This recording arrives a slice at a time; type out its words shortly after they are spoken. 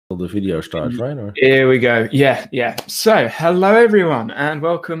The video starts, right? Or? Here we go. Yeah. So, hello everyone, and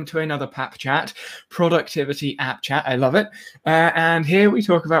welcome to another PAP chat, productivity app chat. I love it. And here we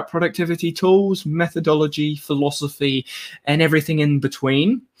talk about productivity tools, methodology, philosophy, and everything in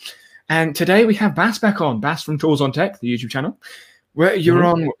between. And today we have Bas back on, Bas from Tools on Tech, the YouTube channel, where you were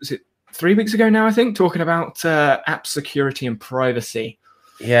on, what was it, 3 weeks ago now, I think, talking about app security and privacy.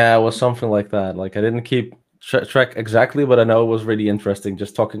 Yeah, it was something like that. Like I didn't keep track exactly, but I know it was really interesting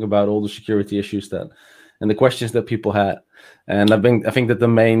just talking about all the security issues that and the questions that people had. And I think that the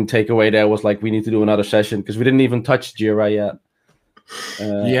main takeaway there was like we need to do another session because we didn't even touch Jira yet.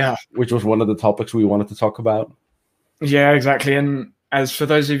 Which was one of the topics we wanted to talk about. Yeah, exactly. And as for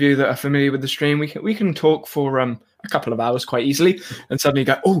those of you that are familiar with the stream, we can talk for a couple of hours quite easily and suddenly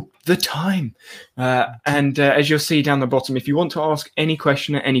go, oh, the time. And as you'll see down the bottom, if you want to ask any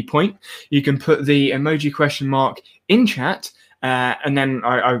question at any point, you can put the emoji question mark in chat and then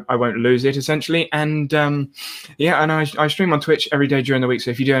I won't lose it essentially. And I stream on Twitch every day during the week.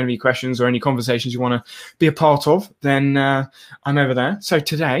 So if you do have any questions or any conversations you want to be a part of, then I'm over there. So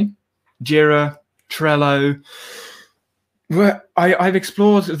today, Jira, Trello, I've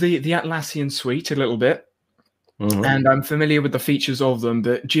explored the Atlassian suite a little bit, and I'm familiar with the features of them.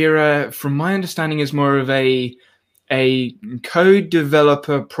 But Jira, from my understanding, is more of a code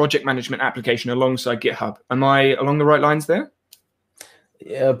developer project management application alongside GitHub. Am I along the right lines there?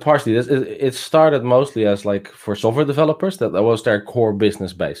 Yeah, partially. It started mostly as like for software developers. That was their core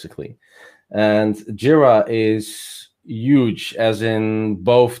business basically, and Jira is huge, as in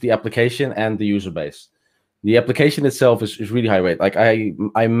both the application and the user base. The application itself is really high rate. Like I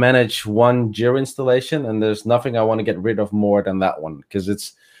manage one Jira installation, and there's nothing I want to get rid of more than that one because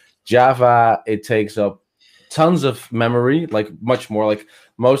it's Java. It takes up tons of memory, like much more. Like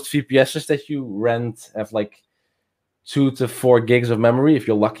most VPSs that you rent have like 2 to 4 gigs of memory if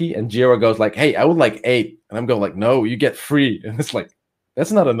you're lucky, and Jira goes like, "Hey, I would like 8," and I'm going like, "No, you get 3," and it's like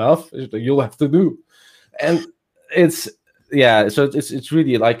that's not enough. You'll have to do, and it's. Yeah, so it's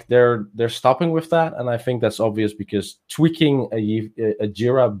really like they're stopping with that, and I think that's obvious because tweaking a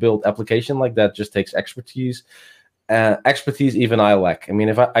Jira built application like that just takes expertise. Expertise even I lack. I mean,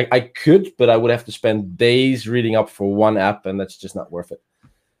 if I could, but I would have to spend days reading up for one app, and that's just not worth it.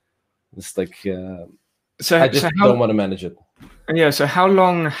 It's like I just don't want to manage it. Yeah. So how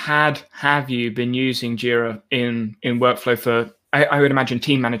long have you been using Jira in workflow for? I would imagine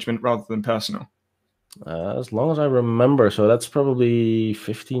team management rather than personal. As long as I remember, so that's probably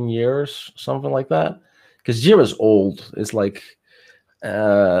 15 years, something like that. Because Jira is old. It's like,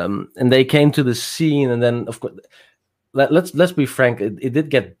 and they came to the scene, and then of course, let's be frank, it did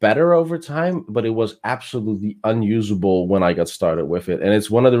get better over time, but it was absolutely unusable when I got started with it, and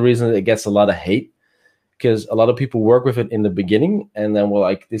it's one of the reasons it gets a lot of hate because a lot of people work with it in the beginning, and then were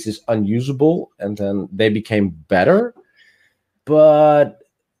like, this is unusable, and then they became better, but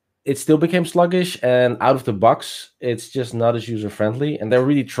it still became sluggish, and out of the box, it's just not as user-friendly. And they're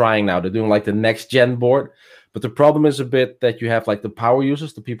really trying now. They're doing like the next-gen board. But the problem is a bit that you have like the power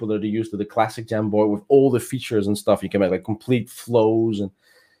users, the people that are used to the classic gen board with all the features and stuff. You can make like complete flows and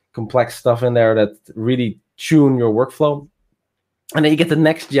complex stuff in there that really tune your workflow. And then you get the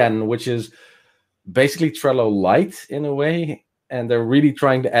next-gen, which is basically Trello Lite in a way. And they're really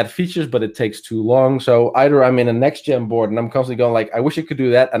trying to add features, but it takes too long. So either I'm in a next-gen board, and I'm constantly going like, I wish I could do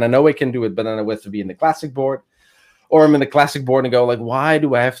that, and I know I can do it, but then I have to be in the classic board. Or I'm in the classic board and go like, why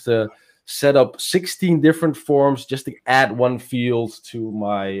do I have to set up 16 different forms just to add one field to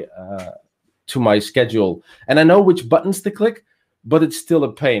my schedule? And I know which buttons to click, but it's still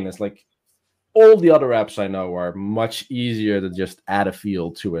a pain. It's like all the other apps I know are much easier to just add a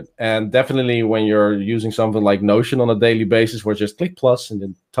field to it. And definitely when you're using something like Notion on a daily basis, where just click plus and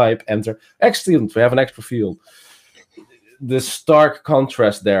then type enter. Excellent, we have an extra field. The stark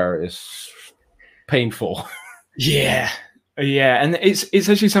contrast there is painful. Yeah, and it's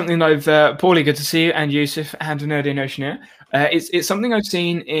actually something that I've Paulie, good to see you, and Yusuf and Nerdy Notion here. It's something I've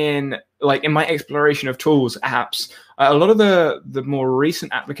seen in my exploration of tools apps. A lot of the more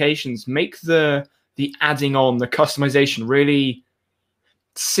recent applications make the adding on, the customization really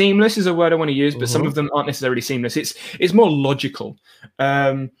seamless is a word I want to use, but some of them aren't necessarily seamless. It's more logical.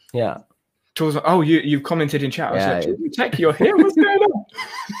 Yeah. Tools. Oh, you've commented in chat. I was like, Tech, you're here. What's going on?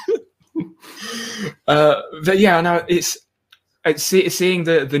 But yeah, now it's seeing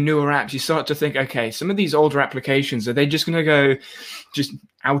the newer apps, you start to think, okay, some of these older applications, are they just going to go just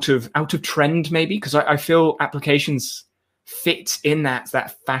out of trend maybe? Because I feel applications fit in that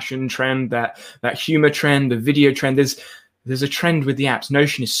fashion trend, that humor trend, the video trend. There's a trend with the apps.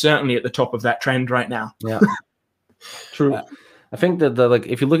 Notion is certainly at the top of that trend right now. Yeah, true. I think that like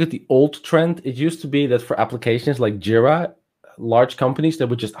if you look at the old trend, it used to be that for applications like Jira, large companies, they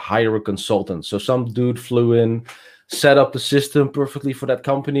would just hire a consultant. So some dude flew in, set up the system perfectly for that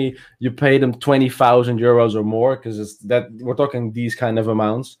company. You pay them 20,000 euros or more, because it's that we're talking these kind of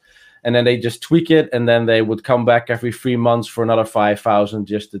amounts. And then they just tweak it, and then they would come back every 3 months for another 5,000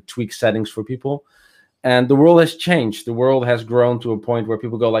 just to tweak settings for people. And the world has changed. The world has grown to a point where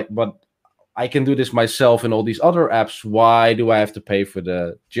people go like, but I can do this myself in all these other apps. Why do I have to pay for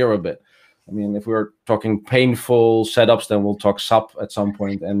the Jira bit? I mean, if we're talking painful setups, then we'll talk SAP at some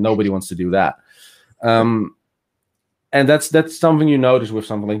point, and nobody wants to do that. And that's something you notice with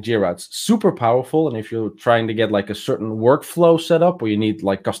something like Jira. It's super powerful, and if you're trying to get like a certain workflow set up, where you need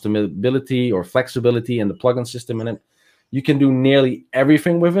like customizability or flexibility in the plugin system in it, you can do nearly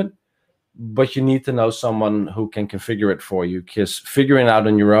everything with it. But you need to know someone who can configure it for you, because figuring it out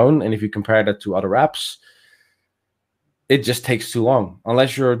on your own, and if you compare that to other apps, it just takes too long.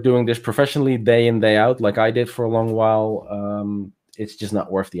 Unless you're doing this professionally day in, day out, like I did for a long while, it's just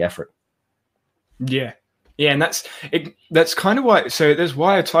not worth the effort. Yeah. Yeah, and that's kind of why, so that's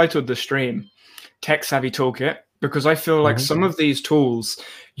why I titled the stream Tech Savvy Toolkit, because I feel like some of these tools,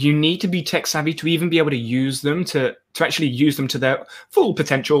 you need to be tech savvy to even be able to use them, to actually use them to their full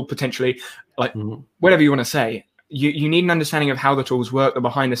potential, potentially, like whatever you want to say. You need an understanding of how the tools work, the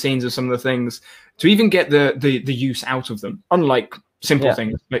behind the scenes of some of the things, to even get the use out of them. Unlike simple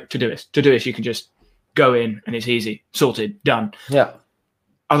things like Todoist, you can just go in and it's easy, sorted, done. Yeah.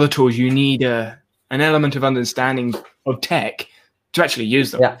 Other tools, you need an element of understanding of tech to actually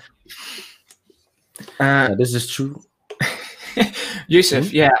use them. Yeah, this is true.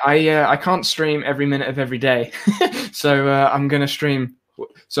 Yusuf, I can't stream every minute of every day, so I'm going to stream.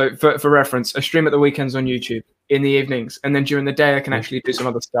 So for reference, I stream at the weekends on YouTube in the evenings, and then during the day I can actually do some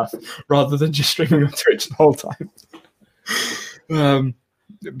other stuff rather than just streaming on Twitch the whole time.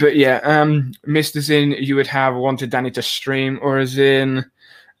 But yeah, Mr. Zin, you would have wanted Danny to stream, or as in,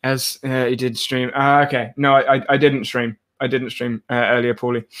 as he did stream. Okay, no, I didn't stream. I didn't stream earlier,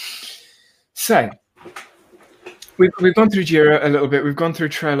 Paulie. So we've gone through Jira a little bit. We've gone through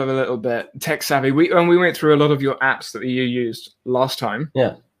Trello a little bit. Tech Savvy. We went through a lot of your apps that you used last time.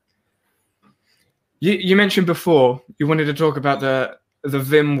 Yeah. You mentioned before you wanted to talk about the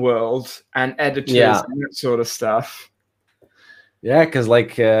Vim world and editors and that sort of stuff. Yeah, because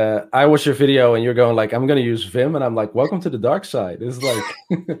like I watch your video and you're going like, I'm going to use Vim, and I'm like, welcome to the dark side. It's like,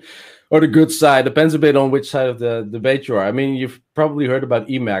 or the good side. Depends a bit on which side of the debate you are. I mean, you've probably heard about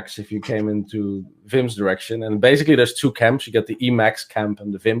Emacs if you came into Vim's direction. And basically there's two camps. You get the Emacs camp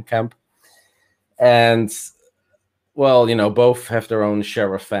and the Vim camp. And well, you know, both have their own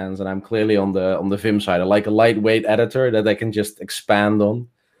share of fans, and I'm clearly on the Vim side. I like a lightweight editor that I can just expand on.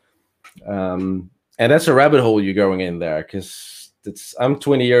 And that's a rabbit hole you're going in there, because I'm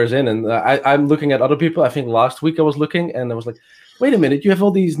 20 years in, and I'm looking at other people. I think last week I was looking, and I was like, wait a minute, you have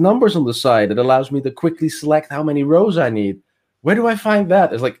all these numbers on the side that allows me to quickly select how many rows I need. Where do I find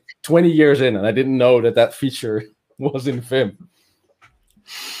that? It's like 20 years in, and I didn't know that feature was in Vim.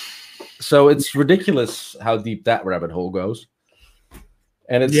 So it's ridiculous how deep that rabbit hole goes.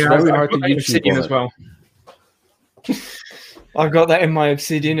 And it's very hard to use Obsidian as well. I've got that in my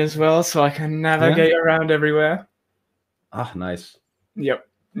Obsidian as well, so I can navigate around everywhere. Ah, nice. Yep.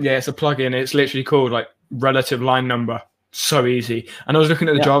 Yeah, it's a plugin. It's literally called like relative line number. So easy. And I was looking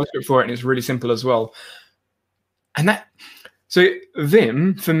at the JavaScript for it, and it's really simple as well. And so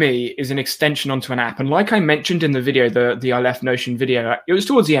Vim for me is an extension onto an app. And like I mentioned in the video, the I Left Notion video, it was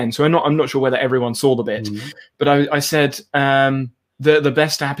towards the end, so I'm not sure whether everyone saw the bit. But I said the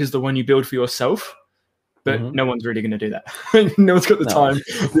best app is the one you build for yourself. But no one's really going to do that. No one's got the time,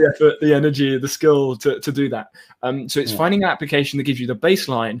 the effort, the energy, the skill to do that. So it's finding an application that gives you the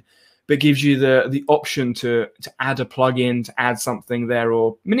baseline, but gives you the option to add a plugin, to add something there,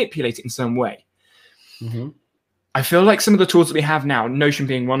 or manipulate it in some way. I feel like some of the tools that we have now, Notion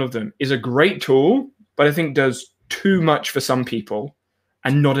being one of them, is a great tool, but I think does too much for some people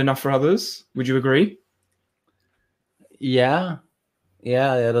and not enough for others. Would you agree? Yeah,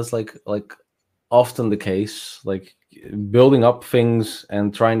 that's like often the case, like building up things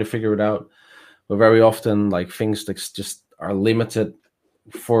and trying to figure it out, but very often like things that just are limited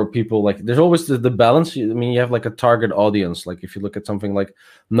for people. Like there's always the balance. I mean, you have like a target audience. Like if you look at something like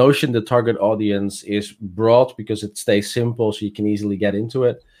Notion, the target audience is broad because it stays simple, so you can easily get into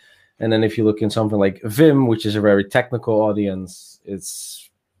it. And then if you look in something like Vim, which is a very technical audience, it's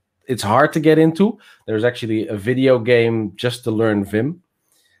hard to get into. There's actually a video game just to learn Vim.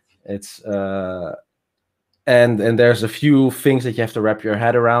 It's and there's a few things that you have to wrap your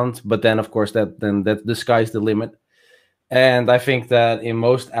head around, but then of course that the sky's the limit. And I think that in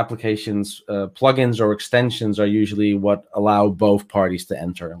most applications, plugins or extensions are usually what allow both parties to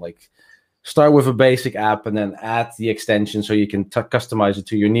enter. Like, start with a basic app and then add the extension so you can customize it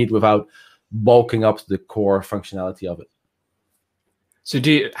to your need without bulking up the core functionality of it. So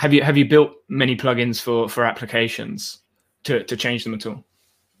have you built many plugins for applications to change them at all?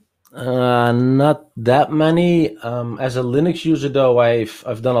 Not that many. As a Linux user, though,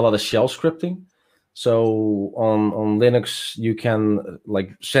 I've done a lot of shell scripting. So on Linux, you can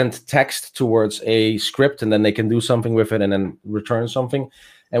like send text towards a script, and then they can do something with it, and then return something.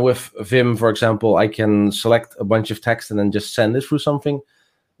 And with Vim, for example, I can select a bunch of text and then just send it through something,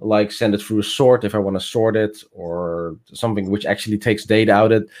 like send it through a sort if I want to sort it, or something which actually takes data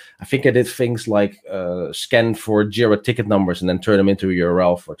out of it. I think I did things like scan for Jira ticket numbers and then turn them into a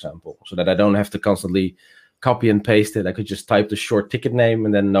URL, for example, so that I don't have to constantly copy and paste it. I could just type the short ticket name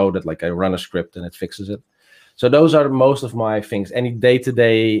and then know that like I run a script and it fixes it. So those are most of my things. Any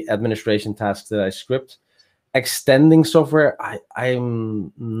day-to-day administration tasks that I script. Extending software,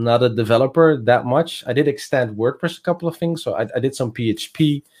 I'm not a developer that much. I did extend WordPress a couple of things. So I did some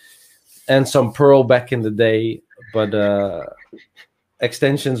PHP and some Perl back in the day. But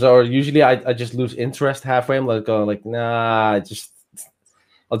extensions are usually, I just lose interest halfway. I'm like going like, nah,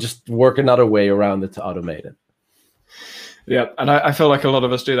 I'll just work another way around it to automate it. Yeah, and I feel like a lot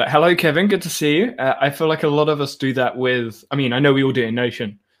of us do that. Hello, Kevin. Good to see you. I feel like a lot of us do that with, I mean, I know we all do it in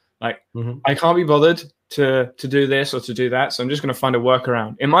Notion. Like, I can't be bothered to do this or to do that, so I'm just going to find a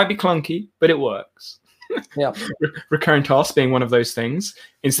workaround. It might be clunky, but it works. Yeah. Recurrent tasks being one of those things.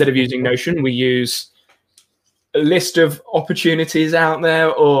 Instead of using Notion, we use a list of opportunities out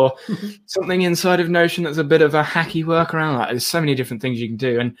there or something inside of Notion that's a bit of a hacky workaround. Like, there's so many different things you can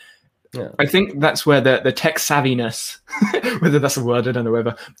do. And I think that's where the tech savviness, whether that's a word, I don't know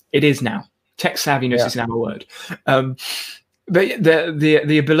whether it is now. Tech savviness is now a word. But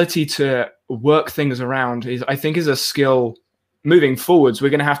the ability to work things around is, I think, is a skill moving forwards. We're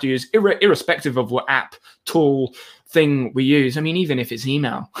going to have to use, irrespective of what app, tool, thing we use. I mean, even if it's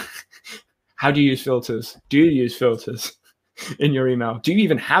email, how do you use filters? Do you use filters in your email? Do you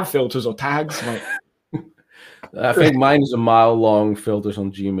even have filters or tags? Like, I think mine is a mile-long filters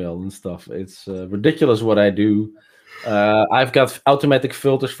on Gmail and stuff. It's ridiculous what I do. I've got automatic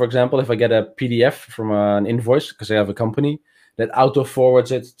filters, for example, if I get a PDF from an invoice, because I have a company, that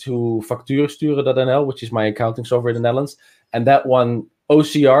auto-forwards it to factuursturen.nl, which is my accounting software in the Netherlands. And that one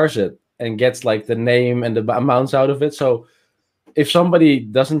OCRs it and gets like the name and the amounts out of it. So if somebody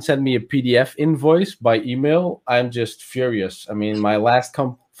doesn't send me a PDF invoice by email, I'm just furious. I mean, my last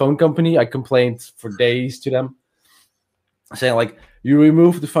phone company, I complained for days to them, saying like, you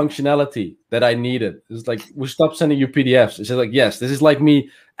removed the functionality that I needed. It's like, we stopped sending you PDFs. It's like, yes, this is like me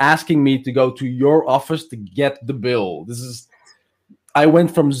asking me to go to your office to get the bill. I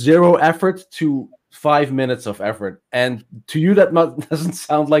went from 0 effort to 5 minutes of effort. And to you, that doesn't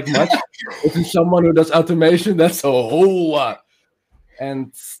sound like much. But to someone who does automation, that's a whole lot.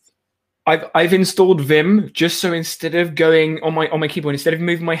 And I've installed Vim just so instead of going on my keyboard, instead of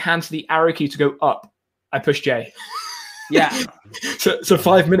moving my hand to the arrow key to go up, I push J. Yeah. So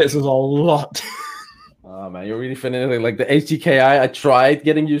 5 minutes is a lot. Oh man, you're really fanatic. Like the HTKI, I tried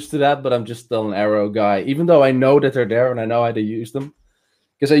getting used to that, but I'm just still an arrow guy. Even though I know that they're there and I know how to use them,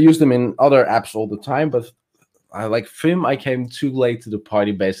 because I use them in other apps all the time. But I like Vim. I came too late to the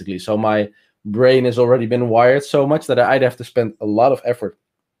party basically, so my brain has already been wired so much that I'd have to spend a lot of effort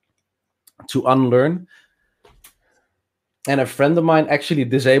to unlearn. And a friend of mine actually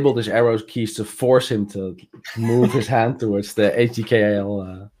disabled his arrow keys to force him to move his hand towards the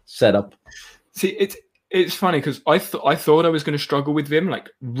HTKL setup. See, it's funny because I thought I was going to struggle with Vim, like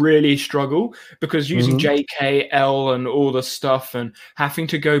really struggle, because using JKL and all the stuff and having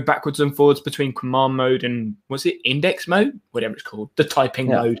to go backwards and forwards between command mode and, was it index mode? Whatever it's called, the typing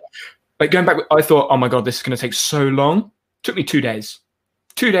mode. Like going back, I thought, oh my God, this is going to take so long. It took me 2 days.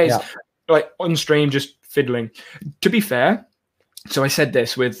 2 days, like on stream, just fiddling. To be fair, so I said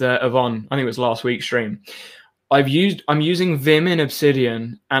this with Yvonne, I think it was last week's stream. I'm using Vim in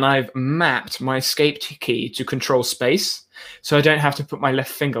Obsidian, and I've mapped my escape key to control space, so I don't have to put my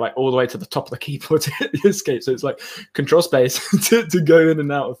left finger like all the way to the top of the keyboard to hit the escape. So it's like control space to go in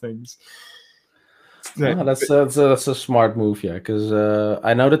and out of things. Yeah, that's a smart move, yeah. Because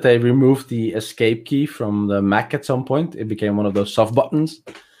I know that they removed the escape key from the Mac at some point. It became one of those soft buttons,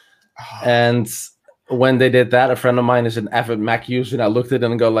 and when they did that, a friend of mine is an avid Mac user, and I looked at it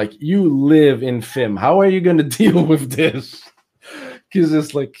and go like, you live in Vim. How are you going to deal with this? Because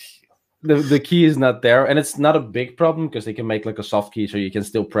it's like the key is not there, and it's not a big problem because they can make like a soft key so you can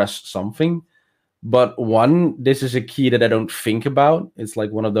still press something. But one, this is a key that I don't think about. It's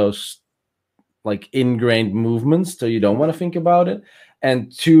like one of those like ingrained movements, so you don't want to think about it.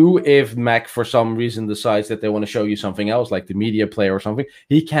 And two, if Mac for some reason decides that they want to show you something else, like the media player or something,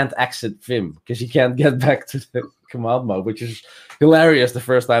 he can't exit Vim because he can't get back to the command mode, which is hilarious the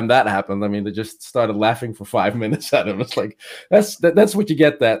first time that happened. I mean, they just started laughing for 5 minutes at him. It's like, that's what you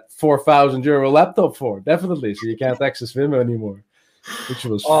get that 4,000 euro laptop for, definitely. So you can't access Vim anymore, which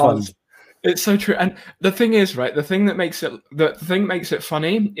was fun. It's so true. And the thing is, right, the thing that makes it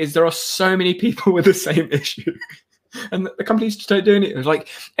funny is there are so many people with the same issue. And the companies just don't do it. It's like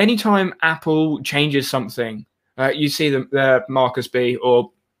anytime Apple changes something, you see the Marcus B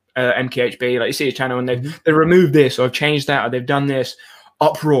or MKHB, like you see a channel and they've removed this or changed that or they've done this,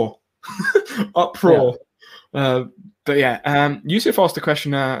 uproar. Uproar. Yeah. But yeah, Yusuf asked a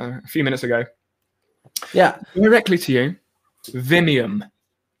question a few minutes ago. Yeah. Directly to you, Vimium.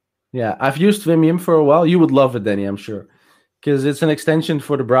 Yeah, I've used Vimium for a while. You would love it, Danny, I'm sure. Because it's an extension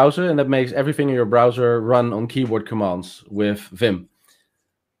for the browser, and that makes everything in your browser run on keyboard commands with Vim.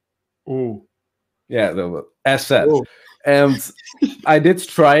 Oh. Yeah, as said. Ooh. And I did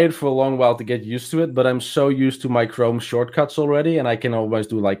try it for a long while to get used to it, but I'm so used to my Chrome shortcuts already, and I can almost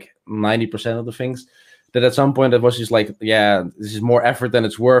do like 90% of the things, that at some point it was just like, yeah, this is more effort than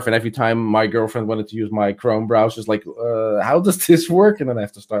it's worth. And every time my girlfriend wanted to use my Chrome browser, it's like, how does this work? And then I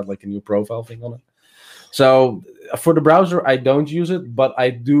have to start like a new profile thing on it. So for the browser, I don't use it, but I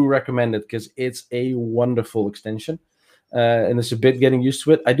do recommend it because it's a wonderful extension. And it's a bit getting used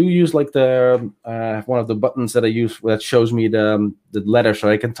to it. I do use like the one of the buttons that I use that shows me the letter, so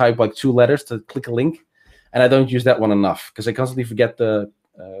I can type like 2 letters to click a link. And I don't use that one enough because I constantly forget the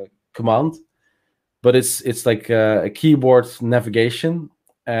command. But it's like a keyboard navigation,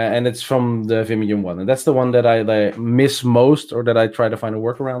 and it's from the Vimium one. And that's the one that I miss most, or that I try to find a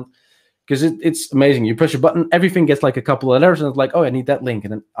workaround. Because it's amazing. You push a button, everything gets like a couple of letters, and it's like, oh, I need that link,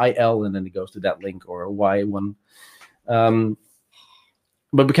 and then IL, and then it goes to that link, or a Y1.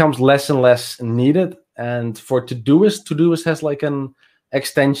 But becomes less and less needed. And for Todoist has like an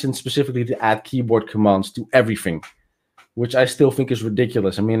extension specifically to add keyboard commands to everything, which I still think is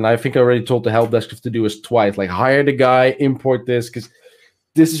ridiculous. I mean, I think I already told the help desk of Todoist twice, like hire the guy, import this, because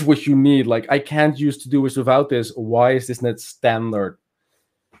this is what you need. Like, I can't use Todoist without this. Why is this not standard?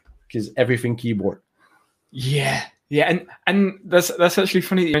 Because everything keyboard. Yeah, and that's actually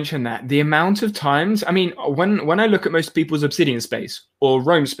funny that you mentioned that. The amount of times, I mean, when I look at most people's Obsidian space or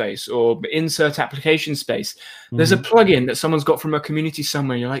Roam space or insert application space, there's a plugin that someone's got from a community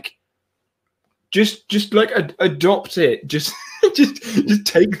somewhere. You're like, just like adopt it. Just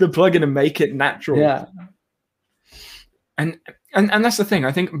take the plugin and make it natural. Yeah. And that's the thing.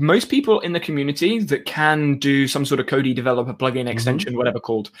 I think most people in the community that can do some sort of Kodi developer plugin extension, whatever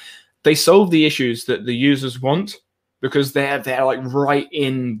called, they solve the issues that the users want because they're like right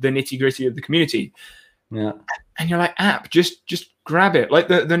in the nitty gritty of the community. Yeah. And you're like, app, just grab it. Like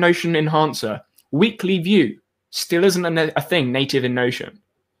the Notion enhancer, weekly view still isn't a thing native in Notion.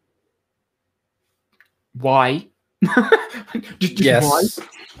 Why? just yes.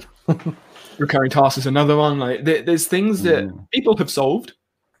 Why? Recurring tasks is another one. Like there's things that people have solved,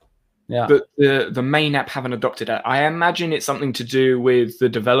 but the main app haven't adopted it. I imagine it's something to do with the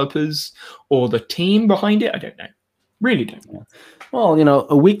developers or the team behind it. I don't know. Really don't know. Well, you know,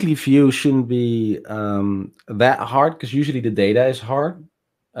 a weekly view shouldn't be that hard because usually the data is hard.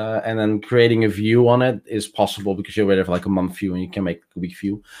 And then creating a view on it is possible because you're ready for like a month view and you can make a week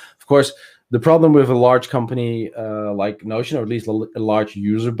view. Of course, the problem with a large company like Notion, or at least a large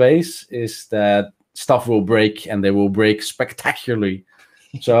user base, is that stuff will break, and they will break spectacularly.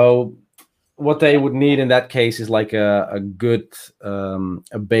 So what they would need in that case is like a good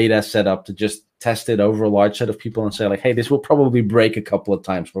a beta setup to just test it over a large set of people and say like, hey, this will probably break a couple of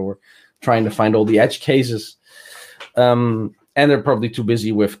times, where we're trying to find all the edge cases. And they're probably too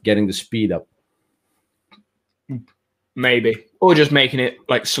busy with getting the speed up. Maybe. Or just making it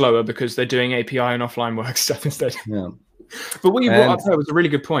like slower because they're doing API and offline work stuff instead. Yeah. But what you brought up there was a really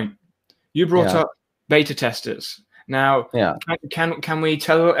good point. You brought up beta testers. Now, can we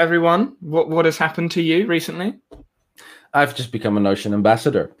tell everyone what has happened to you recently? I've just become a Notion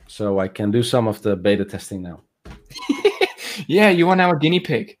ambassador, so I can do some of the beta testing now. Yeah, you are now a guinea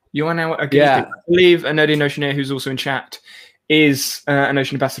pig. You are now a guinea pig. I believe a nerdy Notioneer who's also in chat is a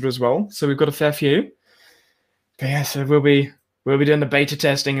Notion ambassador as well. So we've got a fair few. But yeah, so we'll be doing the beta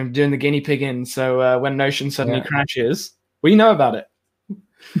testing and doing the guinea pig in. So when Notion suddenly crashes, we know about it.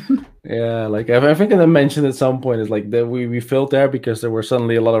 Yeah, like I think I mentioned at some point, it's like that we failed there because there were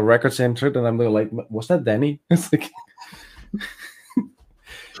suddenly a lot of records entered, and I'm like, was that Danny? It's like,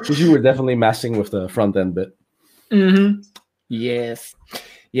 Because you were definitely messing with the front end bit. Mm-hmm. Yes.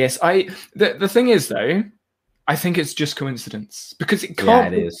 The thing is though, I think it's just coincidence because it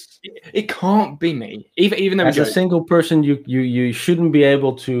can't. Yeah, it is. It can't be me. Even though As a single person, you shouldn't be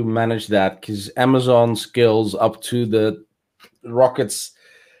able to manage that, because Amazon scales up to the rockets,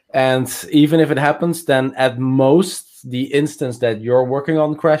 and even if it happens, then at most the instance that you're working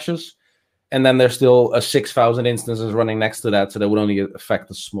on crashes, and then there's still a 6,000 instances running next to that, so that would only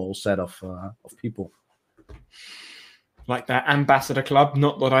affect a small set of people. Like that ambassador club.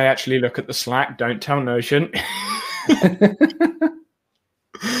 Not that I actually look at the Slack. Don't tell Notion.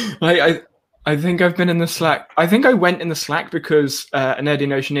 I think I've been in the Slack. I think I went in the Slack because an Nerdy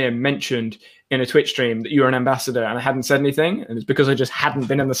Notioneer mentioned in a Twitch stream that you were an ambassador, and I hadn't said anything, and it's because I just hadn't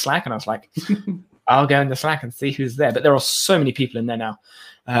been in the Slack, and I was like, I'll go in the Slack and see who's there. But there are so many people in there now,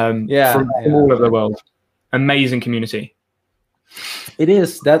 from all over the world. Amazing community. It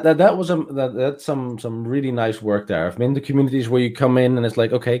is that's some really nice work there. I've been to communities where you come in and it's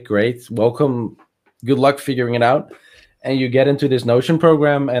like, okay, great, welcome, good luck figuring it out, and you get into this Notion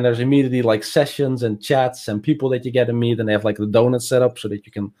program, and there's immediately like sessions and chats and people that you get to meet, and they have like the donut set up so that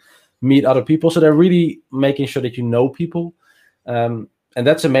you can meet other people. So they're really making sure that you know people, and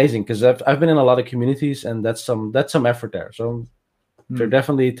that's amazing, because I've been in a lot of communities, and that's some effort there. So they're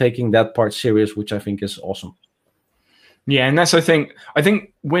definitely taking that part serious, which I think is awesome. Yeah, and that's I think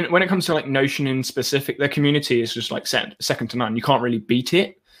when it comes to like Notion in specific, their community is just like second to none. You can't really beat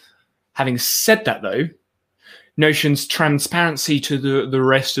it. Having said that, though, Notion's transparency to the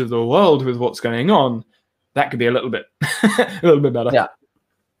rest of the world with what's going on, that could be a little bit better. Yeah,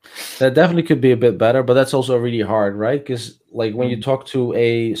 that definitely could be a bit better, but that's also really hard, right? Because like when you talk to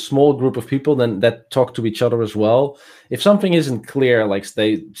a small group of people, then that talk to each other as well. If something isn't clear, like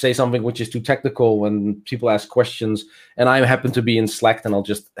they say something which is too technical, when people ask questions, and I happen to be in Slack, then I'll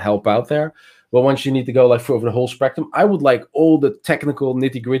just help out there. But once you need to go like for over the whole spectrum, I would like all the technical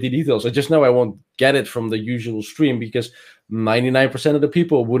nitty-gritty details. I just know I won't get it from the usual stream, because 99% of the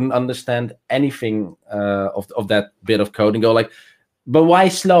people wouldn't understand anything of that bit of code and go like, but why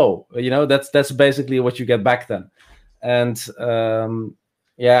slow? You know, that's basically what you get back then. And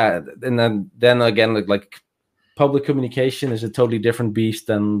yeah, and then again, like public communication is a totally different beast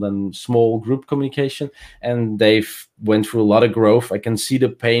than small group communication, and they've went through a lot of growth. I can see the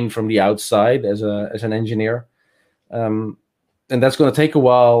pain from the outside as an engineer, and that's going to take a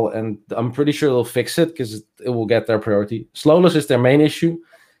while, and I'm pretty sure they'll fix it, because it will get their priority. Slowness is their main issue,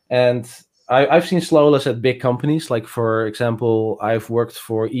 and I've seen slowness at big companies. Like, for example, I've worked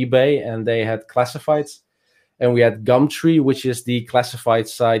for eBay, and they had classifieds, and we had Gumtree, which is the classified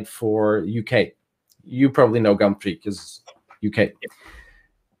site for UK. You probably know Gumtree because UK.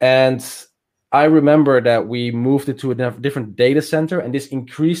 And I remember that we moved it to a different data center, and this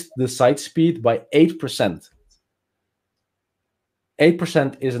increased the site speed by 8%.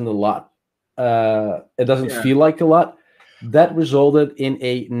 8% isn't a lot. It doesn't feel like a lot. That resulted in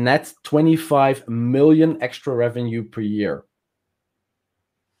a net 25 million extra revenue per year,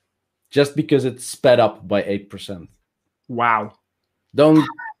 just because it sped up by 8%. Wow. Don't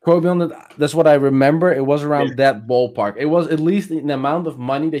quote me on that. That's what I remember. It was around that ballpark. It was at least an amount of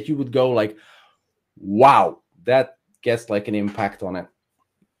money that you would go like, wow, that gets like an impact on it.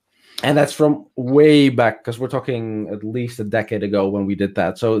 And that's from way back, because we're talking at least a decade ago when we did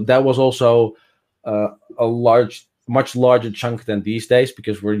that. So that was also a much larger chunk than these days,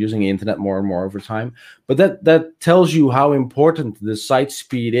 because we're using the internet more and more over time. But that tells you how important the site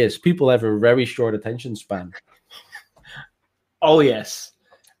speed is. People have a very short attention span. Oh yes,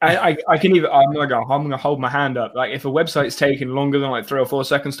 I can even. I'm gonna hold my hand up. Like, if a website's taking longer than like 3 or 4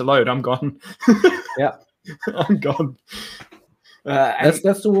 seconds to load, I'm gone. Yeah, I'm gone.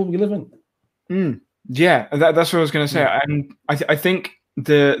 That's the world we live in. Yeah, that's what I was going to say. And I think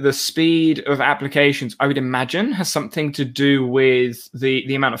the speed of applications, I would imagine, has something to do with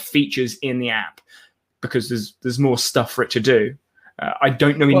the amount of features in the app, because there's more stuff for it to do. I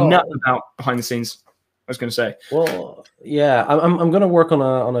don't know enough about behind the scenes. I was going to say. Well, yeah, I'm going to work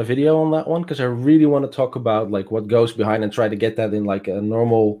on a video on that one, because I really want to talk about like what goes behind and try to get that in like a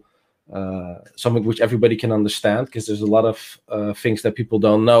normal something which everybody can understand, because there's a lot of things that people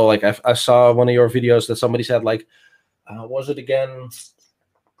don't know. Like I saw one of your videos that somebody said like, was it again?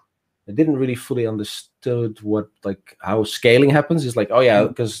 I didn't really fully understood how scaling happens. It's like, oh yeah,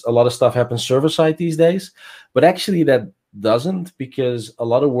 because a lot of stuff happens server side these days, but actually that doesn't, because a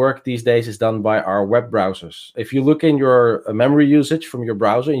lot of work these days is done by our web browsers. If you look in your memory usage from your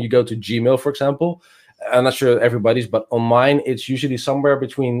browser and you go to Gmail, for example, I'm not sure everybody's, but on mine, it's usually somewhere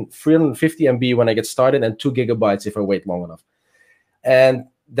between 350 MB when I get started and 2 gigabytes if I wait long enough. And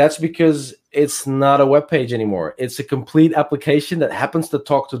That's because it's not a web page anymore. It's a complete application that happens to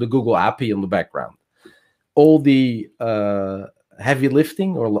talk to the Google API in the background. All the heavy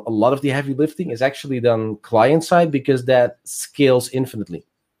lifting, or a lot of the heavy lifting, is actually done client side, because that scales infinitely.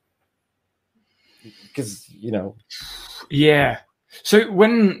 Because, you know. Yeah. So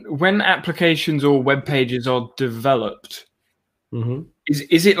when applications or web pages are developed, Mm-hmm.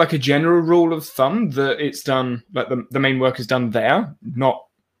 is it like a general rule of thumb that it's done, like the main work is done there, not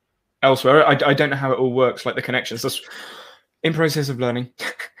elsewhere? I don't know how it all works, like the connections. That's in process of learning.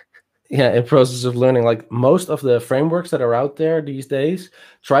 Yeah, in process of learning. Like most of the frameworks that are out there these days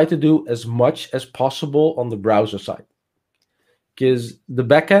try to do as much as possible on the browser side. Because the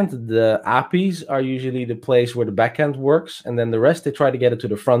backend, the APIs are usually the place where the backend works, and then the rest they try to get it to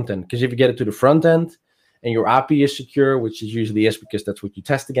the front end. Because if you get it to the front end and your API is secure, which it usually is because that's what you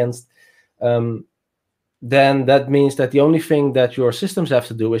test against, then that means that the only thing that your systems have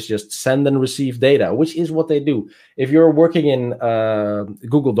to do is just send and receive data, which is what they do. If you're working in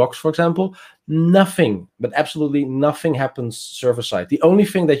Google Docs, for example, nothing, but absolutely nothing happens server side. The only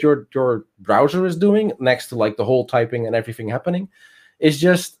thing that your browser is doing, next to like the whole typing and everything happening, is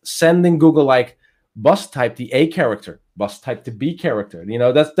just sending Google like, Bas type the A character, Bas type the B character. You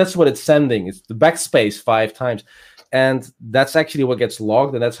know, that's what it's sending. It's the backspace 5 times. And that's actually what gets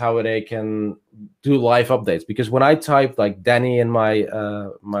logged, and that's how they can do live updates. Because when I type like Danny in my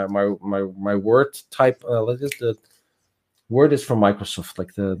my Word type, the Word is from Microsoft,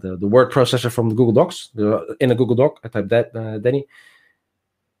 like the word processor from the Google Docs. In a Google Doc, I type that Danny.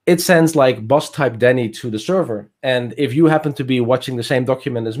 It sends like Bas type Danny to the server, and if you happen to be watching the same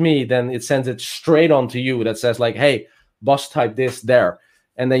document as me, then it sends it straight on to you. That says like, hey, Bas type this there,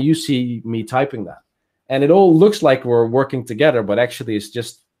 and then you see me typing that. And it all looks like we're working together, but actually it's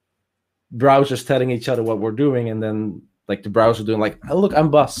just browsers telling each other what we're doing, and then like the browser doing like, oh, look, I'm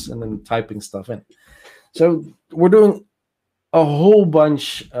Bas, and then typing stuff in. So we're doing a whole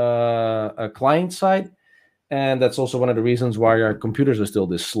bunch client side, and that's also one of the reasons why our computers are still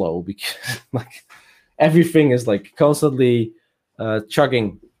this slow, because like everything is like constantly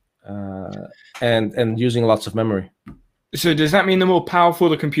chugging and using lots of memory. So does that mean the more powerful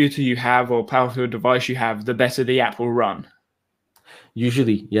the computer you have, or powerful device you have, the better the app will run?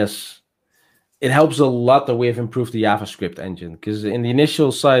 Usually, yes. It helps a lot that we have improved the JavaScript engine, because in the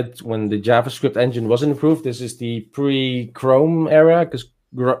initial side, when the JavaScript engine wasn't improved, this is the pre-Chrome era, because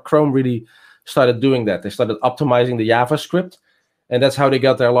Chrome really started doing that. They started optimizing the JavaScript, and that's how they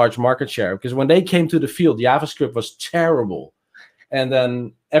got their large market share. Because when they came to the field, JavaScript was terrible. And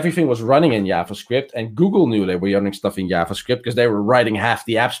then everything was running in JavaScript, and Google knew they were running stuff in JavaScript because they were writing half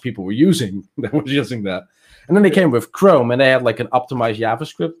the apps people were using that was using that. And then they came with Chrome, and they had like an optimized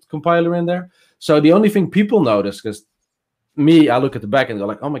JavaScript compiler in there. So the only thing people noticed, because I look at the back and go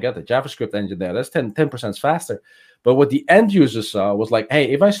like, oh my God, the JavaScript engine there, that's 10% faster. But what the end users saw was like,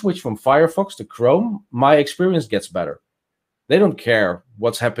 hey, if I switch from Firefox to Chrome, my experience gets better. They don't care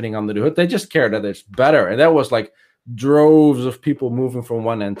what's happening under the hood. They just care that it's better. And that was like droves of people moving from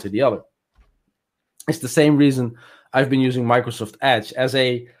one end to the other. It's the same reason I've been using Microsoft Edge as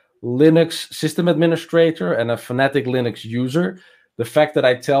a Linux system administrator and a fanatic Linux user. The fact that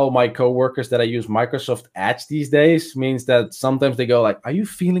I tell my coworkers that I use Microsoft Edge these days means that sometimes they go like, are you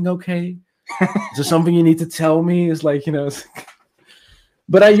feeling okay? Is there something you need to tell me? It's like, you know,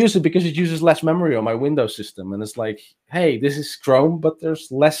 but I use it because it uses less memory on my Windows system. And it's like, hey, this is Chrome, but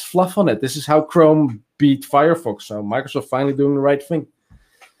there's less fluff on it. This is how Chrome beat Firefox. So Microsoft finally doing the right thing.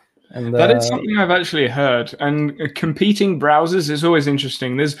 And that is something I've actually heard. And competing browsers is always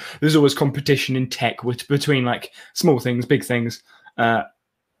interesting. There's always competition in tech between like small things, big things.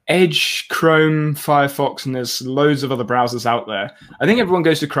 Edge, Chrome, Firefox, and there's loads of other browsers out there. I think everyone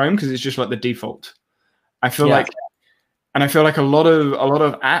goes to Chrome because it's just like the default. I feel like a lot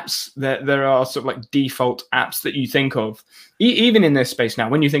of apps that there are sort of like default apps that you think of, even in this space now.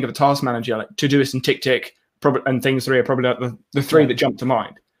 When you think of a task manager, like Todoist and TickTick, and Things 3 are probably like the three that jump to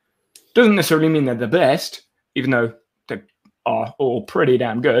mind. Doesn't necessarily mean they're the best, even though they are all pretty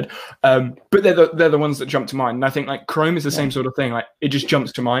damn good. But they're the ones that jump to mind. And I think like Chrome is the same sort of thing. Like it just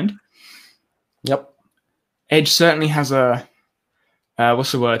jumps to mind. Yep. Edge certainly has a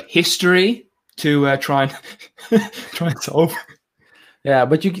history to try and solve. Yeah,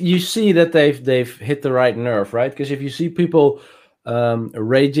 but you see that they've hit the right nerve, right? Because if you see people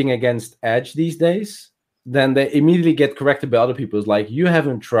raging against Edge these days, then they immediately get corrected by other people. It's like, you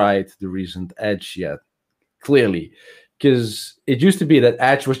haven't tried the recent Edge yet, clearly. Because it used to be that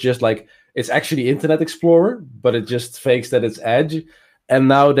Edge was just like, it's actually Internet Explorer, but it just fakes that it's Edge. And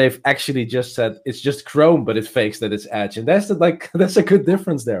now they've actually just said it's just Chrome, but it fakes that it's Edge, and that's a good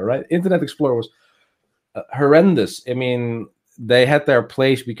difference there, right? Internet Explorer was horrendous. I mean, they had their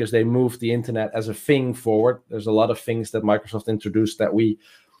place because they moved the internet as a thing forward. There's a lot of things that Microsoft introduced that we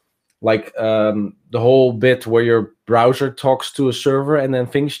like, the whole bit where your browser talks to a server and then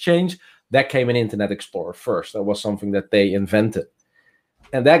things change. That came in Internet Explorer first. That was something that they invented,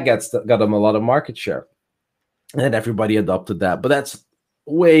 and that got them a lot of market share, and everybody adopted that. But that's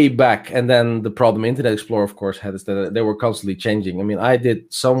way back. And then the problem Internet Explorer, of course, had is that they were constantly changing. I mean, I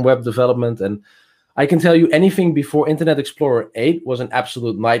did some web development, and I can tell you anything before Internet Explorer 8 was an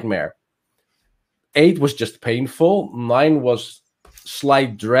absolute nightmare. 8 was just painful. 9 was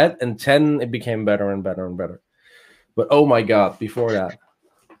slight dread, and 10 it became better and better and better. But oh my god, before that.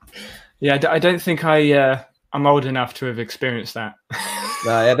 Yeah, I don't think I'm old enough to have experienced that.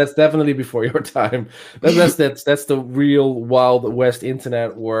 Yeah, that's definitely before your time. That's the real Wild West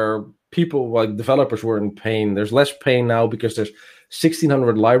internet where people, like developers, were in pain. There's less pain now because there's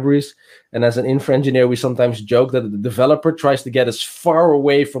 1,600 libraries. And as an infra engineer, we sometimes joke that the developer tries to get as far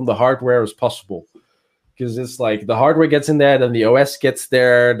away from the hardware as possible. Because it's like the hardware gets in there, then the OS gets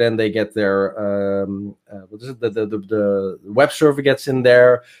there, then they get their the web server gets in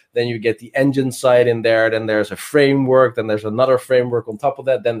there, then you get the engine side in there, then there's a framework, then there's another framework on top of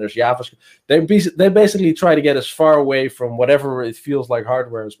that, then there's JavaScript. They basically try to get as far away from whatever it feels like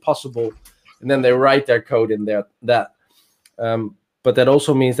hardware as possible, and then they write their code in there. But that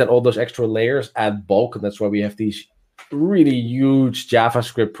also means that all those extra layers add bulk, and that's why we have these really huge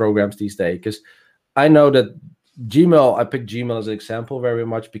JavaScript programs these days. Because I know that Gmail, I picked Gmail as an example very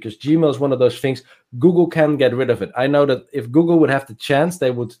much because Gmail is one of those things, Google can get rid of it. I know that if Google would have the chance, they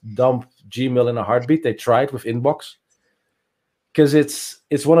would dump Gmail in a heartbeat. They tried with Inbox because it's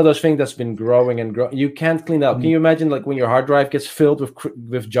one of those things that's been growing and growing. You can't clean it up. Can you imagine like when your hard drive gets filled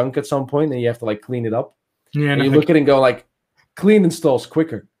with junk at some point and you have to like clean it up? Yeah, and you look at it and go like, clean installs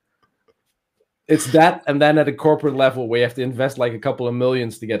quicker. It's that, and then at a corporate level where you have to invest like a couple of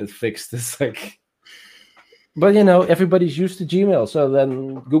millions to get it fixed. It's like... But, you know, everybody's used to Gmail. So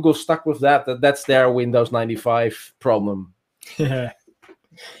then Google stuck with that's their Windows 95 problem. Yeah.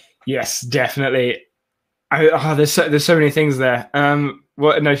 Yes, definitely. There's so many things there.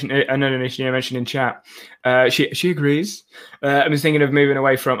 What another notion you mentioned in chat. She agrees. I was thinking of moving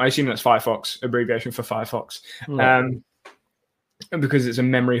away from, I assume that's Firefox, abbreviation for Firefox. Because it's a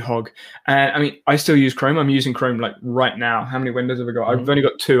memory hog. I mean, I still use Chrome. I'm using Chrome like right now. How many windows have I got? I've only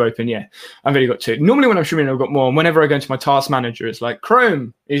got 2 open. Yeah, I've only got 2. Normally when I'm streaming, I've got more. And whenever I go into my task manager, it's like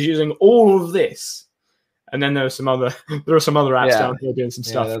Chrome is using all of this. And then there are some other apps down here doing some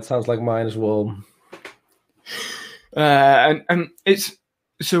stuff. Yeah, that sounds like mine as well. And it's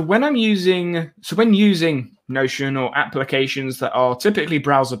when using Notion or applications that are typically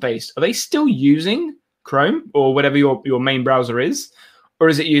browser based, are they still using Chrome or whatever your main browser is, or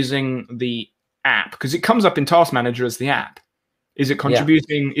is it using the app? Because it comes up in Task Manager as the app. Is it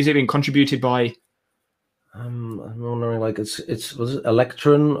contributing? Yeah. Is it being contributed by? I'm wondering, like was it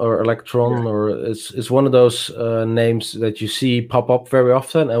Electron or Electron, or it's one of those names that you see pop up very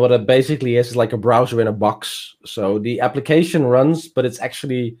often. And what it basically is like a browser in a box. So the application runs, but it's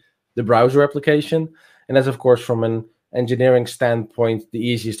actually the browser application, and that's of course from an engineering standpoint the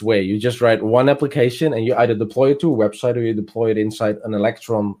easiest way. You just write one application and you either deploy it to a website or you deploy it inside an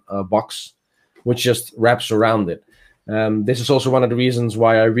Electron box, which just wraps around it. This is also one of the reasons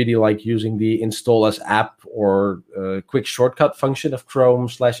why I really like using the install as app or quick shortcut function of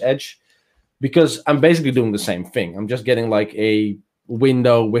Chrome/Edge, because I'm basically doing the same thing. I'm just getting like a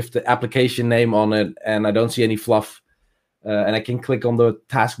window with the application name on it, and I don't see any fluff, and I can click on the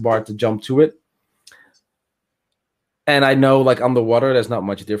taskbar to jump to it. And I know, like underwater, there's not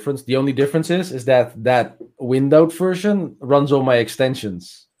much difference. The only difference is that windowed version runs all my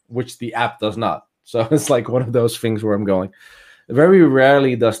extensions, which the app does not. So it's like one of those things where I'm going. Very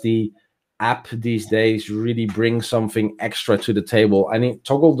rarely does the app these days really bring something extra to the table. I mean,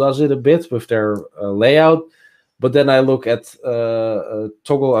 Toggle does it a bit with their layout, but then I look at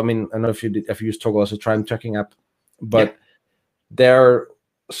Toggle. I mean, I don't know if you use Toggle as a time tracking app, but their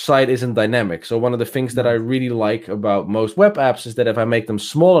site isn't dynamic. So one of the things that I really like about most web apps is that if I make them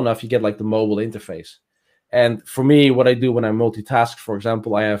small enough, you get like the mobile interface. And for me, what I do when I multitask, for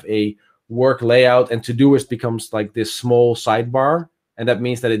example, I have a work layout, and Todoist becomes like this small sidebar, and that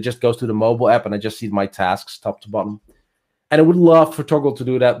means that it just goes to the mobile app and I just see my tasks top to bottom. And I would love for Toggle to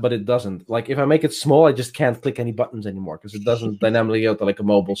do that, but it doesn't. Like if I make it small, I just can't click any buttons anymore because it doesn't dynamically go to like a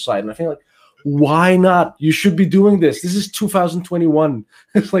mobile site. And I feel like, why not? You should be doing this. This is 2021.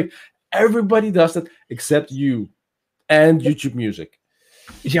 It's like everybody does it except you and YouTube Music.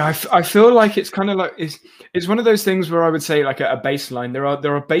 Yeah, I feel like it's kind of like it's one of those things where I would say like a baseline. There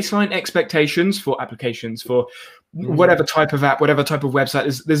are baseline expectations for applications for whatever type of app, whatever type of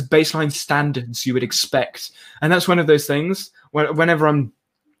website. There's baseline standards you would expect, and that's one of those things. Whenever I'm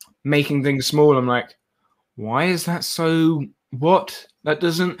making things small, I'm like, why is that so? What that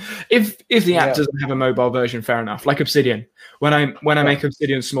doesn't if the app doesn't have a mobile version, fair enough. Like Obsidian, when I make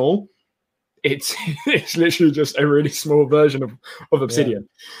Obsidian small, it's it's literally just a really small version of Obsidian,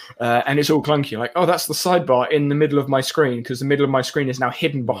 and it's all clunky. Like, oh, that's the sidebar in the middle of my screen because the middle of my screen is now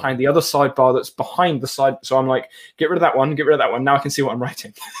hidden behind the other sidebar that's behind the side. So I'm like, get rid of that one, get rid of that one. Now I can see what I'm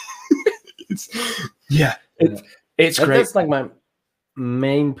writing. It's great. That's like my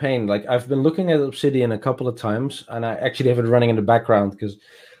main pain. Like I've been looking at Obsidian a couple of times, and I actually have it running in the background because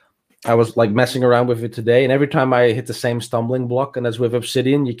I was like messing around with it today, and every time I hit the same stumbling block, and as with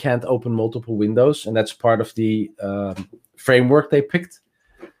Obsidian, you can't open multiple windows, and that's part of the framework they picked,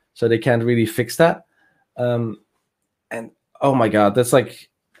 so they can't really fix that. And oh my god, that's like,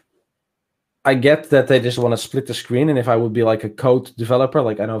 I get that they just want to split the screen, and if I would be like a code developer,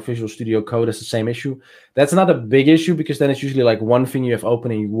 like I know Visual Studio Code has the same issue. That's not a big issue because then it's usually like one thing you have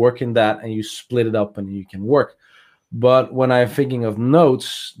open and you work in that, and you split it up and you can work. But when I'm thinking of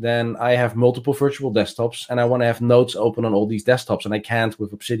notes, then I have multiple virtual desktops, and I want to have notes open on all these desktops, and I can't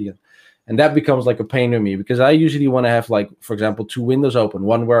with Obsidian. And that becomes like a pain to me because I usually want to have, like, for example, two windows open.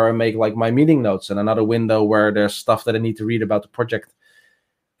 One where I make like my meeting notes, and another window where there's stuff that I need to read about the project.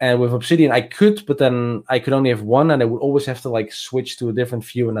 And with Obsidian, I could, but then I could only have one, and I would always have to like switch to a different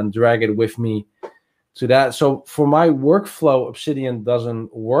view and then drag it with me to that. So for my workflow, Obsidian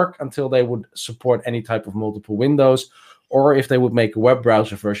doesn't work until they would support any type of multiple windows, or if they would make a web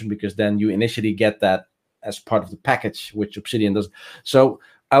browser version, because then you initially get that as part of the package, which Obsidian doesn't. So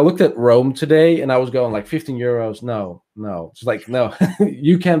I looked at Rome today, and I was going like €15. No. It's like, no,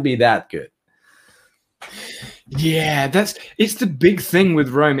 you can't be that good. Yeah, it's the big thing with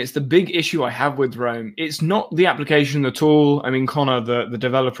Rome. It's the big issue I have with Rome. It's not the application, the tool. I mean, Connor, the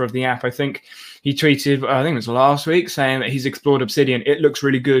developer of the app, I think he tweeted, I think it was last week, saying that he's explored Obsidian. It looks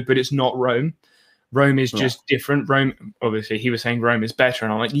really good, but it's not Rome. Rome is just different. Rome, obviously, he was saying Rome is better.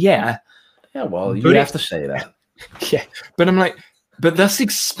 And I'm like, yeah. Yeah, well, you have to say that. Yeah, but I'm like, but that's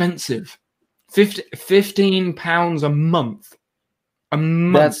expensive. £15 a month. A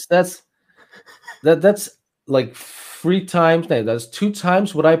month. That's like 3 times. No, that's 2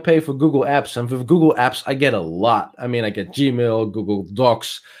 times what I pay for Google Apps. And with Google Apps, I get a lot. I mean, I get Gmail, Google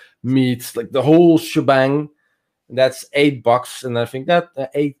Docs, Meet, like the whole shebang. That's $8, and I think that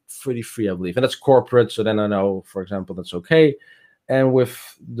 $8.33, I believe, and that's corporate. So then I know, for example, that's okay. And with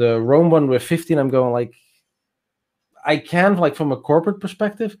the Rome one with 15, I'm going like, I can, like, from a corporate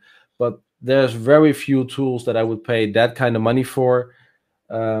perspective, but there's very few tools that I would pay that kind of money for.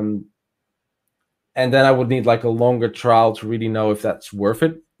 And then I would need like a longer trial to really know if that's worth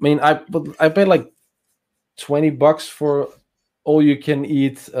it. I mean, I paid like $20 for all you can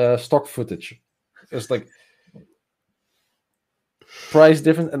eat stock footage. It's like price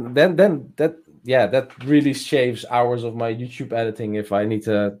difference, and then that really shaves hours of my YouTube editing if I need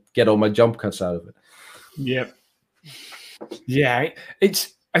to get all my jump cuts out of it. Yep. Yeah,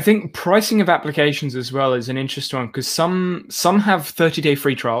 I think pricing of applications as well is an interesting one, because some have 30-day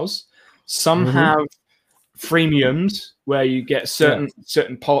free trials. Some have freemiums where you get certain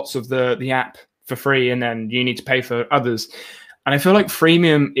parts of the app for free, and then you need to pay for others. And I feel like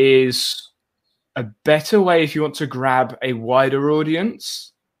freemium is a better way if you want to grab a wider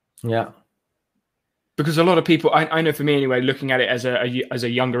audience. Yeah. Because a lot of people, I know for me anyway, looking at it as a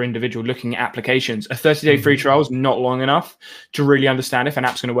younger individual looking at applications, a 30-day free trial is not long enough to really understand if an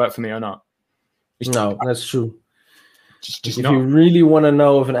app's going to work for me or not. No, that's true. Just if not. You really want to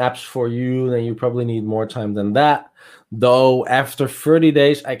know if an app's for you, then you probably need more time than that. Though after 30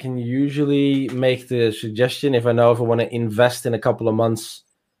 days, I can usually make the suggestion if I want to invest in a couple of months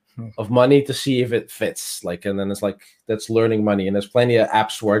of money to see if it fits. Like, and then it's like, that's learning money. And there's plenty of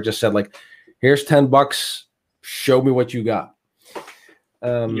apps where I just said like, here's $10, show me what you got.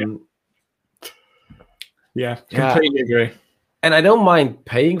 Yeah, completely agree. And I don't mind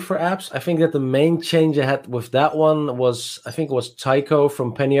paying for apps. I think that the main change I had with that one was, I think it was Tycho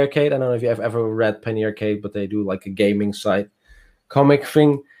from Penny Arcade. I don't know if you have ever read Penny Arcade, but they do like a gaming site comic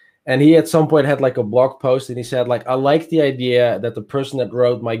thing. And he at some point had like a blog post, and he said like, I like the idea that the person that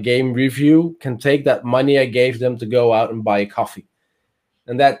wrote my game review can take that money I gave them to go out and buy a coffee.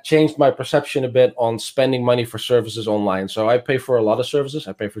 And that changed my perception a bit on spending money for services online. So I pay for a lot of services.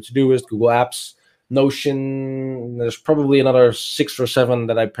 I pay for Todoist, Google Apps, Notion. There's probably another 6 or 7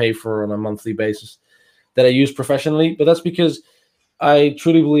 that I pay for on a monthly basis that I use professionally. But that's because I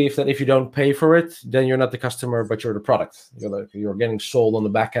truly believe that if you don't pay for it, then you're not the customer, but you're the product. You're getting sold on the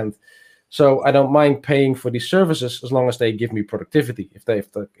back end. So I don't mind paying for these services as long as they give me productivity.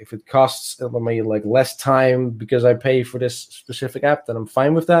 If it costs me like less time because I pay for this specific app, then I'm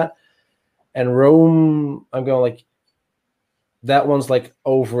fine with that. And Roam, I'm going like, that one's like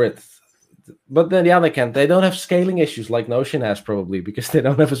over it. But then the other hand, they don't have scaling issues like Notion has probably, because they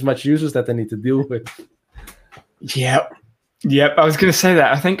don't have as much users that they need to deal with. Yep. I was going to say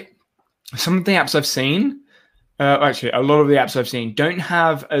that. I think some of the apps I've seen, actually, a lot of the apps I've seen don't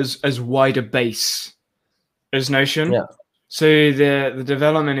have as wide a base as Notion. Yeah. So the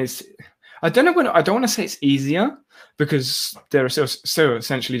development is, I don't want to say it's easier, because they're still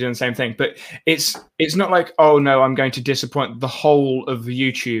essentially doing the same thing. But it's not like, oh no, I'm going to disappoint the whole of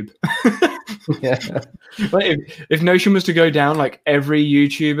YouTube. Yeah. But if Notion was to go down, like every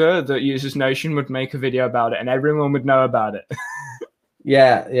YouTuber that uses Notion would make a video about it, and everyone would know about it.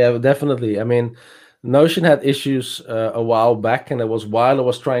 Yeah, definitely. I mean, Notion had issues a while back, and it was while I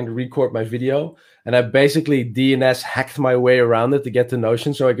was trying to record my video, and I basically DNS hacked my way around it to get to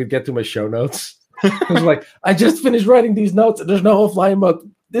Notion so I could get to my show notes. I was like, I just finished writing these notes, and there's no offline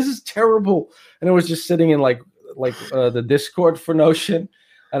mode. This is terrible. And I was just sitting in like the Discord for Notion,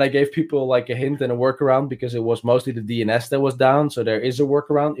 and I gave people like a hint and a workaround, because it was mostly the DNS that was down. So there is a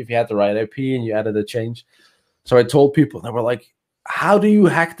workaround if you had the right IP and you added a change. So I told people, and they were like, how do you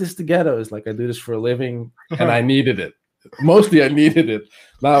hack this together? It's like, I do this for a living, and I needed it. Mostly I needed it.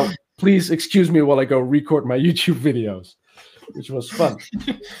 Now, please excuse me while I go record my YouTube videos, which was fun.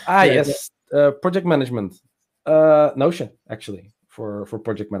 Yes. Project management. Notion, actually, for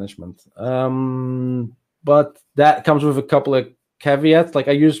project management. But that comes with a couple of caveats. Like,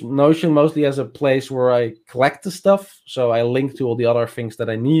 I use Notion mostly as a place where I collect the stuff. So I link to all the other things that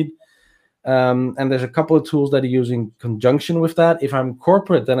I need. And there's a couple of tools that I use in conjunction with that. If I'm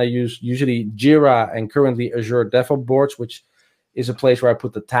corporate, then I use usually Jira and currently Azure DevOps boards, which is a place where I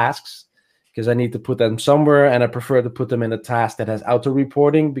put the tasks, because I need to put them somewhere, and I prefer to put them in a task that has auto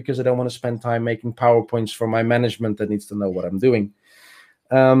reporting, because I don't want to spend time making PowerPoints for my management that needs to know what I'm doing.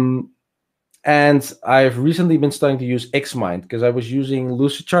 And I've recently been starting to use Xmind, because I was using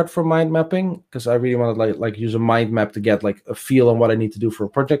Lucidchart for mind mapping, because I really want to like use a mind map to get like a feel on what I need to do for a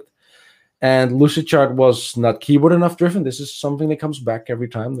project. And Lucidchart was not keyboard enough driven. This is something that comes back every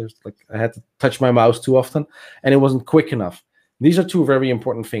time. There's like, I had to touch my mouse too often, and it wasn't quick enough. These are two very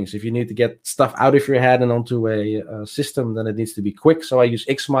important things. If you need to get stuff out of your head and onto a system, then it needs to be quick. So I use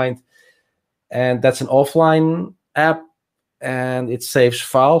Xmind, and that's an offline app, and it saves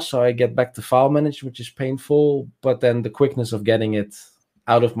files. So I get back to file management, which is painful, but then the quickness of getting it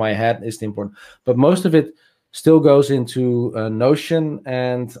out of my head is the important. But most of it still goes into Notion,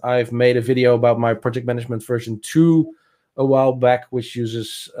 and I've made a video about my project management version 2 a while back, which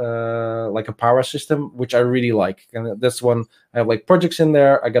uses like a power system, which I really like. And this one, I have like projects in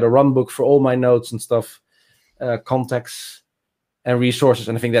there. I got a run book for all my notes and stuff, contacts and resources,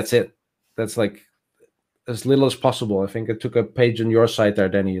 and I think that's it. That's like as little as possible. I think I took a page on your site there,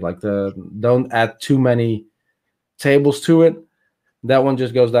 Danny. Like, don't add too many tables to it. That one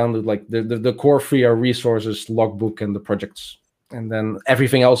just goes down to like the core three are resources, logbook, and the projects, and then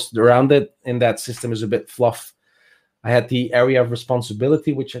everything else around it in that system is a bit fluff. I had the area of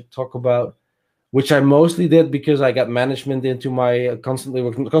responsibility, which I talk about, which I mostly did because I got management into my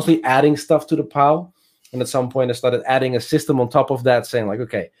constantly adding stuff to the pile. And at some point I started adding a system on top of that, saying like,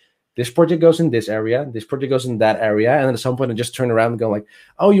 okay, this project goes in this area, this project goes in that area. And then at some point I just turn around and go like,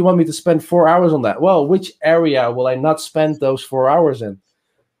 oh, you want me to spend 4 hours on that? Well, which area will I not spend those 4 hours in?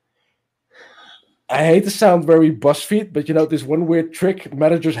 I hate to sound very BuzzFeed, but this one weird trick,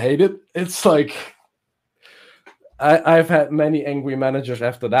 managers hate it. It's like, I've had many angry managers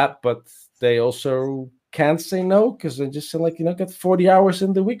after that, but they also can't say no, because they just say like, got 40 hours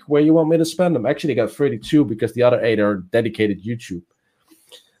in the week. Where you want me to spend them? Actually, I got 32 because the other 8 are dedicated YouTube.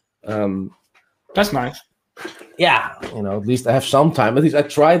 That's nice. Yeah, at least I have some time. At least I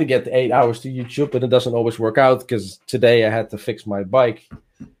try to get the 8 hours to YouTube, but it doesn't always work out, because today I had to fix my bike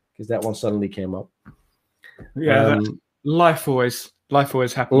because that one suddenly came up. Yeah, life always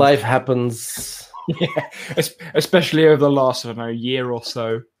happens. Life happens. Yeah, especially over the last, I don't know, year or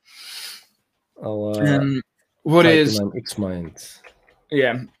so. What is Xmind?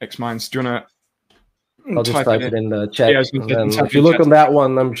 Yeah, Xmind. Do you want to? I'll just type it in the chat. Yeah, and then if you look on that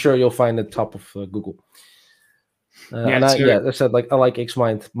one, I'm sure you'll find it top of Google. I said I like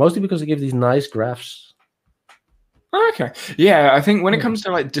Xmind mostly because they give these nice graphs. Okay. Yeah, I think when it comes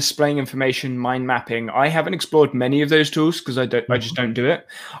to like displaying information, mind mapping, I haven't explored many of those tools because I just don't do it.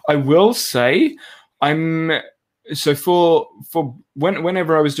 I will say I'm So for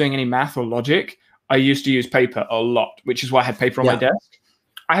whenever I was doing any math or logic, I used to use paper a lot, which is why I had paper on my desk.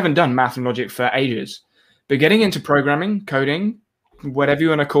 I haven't done math and logic for ages, but getting into programming, coding, whatever you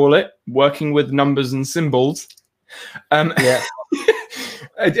want to call it, working with numbers and symbols, the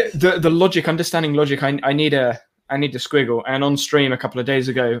logic, understanding logic, I need a squiggle. And on stream a couple of days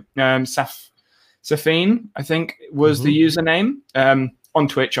ago, Safine, I think, was the username. On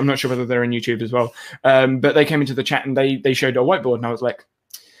Twitch, I'm not sure whether they're on YouTube as well, but they came into the chat and they showed a whiteboard, and I was like,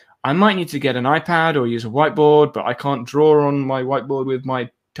 I might need to get an iPad or use a whiteboard, but I can't draw on my whiteboard with my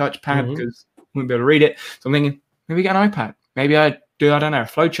touchpad because I wouldn't be able to read it. So I'm thinking, maybe get an iPad. Maybe I do, I don't know, a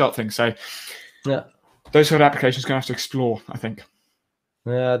flowchart thing. So those sort of applications going to have to explore, I think.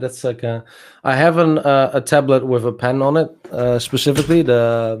 Yeah, that's like I have a tablet with a pen on it, specifically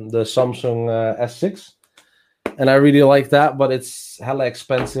the Samsung S6. And I really like that, but it's hella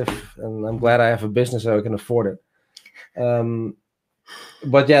expensive, and I'm glad I have a business so I can afford it.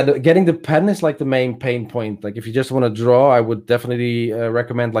 But yeah, getting the pen is like the main pain point. Like if you just want to draw, I would definitely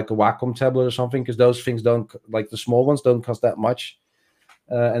recommend like a Wacom tablet or something, because those things don't, like the small ones, don't cost that much,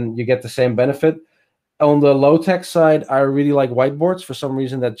 and you get the same benefit. On the low-tech side, I really like whiteboards. For some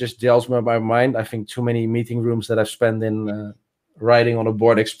reason, that just gels with my mind. I think too many meeting rooms that I've spent in writing on a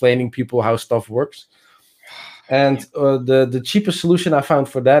board, explaining people how stuff works. And the cheapest solution I found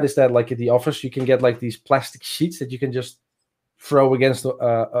for that is that, like at the office, you can get like these plastic sheets that you can just throw against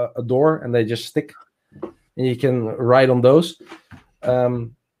a door, and they just stick, and you can write on those.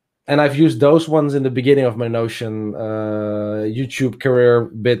 And I've used those ones in the beginning of my Notion YouTube career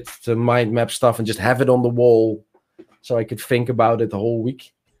bit to mind map stuff and just have it on the wall so I could think about it the whole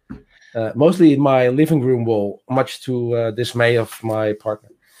week. Mostly in my living room wall, much to dismay of my partner.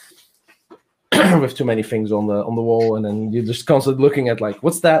 With too many things on the wall, and then you're just constantly looking at like,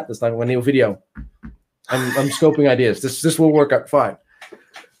 what's that? It's like a new video. I'm scoping ideas. This will work out fine.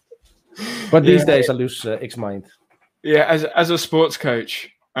 But these days I lose mind. Yeah, as a sports coach,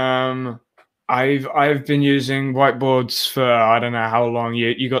 I've been using whiteboards for I don't know how long.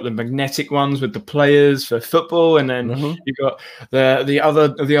 You got the magnetic ones with the players for football, and then you got the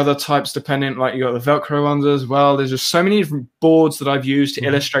other types dependent. Like you got the Velcro ones as well. There's just so many different boards that I've used to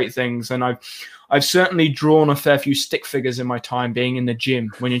illustrate things, and I've certainly drawn a fair few stick figures in my time being in the gym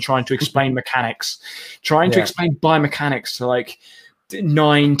when you're trying to explain mechanics, trying to explain biomechanics to like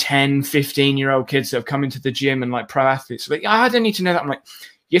 9, 10, 15-year-old kids that have come into the gym and like pro athletes. Like, I don't need to know that. I'm like,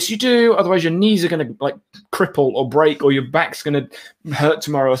 yes, you do. Otherwise, your knees are going to like cripple or break, or your back's going to hurt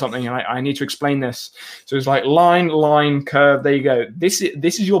tomorrow or something. And I need to explain this. So it's like line, curve. There you go. This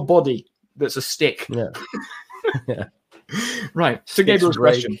is your body. That's a stick. Yeah. Right. To Gabriel's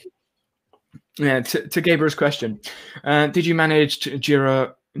question. Yeah. To Gabriel's question. Did you manage to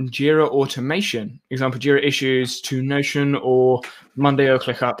Jira automation? Example, Jira issues to Notion or Monday or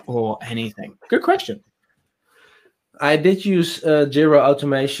ClickUp or anything? Good question. I did use Jira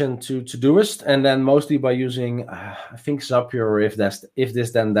automation to Todoist, and then mostly by using, I think Zapier or if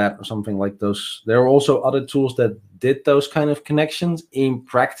this then that or something like those. There were also other tools that did those kind of connections. In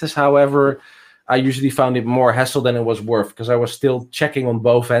practice, however, I usually found it more hassle than it was worth, because I was still checking on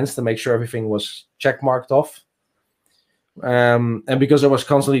both ends to make sure everything was checkmarked off. And because I was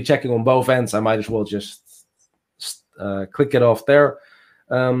constantly checking on both ends, I might as well just click it off there.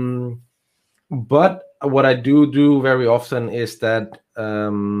 But what I do very often is that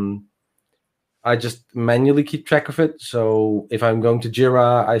I just manually keep track of it. So if I'm going to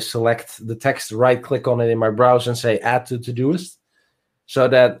Jira, I select the text, right-click on it in my browser and say add to Todoist, so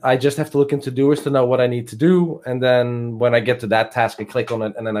that I just have to look in Todoist to know what I need to do. And then when I get to that task, I click on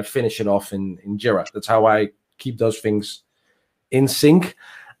it and then I finish it off in Jira. That's how I keep those things in sync.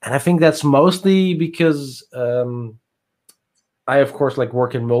 And I think that's mostly because I, of course, like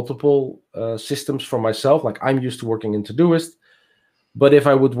work in multiple systems for myself. Like I'm used to working in Todoist, but if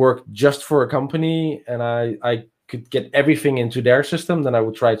I would work just for a company and I could get everything into their system, then I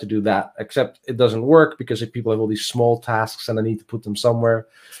would try to do that. Except it doesn't work because if people have all these small tasks and I need to put them somewhere.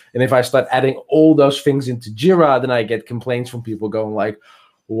 And if I start adding all those things into Jira, then I get complaints from people going like,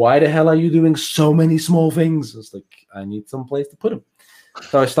 why the hell are you doing so many small things? It's like, I need some place to put them.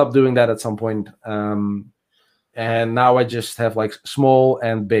 So I stopped doing that at some point. And now I just have like small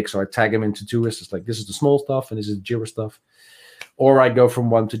and big. So I tag them into Todoist. It's like, this is the small stuff and this is the Jira stuff. Or I go from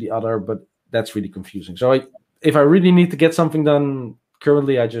one to the other, but that's really confusing. So if I really need to get something done,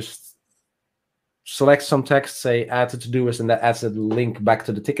 currently I just select some text, say add to Todoist, and that adds a link back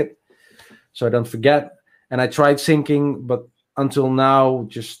to the ticket. So I don't forget. And I tried syncing, but until now,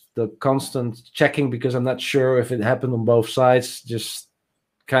 just the constant checking, because I'm not sure if it happened on both sides, just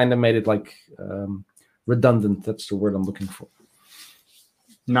kind of made it like redundant. That's the word I'm looking for.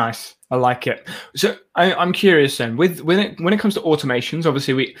 Nice, I like it. So I'm curious then, when it comes to automations,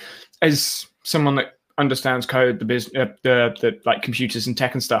 obviously we, as someone that understands code, the like computers and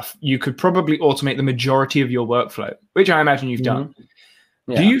tech and stuff, you could probably automate the majority of your workflow, which I imagine you've done.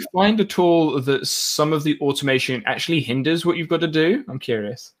 Yeah. Do you find at all that some of the automation actually hinders what you've got to do? I'm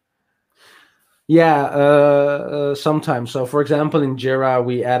curious. Yeah, sometimes. So, for example, in Jira,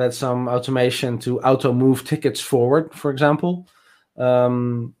 we added some automation to auto move tickets forward, for example.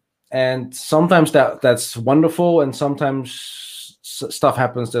 And sometimes that's wonderful, and sometimes stuff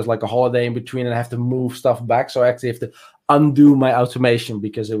happens. There's like a holiday in between, and I have to move stuff back. So I actually have to undo my automation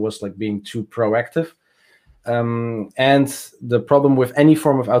because it was like being too proactive. And the problem with any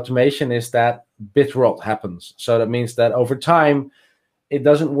form of automation is that bit rot happens. So that means that over time, it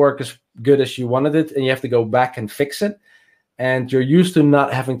doesn't work as good as you wanted it, and you have to go back and fix it. And you're used to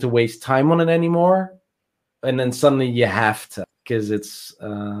not having to waste time on it anymore. And then suddenly you have to, because it's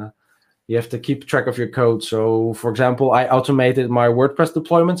you have to keep track of your code. So, for example, I automated my WordPress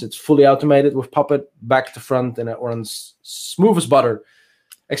deployments. It's fully automated with Puppet, back to front, and it runs smooth as butter,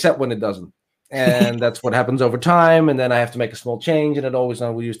 except when it doesn't. And that's what happens over time. And then I have to make a small change, and it always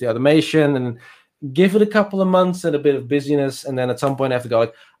will use the automation and give it a couple of months and a bit of busyness. And then at some point I have to go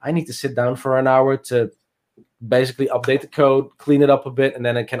like, I need to sit down for an hour to basically update the code, clean it up a bit, and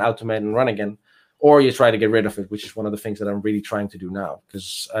then it can automate and run again. Or you try to get rid of it, which is one of the things that I'm really trying to do now,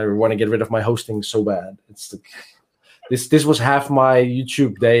 because I want to get rid of my hosting so bad. It's like, this was half my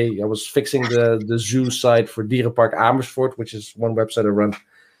YouTube day. I was fixing the zoo site for Dierenpark Amersfoort, which is one website I run,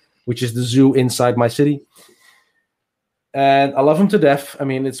 which is the zoo inside my city. And I love them to death. I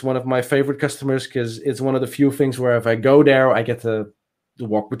mean, it's one of my favorite customers because it's one of the few things where if I go there, I get to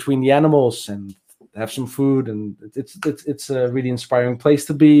walk between the animals and have some food, and it's a really inspiring place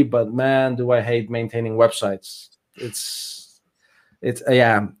to be. But man, do I hate maintaining websites. It's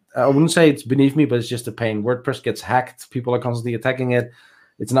yeah, I wouldn't say it's beneath me, but it's just a pain. WordPress gets hacked. People are constantly attacking it.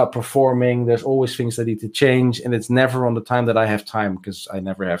 It's not performing. There's always things that need to change, and it's never on the time that I have time, because I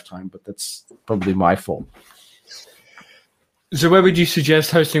never have time. But that's probably my fault. So where would you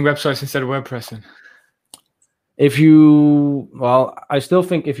suggest hosting websites instead of WordPress then? I still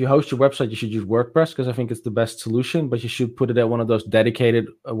think if you host your website, you should use WordPress, because I think it's the best solution, but you should put it at one of those dedicated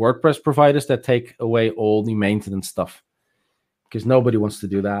WordPress providers that take away all the maintenance stuff, because nobody wants to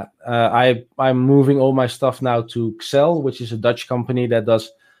do that. I'm moving all my stuff now to Excel, which is a Dutch company that does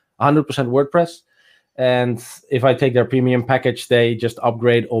 100% WordPress. And if I take their premium package, they just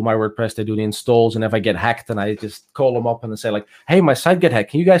upgrade all my WordPress. They do the installs. And if I get hacked, then I just call them up and say like, hey, my site get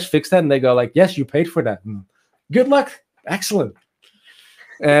hacked. Can you guys fix that? And they go like, yes, you paid for that. Good luck. Excellent.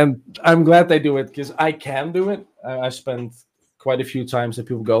 And I'm glad they do it, because I can do it. I spent quite a few times that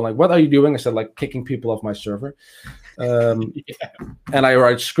people go like, what are you doing? I said like kicking people off my server. And I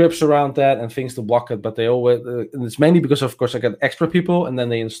write scripts around that and things to block it, but they always, and it's mainly because of course I got extra people, and then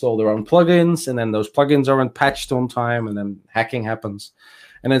they install their own plugins, and then those plugins aren't patched on time, and then hacking happens.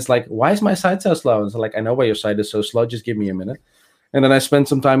 And it's like, why is my site so slow? And it's like, I know why your site is so slow, just give me a minute. And then I spend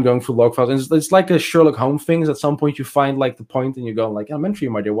some time going through log files. And it's like a Sherlock Holmes thing. At some point you find like the point, and you go like, elementary,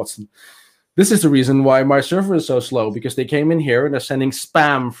 my dear Watson, this is the reason why my server is so slow, because they came in here and they're sending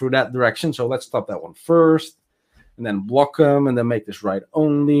spam through that direction. So let's stop that one first, and then block them, and then make this write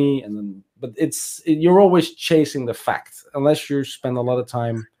only. And then, but you're always chasing the fact, unless you spend a lot of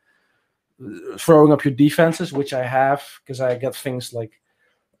time throwing up your defenses, which I have, because I get things like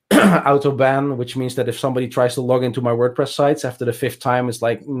auto ban, which means that if somebody tries to log into my WordPress sites after the 5th time, it's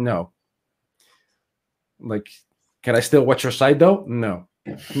like, no. Like, can I still watch your site though? No,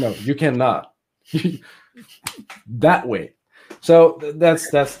 you cannot. That way. So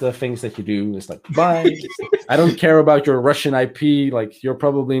that's the things that you do. It's like, bye. I don't care about your Russian IP. Like, you're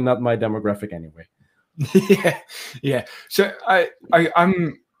probably not my demographic anyway. Yeah. So I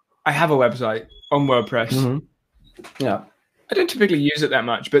have a website on WordPress. Mm-hmm. Yeah. I don't typically use it that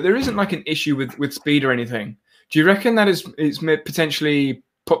much, but there isn't like an issue with speed or anything. Do you reckon that it's potentially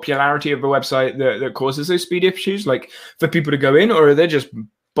popularity of a website that causes those speed issues, like for people to go in, or are they just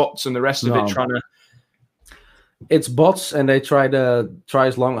bots and the rest of it trying to? It's bots, and they try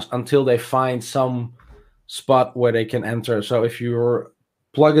as long until they find some spot where they can enter. So if your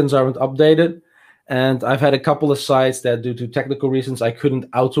plugins aren't updated, and I've had a couple of sites that due to technical reasons I couldn't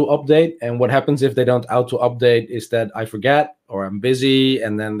auto update. And what happens if they don't auto update is that I forget, or I'm busy,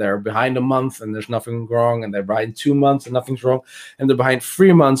 and then they're behind a month and there's nothing wrong, and they're behind 2 months and nothing's wrong, and they're behind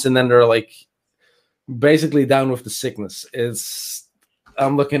 3 months, and then they're like basically down with the sickness.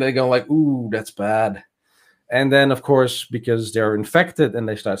 I'm looking at it going like, ooh, that's bad. And then, of course, because they're infected and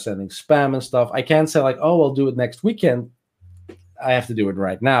they start sending spam and stuff, I can't say like, oh, I'll do it next weekend. I have to do it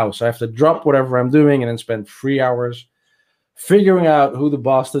right now. So I have to drop whatever I'm doing and then spend 3 hours figuring out who the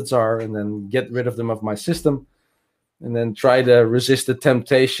bastards are and then get rid of them off my system. And then try to resist the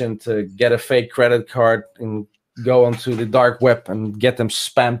temptation to get a fake credit card and go onto the dark web and get them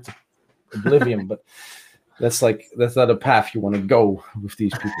spammed to oblivion. But that's not a path you want to go with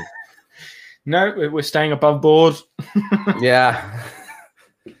these people. No, we're staying above board. Yeah.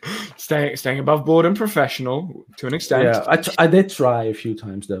 Staying above board and professional to an extent. Yeah, I did try a few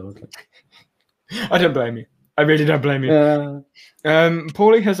times though. I don't blame you. I really don't blame you.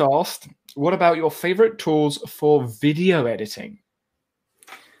 Paulie has asked, what about your favorite tools for video editing?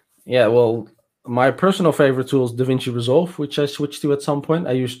 Yeah, well, my personal favorite tool is DaVinci Resolve, which I switched to at some point.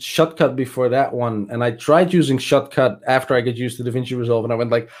 I used Shotcut before that one, and I tried using Shotcut after I got used to DaVinci Resolve, and I went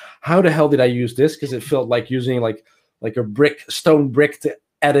like, how the hell did I use this? Because it felt like using like a stone brick to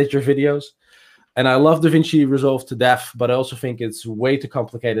edit your videos. And I love DaVinci Resolve to death, but I also think it's way too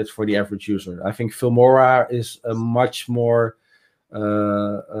complicated for the average user. I think Filmora is a much more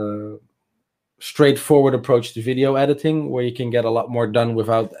straightforward approach to video editing, where you can get a lot more done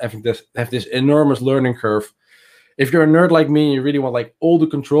without having have this enormous learning curve. If you're a nerd like me and you really want like all the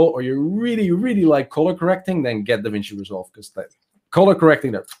control, or you really, really like color correcting, then get DaVinci Resolve, because that color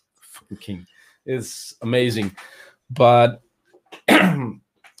correcting, that fucking king, is amazing. But and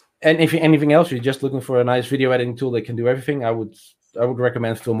if anything else, you're just looking for a nice video editing tool that can do everything, I would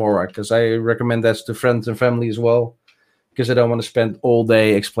recommend Filmora, because I recommend that to friends and family as well, because I don't want to spend all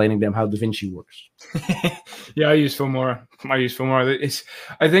day explaining them how DaVinci works. Yeah, I use Filmora. I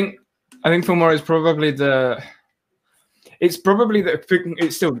think Filmora is probably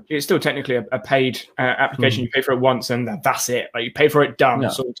it's still technically a paid application. You pay for it once and that's it. Like, you pay for it, done,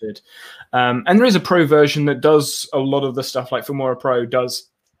 sorted. And there is a pro version that does a lot of the stuff, like Filmora Pro does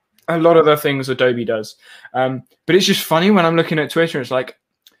a lot of the things Adobe does. But it's just funny when I'm looking at Twitter, it's like,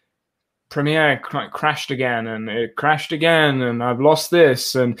 Premiere crashed again, and it crashed again, and I've lost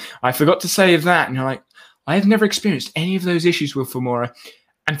this, and I forgot to save that. And you're like, I've never experienced any of those issues with Filmora.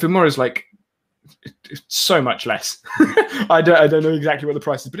 And Filmora is like so much less. I don't know exactly what the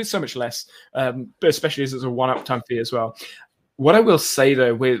price is, but it's so much less, but especially as it's a one-up time fee as well. What I will say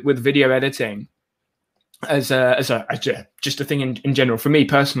though, with video editing, as just a thing in general, for me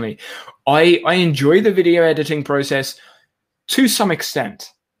personally, I enjoy the video editing process to some extent.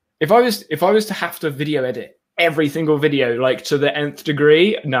 If I was to have to video edit every single video, like to the nth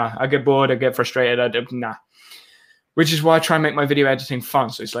degree, nah, I get bored, I get frustrated, nah. Which is why I try and make my video editing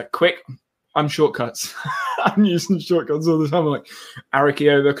fun. So it's like quick, I'm shortcuts. I'm using shortcuts all the time. I'm like, arrow key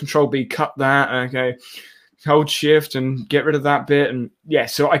over, Control B, cut that, okay, hold Shift and get rid of that bit, and yeah,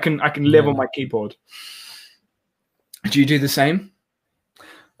 so I can live on my keyboard. Do you do the same?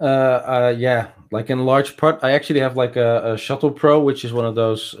 Yeah, like in large part, I actually have like a Shuttle Pro, which is one of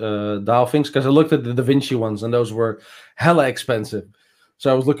those dial things, because I looked at the DaVinci ones and those were hella expensive.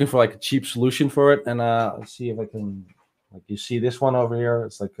 So I was looking for like a cheap solution for it, and let's see if I can, like, you see this one over here.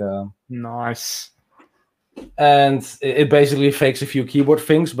 It's like nice, and it basically fakes a few keyboard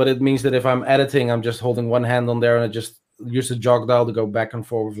things, but it means that if I'm editing, I'm just holding one hand on there, and I just use the jog dial to go back and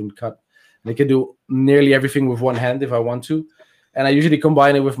forth and cut. And I can do nearly everything with one hand if I want to. And I usually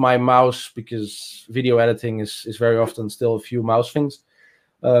combine it with my mouse, because video editing is very often still a few mouse things.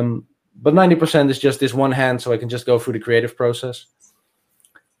 But 90% is just this one hand, so I can just go through the creative process.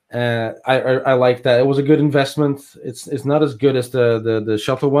 I like that. It was a good investment. It's not as good as the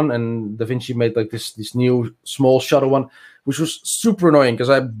Shuttle one, and DaVinci made like this new small Shuttle one, which was super annoying, because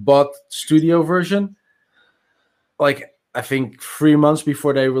I bought Studio version like I think 3 months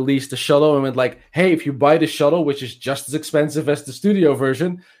before they released the Shuttle, and went like, hey, if you buy the Shuttle, which is just as expensive as the Studio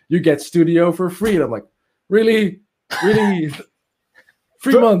version, you get Studio for free. And I'm like, really? 3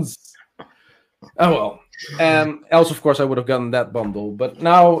 months? Oh, well. Else, of course, I would have gotten that bundle. But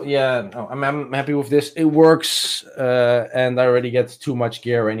now, yeah, no, I'm happy with this. It works, and I already get too much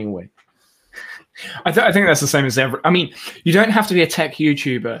gear anyway. I think that's the same as ever. I mean, you don't have to be a tech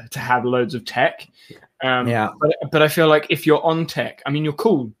YouTuber to have loads of tech. Yeah, but I feel like if you're on tech, I mean, you're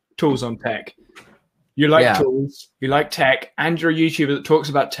cool tools on tech. You like tools, you like tech, and you're a YouTuber that talks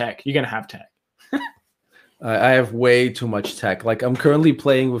about tech, you're going to have tech. I have way too much tech. Like, I'm currently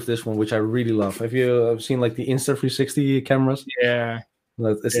playing with this one, which I really love. Have you seen like the Insta360 cameras? Yeah.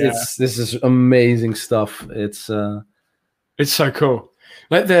 This is amazing stuff. It's so cool.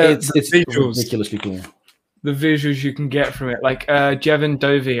 Like it's visuals, ridiculously cool. The visuals you can get from it. Like Jevin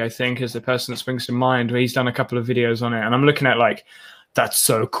Dovey, I think, is the person that springs to mind, where he's done a couple of videos on it. And I'm looking at like, that's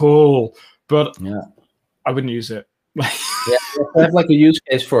so cool. But I wouldn't use it. Yeah, I have like a use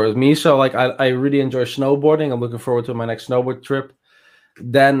case for it. Me, so like I really enjoy snowboarding. I'm looking forward to my next snowboard trip.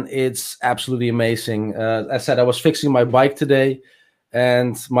 Then it's absolutely amazing. As I said, I was fixing my bike today,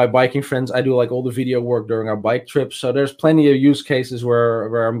 and my biking friends, I do like all the video work during our bike trips. So there's plenty of use cases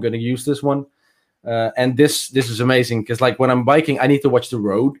where I'm going to use this one. And this is amazing because like when I'm biking, I need to watch the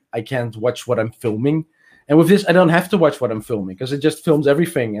road. I can't watch what I'm filming. And with this, I don't have to watch what I'm filming because it just films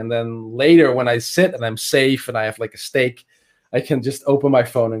everything. And then later when I sit and I'm safe and I have like a steak, I can just open my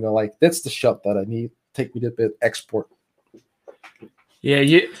phone and go like, that's the shot that I need. Take me to bit export. Yeah,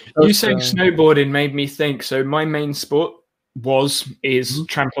 you saying snowboarding made me think. So my main sport is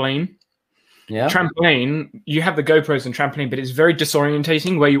trampoline. Yeah. Trampoline, you have the GoPros and trampoline, but it's very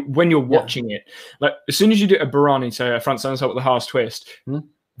disorientating when you're watching it. Like as soon as you do a Barani, so a front somersault with a half twist,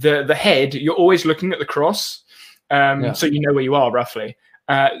 the head, you're always looking at the cross. So you know where you are roughly.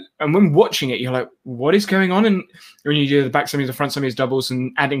 And when watching it, you're like, what is going on? And when you do the back semis, the front semis, doubles,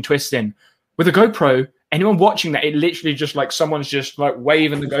 and adding twists in. With a GoPro, anyone watching that, it literally just like someone's just like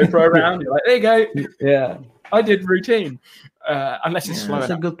waving the GoPro around. You're like, there you go. Yeah. I did routine. Unless it's slow.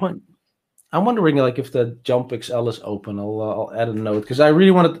 That's a good point. I'm wondering like if the Jump XL is open. I'll add a note because I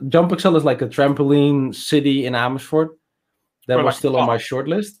really wanted Jump XL is like a trampoline city in Amersfoort. That was like still on my short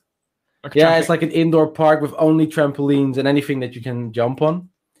list. Like it's like an indoor park with only trampolines and anything that you can jump on.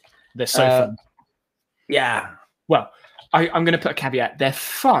 They're so fun. Yeah. Well, I'm going to put a caveat. They're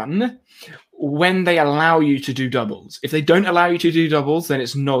fun when they allow you to do doubles. If they don't allow you to do doubles, then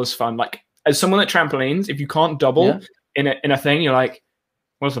it's not as fun. Like as someone at trampolines, if you can't double in a thing, you're like,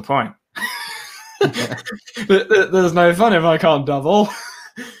 what's the point? There's no fun if I can't double.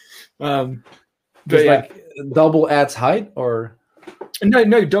 But like double adds height or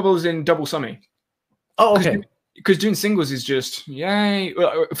no doubles in double summy. Oh, okay. Because doing singles is just yay.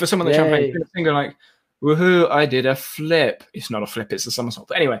 For someone that trampoline, doing a single like woohoo! I did a flip. It's not a flip; it's a somersault.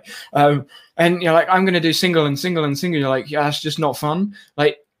 But anyway, and you're like, I'm going to do single and single and single. You're like, yeah, it's just not fun.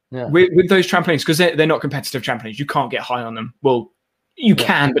 Like with those trampolines, because they're not competitive trampolines. You can't get high on them. Well. You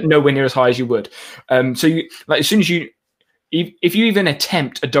can, but nowhere near as high as you would. So you like as soon as if you even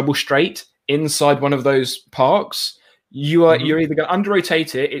attempt a double straight inside one of those parks, you're either going to under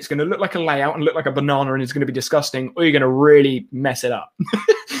rotate it, it's going to look like a layout and look like a banana, and it's going to be disgusting, or you're going to really mess it up.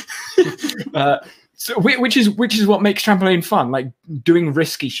 So which is what makes trampoline fun, like doing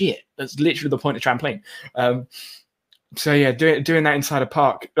risky shit. That's literally the point of trampoline. So yeah, doing that inside a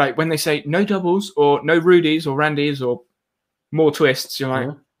park, like when they say no doubles or no Rudies or Randys or more twists, you're like,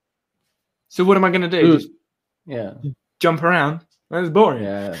 so what am I going to do? Just jump around? That's boring.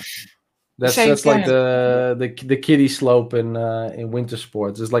 Yeah, that's like the kiddie slope in winter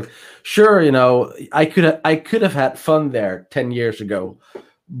sports. It's like, sure, you know, I could have had fun there 10 years ago,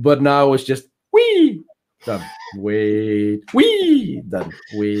 but now it's just wee done, wait, wee done,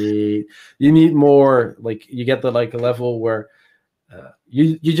 wait. You need more. Like you get the like a level where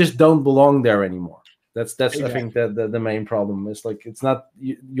you just don't belong there anymore. That's exactly. I think that the main problem is like it's not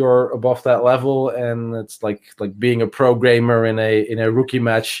you're above that level, and it's like being a pro gamer in a rookie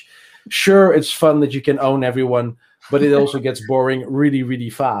match. Sure, it's fun that you can own everyone, but it also gets boring really, really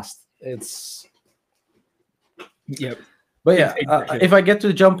fast. It's But yeah, exactly. If I get to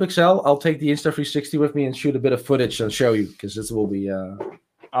the Jump XL, I'll take the Insta360 with me and shoot a bit of footage and show you because this will be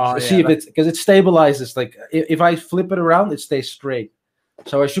see if it's because it stabilizes. Like if I flip it around, it stays straight,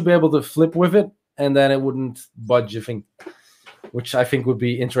 so I should be able to flip with it. And then it wouldn't budge, which I think would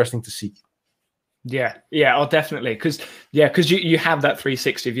be interesting to see. Yeah, oh, definitely, because you have that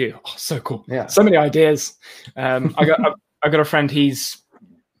 360 view. Oh, so cool. Yeah, so many ideas. I got a friend. He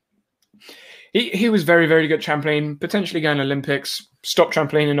was very, very good at trampoline, potentially going to Olympics. Stopped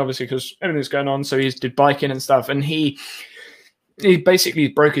trampolining, obviously, because everything's going on. So he did biking and stuff, and he basically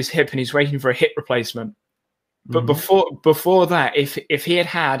broke his hip, and he's waiting for a hip replacement. But before that, if he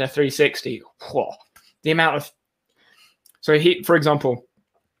had a 360, the amount of for example,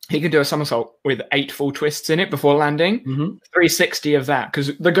 he could do a somersault with 8 full twists in it before landing. 360 of that,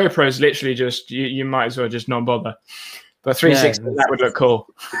 because the GoPro is literally just you might as well just not bother. But 360 that would look cool.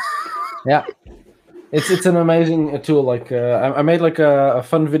 Yeah, it's an amazing tool. Like I made like a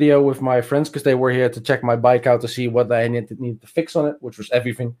fun video with my friends because they were here to check my bike out to see what I needed to fix on it, which was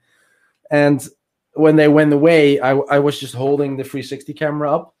everything. And when they went away, I was just holding the 360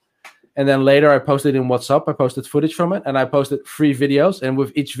 camera up. And then later I posted in WhatsApp, I posted footage from it, and I posted 3 videos. And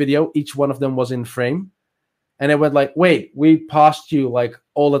with each video, each one of them was in frame. And it went like, wait, we passed you like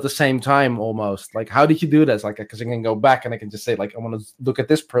all at the same time almost. Like, how did you do this? Like, because I can go back and I can just say like, I want to look at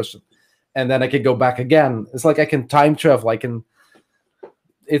this person. And then I can go back again. It's like I can time travel.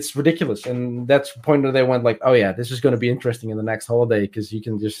 it's ridiculous. And that's the point where they went like, oh yeah, this is going to be interesting in the next holiday, because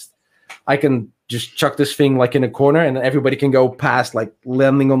I can just chuck this thing like in a corner, and everybody can go past, like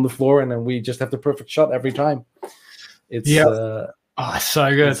landing on the floor, and then we just have the perfect shot every time. It's so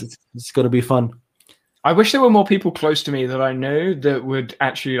good. It's going to be fun. I wish there were more people close to me that I know that would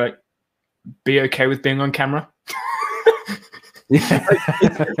actually like be okay with being on camera.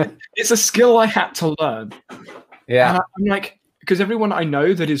 It's a skill I had to learn. Yeah, and I'm like, because everyone I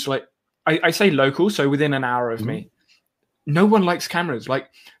know that is like, I say local, so within an hour of me, no one likes cameras. Like,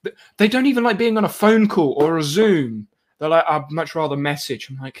 they don't even like being on a phone call or a Zoom. They're like, I'd much rather message.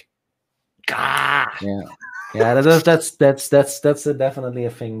 I'm like, gah. Yeah. That's definitely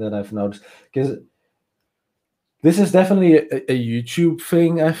a thing that I've noticed, because this is definitely a YouTube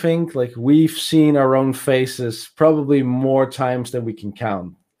thing, I think. Like, we've seen our own faces probably more times than we can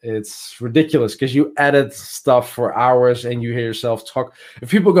count. It's ridiculous, because you edit stuff for hours and you hear yourself talk. If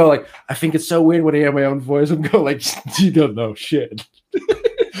people go like, I think it's so weird when I hear my own voice, I'm go like, you don't know shit.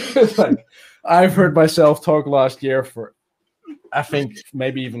 It's like, I've heard myself talk last year for, I think,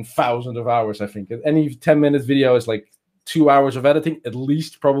 maybe even thousands of hours. I think any 10-minute video is like 2 hours of editing, at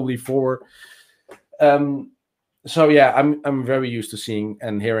least, probably 4. So yeah, I'm very used to seeing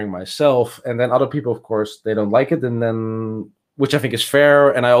and hearing myself, and then other people, of course, they don't like it, and then, which I think is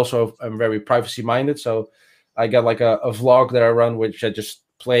fair. And I also am very privacy minded, so I got like a vlog that I run, which I just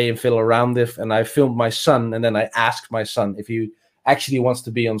play and fiddle around with, and I filmed my son, and then I asked my son if he actually wants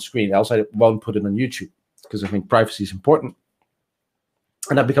to be on screen. Else I won't put it on YouTube, because I think privacy is important,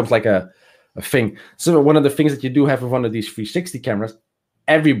 and that becomes like a thing. So one of the things that you do have with one of these 360 cameras,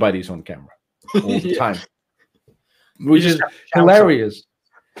 everybody's on camera all the time. Which is hilarious,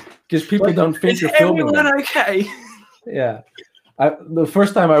 because people don't think you're filming them. Okay. Yeah. The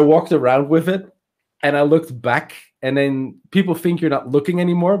first time I walked around with it and I looked back, and then people think you're not looking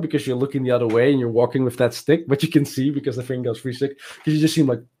anymore because you're looking the other way and you're walking with that stick, but you can see because the thing goes 360, because you just seem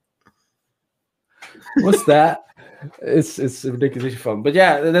like, what's that? It's ridiculously fun. But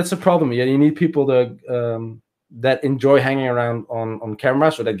yeah, that's a problem. Yeah, you need people that enjoy hanging around on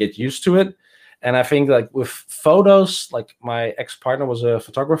camera, so that get used to it. And I think, like, with photos, like, my ex-partner was a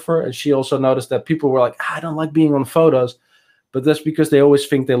photographer, and she also noticed that people were like, I don't like being on photos. But that's because they always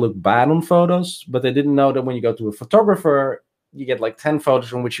think they look bad on photos, but they didn't know that when you go to a photographer, you get like 10 photos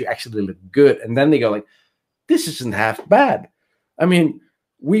from which you actually look good. And then they go like, this isn't half bad. I mean,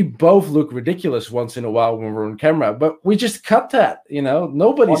 we both look ridiculous once in a while when we're on camera, but we just cut that,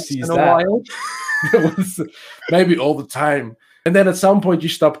 nobody once sees that. Maybe all the time. And then at some point you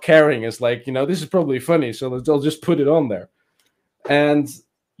stop caring. It's like, this is probably funny, so they'll just put it on there. And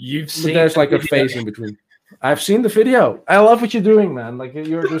there's like a phase in between. I've seen the video. I love what you're doing, man. Like,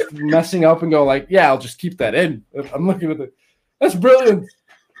 you're just messing up and go like, yeah, I'll just keep that in. I'm looking at it. That's brilliant.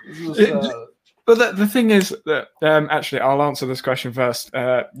 But the thing is that actually, I'll answer this question first.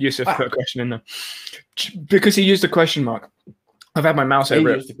 Yusuf put a question in there because he used a question mark. I've had my mouse over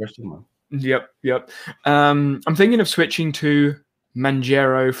it. Used the question mark. Yep. I'm thinking of switching to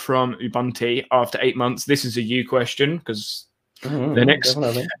Manjaro from Ubuntu after 8 months. This is a you question because Linux.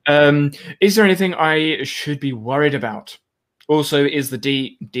 Definitely. Is there anything I should be worried about? Also, is the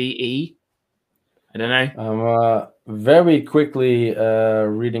DE? I don't know. I'm very quickly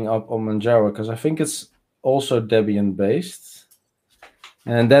reading up on Manjaro, because I think it's also Debian based,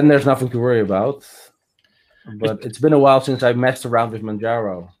 and then there's nothing to worry about. But it's been a while since I messed around with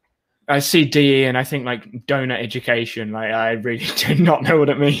Manjaro. I see DE and I think like donut education. Like, I really do not know what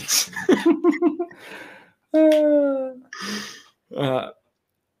it means. Because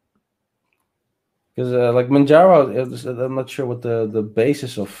like Manjaro, I'm not sure what the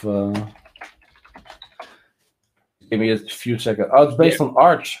basis of. Give me a few seconds. Oh, it's based on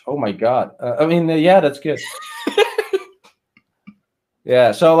Arch. Oh my god. I mean, yeah, that's good.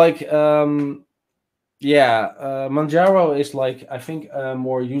 Yeah. So like, Manjaro is like, I think, a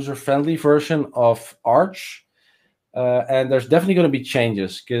more user-friendly version of Arch. And there's definitely going to be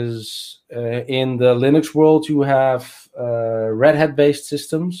changes, because in the Linux world, you have Red Hat-based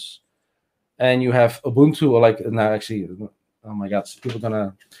systems, and you have Ubuntu, or like, now actually, oh my god, people are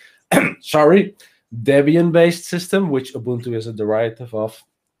gonna, sorry, Debian-based system, which Ubuntu is a derivative of.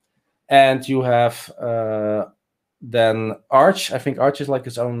 And you have then Arch. I think Arch is like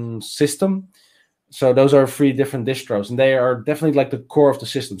its own system. So those are 3 different distros, and they are definitely like the core of the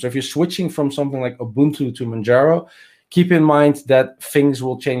system. So if you're switching from something like Ubuntu to Manjaro, keep in mind that things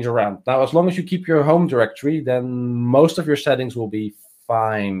will change around. Now, as long as you keep your home directory, then most of your settings will be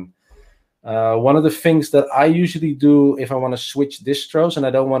fine. One of the things that I usually do if I want to switch distros and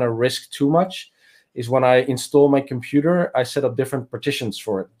I don't want to risk too much is when I install my computer, I set up different partitions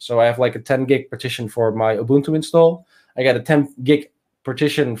for it. So I have like a 10 gig partition for my Ubuntu install. I got a 10 gig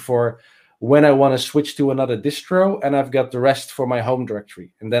partition for when I want to switch to another distro, and I've got the rest for my home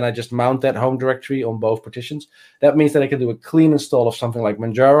directory. And then I just mount that home directory on both partitions. That means that I can do a clean install of something like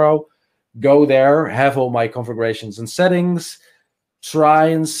Manjaro, go there, have all my configurations and settings, try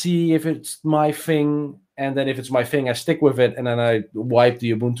and see if it's my thing, and then if it's my thing, I stick with it, and then I wipe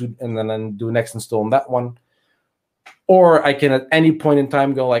the Ubuntu, and then I do next install on that one. Or I can at any point in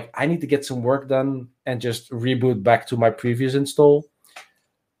time go like, I need to get some work done, and just reboot back to my previous install.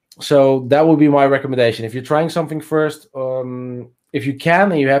 So that would be my recommendation. If you're trying something first, if you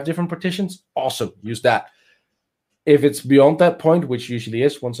can and you have different partitions, awesome, use that. If it's beyond that point, which usually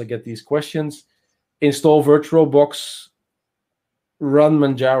is once I get these questions, install VirtualBox, run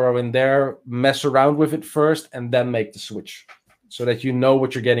Manjaro in there, mess around with it first, and then make the switch so that you know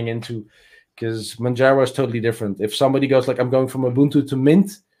what you're getting into, because Manjaro is totally different. If somebody goes like, I'm going from Ubuntu to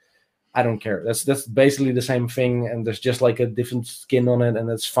Mint, I don't care. That's basically the same thing, and there's just like a different skin on it, and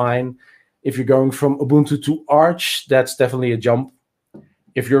that's fine. If you're going from Ubuntu to Arch, that's definitely a jump.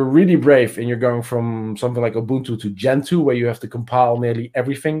 If you're really brave and you're going from something like Ubuntu to Gentoo, where you have to compile nearly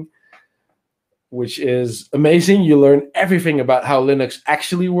everything, which is amazing. You learn everything about how Linux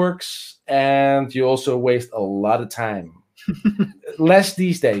actually works, and you also waste a lot of time. Less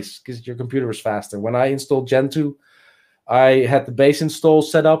these days, because your computer is faster. When I installed Gentoo, I had the base install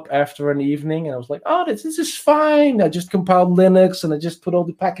set up after an evening, and I was like, oh, this is fine. I just compiled Linux, and I just put all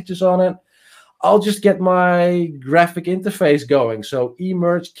the packages on it. I'll just get my graphic interface going. So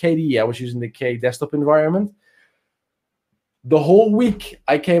emerge KDE, I was using the K desktop environment. The whole week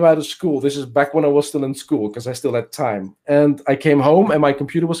I came out of school, this is back when I was still in school because I still had time, and I came home and my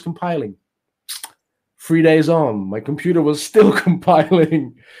computer was compiling. 3 days on, my computer was still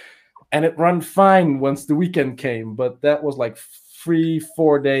compiling, and it ran fine once the weekend came, but that was like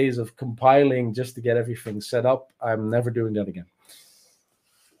 3-4 days of compiling just to get everything set up. I'm never doing that again.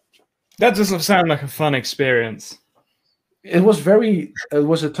 That doesn't sound like a fun experience. It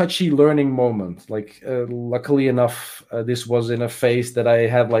was a touchy learning moment. Like, luckily enough, this was in a phase that I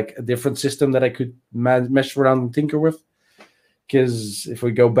had like a different system that I could mess around and tinker with. Because if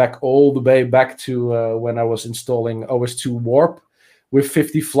we go back all the way back to when I was installing OS2 Warp with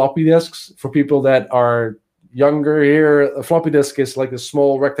 50 floppy disks, for people that are younger here, a floppy disk is like a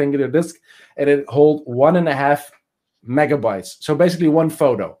small rectangular disk, and it holds 1.5 megabytes. So basically one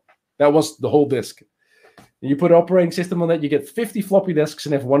photo. That was the whole disk. You put operating system on that, you get 50 floppy disks,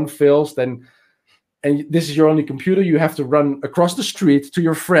 and if one fails, then, and this is your only computer, you have to run across the street to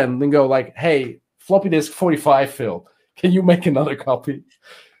your friend and go like, hey, floppy disk 45 failed. Can you make another copy?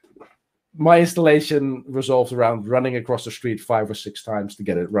 My installation resolved around running across the street 5 or 6 times to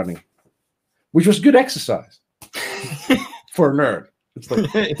get it running, which was good exercise for a nerd. It's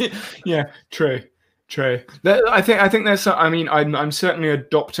like, yeah, true. I think there's. I mean, I'm certainly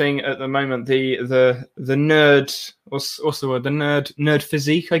adopting at the moment the nerd. What's the word? The nerd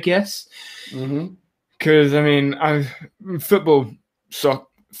physique, I guess. Because I mean, football.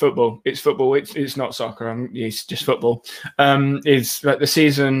 It's football. It's not soccer. It's just football. Is like the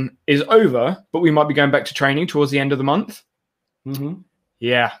season is over, but we might be going back to training towards the end of the month.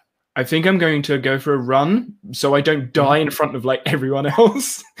 Yeah, I think I'm going to go for a run so I don't die in front of like everyone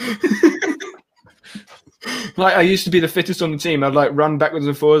else. Like I used to be the fittest on the team. I'd like run backwards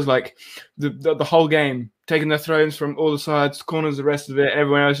and forwards like the whole game, taking their throws from all the sides, corners, the rest of it.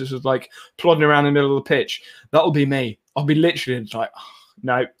 Everyone else just was like plodding around in the middle of the pitch. That'll be me. I'll be literally like, oh,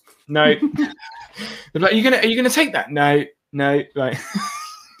 no. They're like, are you gonna take that? No. Like,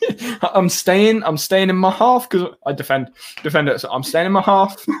 I'm staying in my half because I defend it. So I'm staying in my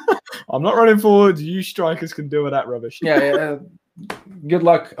half. I'm not running forward. You strikers can deal with that rubbish. Yeah. Good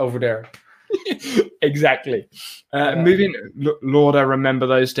luck over there. Exactly. Moving, Lord, I remember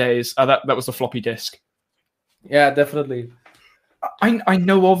those days. That was the floppy disk. Yeah, definitely. I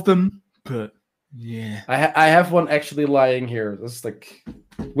know of them, but yeah, I have one actually lying here. That's like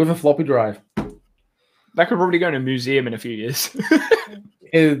with a floppy drive. That could probably go in a museum in a few years.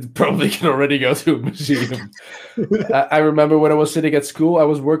 It probably can already go to a museum. I remember when I was sitting at school, I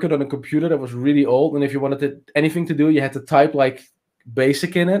was working on a computer that was really old, and if you wanted anything to do, you had to type like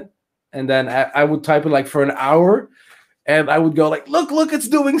BASIC in it. And then I would type it like for an hour, and I would go like, look, it's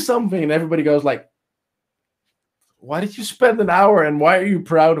doing something. And everybody goes like, why did you spend an hour, and why are you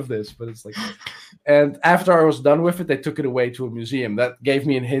proud of this? But it's like, and after I was done with it, they took it away to a museum. That gave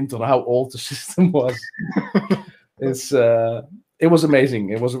me a hint on how old the system was. It was amazing.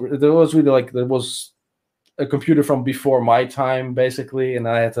 There was really like, there was a computer from before my time, basically, and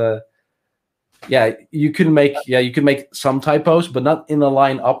I had to yeah, you could make some typos, but not in a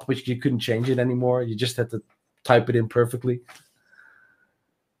line up, which you couldn't change it anymore. You just had to type it in perfectly.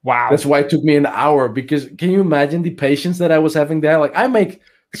 Wow. That's why it took me an hour, because can you imagine the patience that I was having there? Like, I make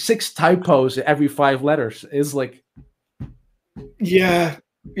 6 typos every 5 letters. It's like, yeah.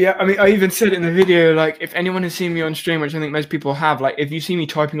 Yeah, I mean, I even said in the video, like, if anyone has seen me on stream, which I think most people have, like, if you see me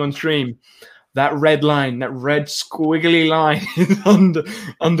typing on stream, that red line, that red squiggly line is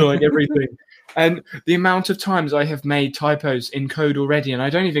under like everything. And the amount of times I have made typos in code already, and I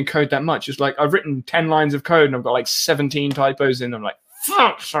don't even code that much. It's like I've written 10 lines of code and I've got like 17 typos in them. Like,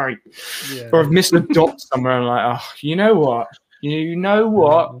 fuck, sorry. Yeah. Or I've missed a dot somewhere and I'm like, oh, you know what?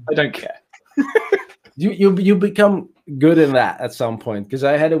 I don't care. You become good in that at some point, because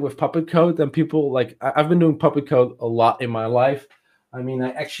I had it with Puppet Code, and people like I've been doing Puppet Code a lot in my life. I mean,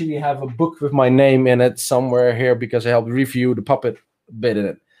 I actually have a book with my name in it somewhere here because I helped review the Puppet bit in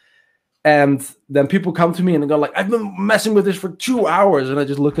it. And then people come to me and they go like, I've been messing with this for 2 hours, and I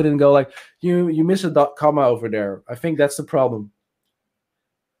just look at it and go like, you miss a dot comma over there. I think that's the problem.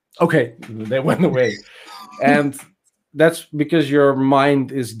 Okay, they went away. And that's because your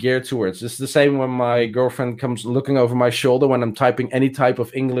mind is geared towards. It's the same when my girlfriend comes looking over my shoulder when I'm typing any type of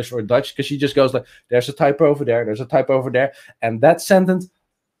English or Dutch, because she just goes like, there's a typo over there, there's a typo over there, and that sentence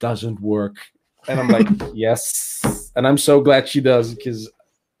doesn't work. And I'm like, yes. And I'm so glad she does, because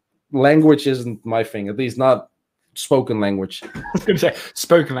language isn't my thing, at least not spoken language. I was going to say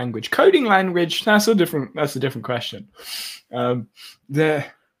spoken language. Coding language, that's a different question. Is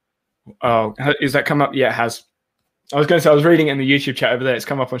that come up? Yeah, it has. I was going to say, I was reading it in the YouTube chat over there. It's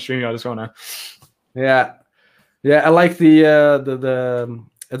come up on StreamYard as well now. Yeah. I like the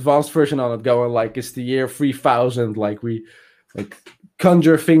advanced version on it, going like, it's the year 3000. Like, we like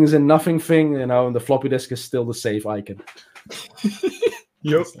conjure things in nothing thing, and the floppy disk is still the save icon.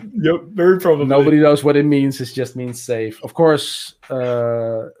 Yep, very probably. Nobody knows what it means. It just means save. Of course,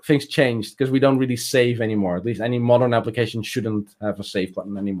 things changed because we don't really save anymore. At least any modern application shouldn't have a save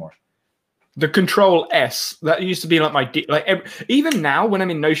button anymore. The Control S, that used to be like my even now when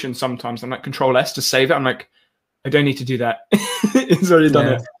I'm in Notion, sometimes I'm like Control S to save it. I'm like, I don't need to do that. It's already done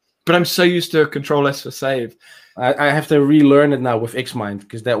it. But I'm so used to Control S for save. I have to relearn it now with Xmind,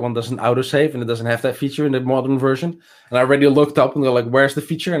 because that one doesn't autosave and it doesn't have that feature in the modern version. And I already looked up and they're like, where's the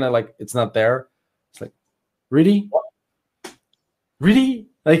feature? And I'm like, it's not there. It's like, really? Really?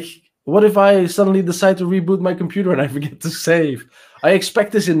 Like, what if I suddenly decide to reboot my computer and I forget to save? I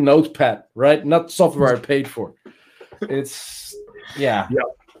expect this in Notepad, right? Not software I paid for. It's, yeah.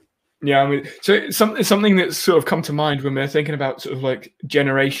 Yeah, I mean, so it's something that's sort of come to mind when we're thinking about sort of like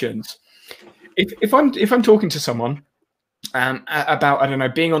generations. If I'm talking to someone about, I don't know,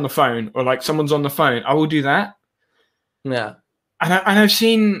 being on the phone, or like someone's on the phone, I will do that. Yeah. And I've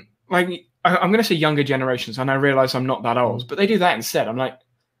seen, like, I'm going to say younger generations, and I realize I'm not that old, but they do that instead. I'm like,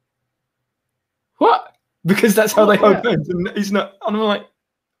 what? Because that's how they hold phones. And he's not, and I'm like,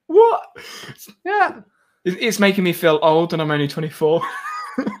 what? Yeah. It's making me feel old, and I'm only 24.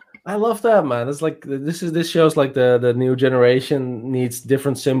 I love that, man. It's like this shows like the new generation needs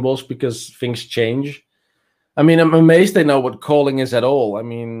different symbols because things change. I mean, I'm amazed they know what calling is at all. I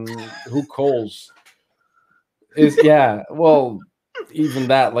mean, who calls? Well, even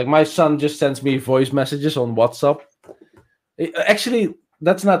that. Like, my son just sends me voice messages on WhatsApp. Actually,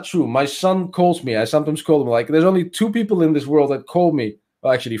 that's not true. My son calls me. I sometimes call him. Like, there's only 2 people in this world that call me.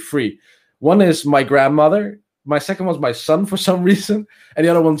 Well, actually 3. One is my grandmother. My second one's my son for some reason, and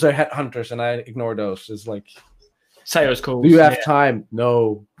the other ones are headhunters, and I ignore those. It's like, sales calls. Do you have time?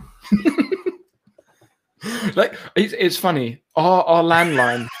 No. Like, it's funny. Our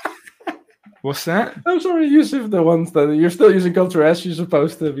landline. What's that? I'm sorry, Yusuf. The ones that you're still using Ctrl S, you're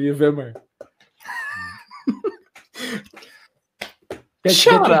supposed to be a Vimmer. Get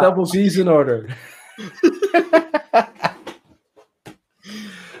your double Z's in order.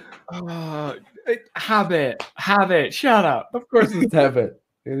 Habit. Shut up. Of course, it's habit.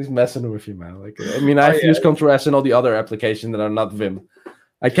 He's messing with you, man. Like, I mean, I've used Ctrl S in all the other applications that are not Vim.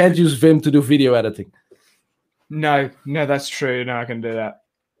 I can't use Vim to do video editing. No, that's true. No, I can do that.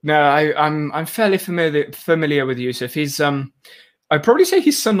 No, I'm fairly familiar with Yusuf. He's I'd probably say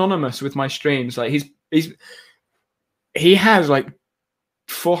he's synonymous with my streams. Like, he has like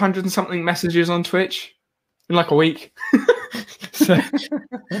 400 and something messages on Twitch in like a week.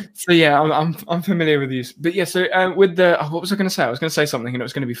 so yeah, I'm familiar with these. But yeah, so with the what was I going to say? I was going to say something and it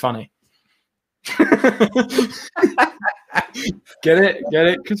was going to be funny. Get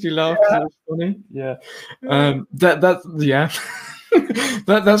it? Because you laugh. Yeah. It's funny. Yeah.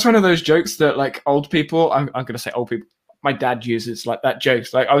 That's one of those jokes that, like, old people. I'm going to say old people. my dad uses, like that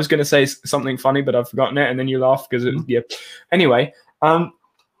jokes. Like I was going to say something funny, but I've forgotten it, and then you laugh because yeah. Anyway,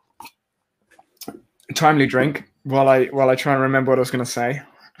 timely drink while I try and remember what I was going to say.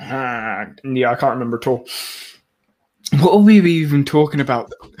 Yeah, I can't remember at all. What were we even talking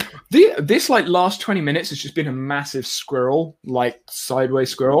about? This like last 20 minutes has just been a massive squirrel, like sideways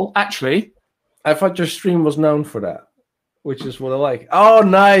squirrel. Actually, I thought your stream was known for that, which is what I like. Oh,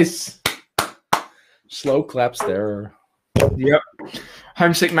 nice. Slow claps there. Yep.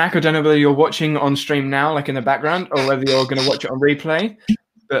 Homesick Mac, I don't know whether you're watching on stream now, like in the background, or whether you're going to watch it on replay.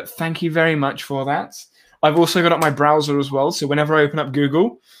 But thank you very much for that. I've also got up my browser as well. So whenever I open up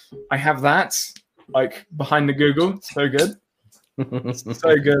Google, I have that like behind the Google. So good.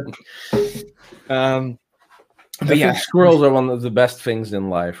 So good. But yeah, squirrels are one of the best things in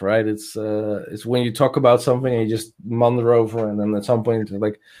life, right? It's when you talk about something and you just munder over, and then at some point it's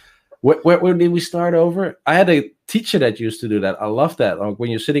like, where did we start over? I had a teacher that used to do that. I love that. Like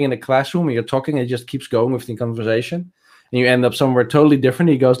when you're sitting in a classroom and you're talking, it just keeps going with the conversation, and you end up somewhere totally different.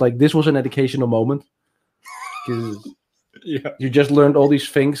 He goes like, "This was an educational moment." Because you just learned all these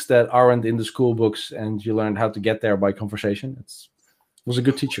things that aren't in the school books, and you learned how to get there by conversation. It was a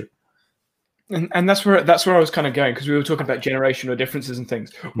good teacher. And that's where I was kind of going, because we were talking about generational differences and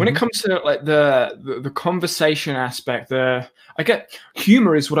things. When it comes to like the conversation aspect, I get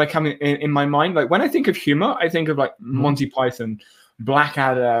humor is what I come in my mind. Like when I think of humor, I think of like Monty Python,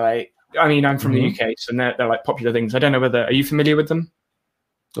 Blackadder. Like, I mean, I'm from the UK, so they're like popular things. I don't know whether are you familiar with them?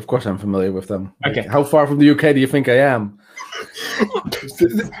 Of course, I'm familiar with them. Okay, how far from the UK do you think I am?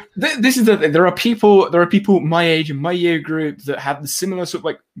 This is there are people my age and my year group that have the similar sort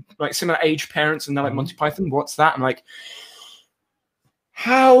of like similar age parents, and they're like, Monty Python, what's that? I'm like,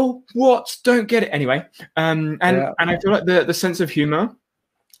 how, what, don't get it. Anyway, and I feel like the sense of humor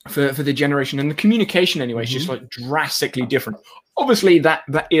for the generation and the communication anyway is just like drastically different. Obviously that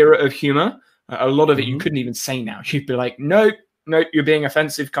era of humor, a lot of it you couldn't even say now. You'd be like, nope, you're being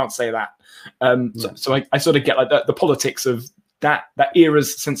offensive, can't say that. So I sort of get like the politics of that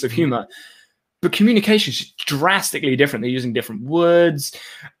era's sense of humor, but communication is drastically different. They're using different words.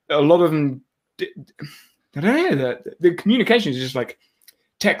 A lot of them, I don't know, the communication is just like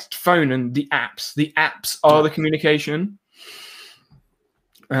text, phone, and the apps. The apps are the communication.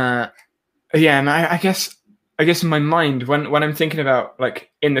 Yeah, and I guess in my mind when I'm thinking about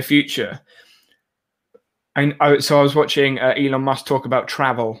like in the future, so I was watching Elon Musk talk about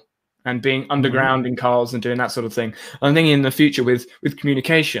travel and being underground in cars and doing that sort of thing. I'm thinking in the future with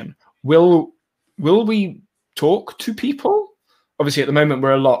communication, will we talk to people? Obviously, at the moment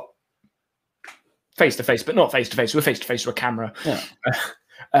we're a lot face to face, but not face to face. We're face to face with a camera.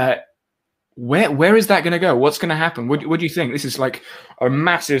 Yeah. Where is that going to go? What's going to happen? What do you think? This is like a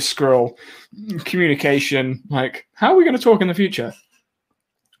massive scroll communication. Like, how are we going to talk in the future?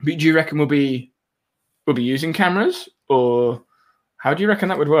 Do you reckon we'll be using cameras, or how do you reckon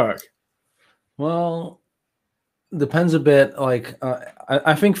that would work? Well, depends a bit. Like,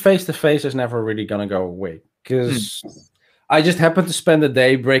 I think face to face is never really gonna go away, because I just happened to spend a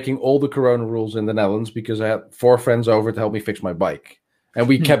day breaking all the Corona rules in the Netherlands because I had 4 friends over to help me fix my bike, and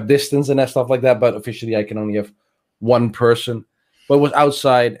we kept distance and that stuff like that. But officially, I can only have 1 person. But it was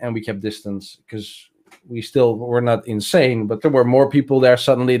outside, and we kept distance because we still were not insane. But there were more people there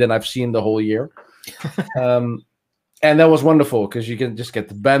suddenly than I've seen the whole year. And that was wonderful because you can just get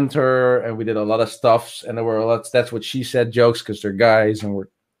the banter, and we did a lot of stuffs, and there were a lot. That's what she said jokes because they're guys and we're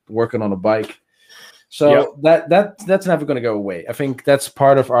working on a bike. So that's never going to go away. I think that's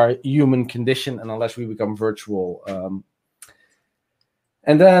part of our human condition, and unless we become virtual,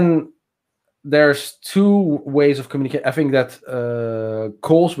 and then there's 2 ways of communicating. I think that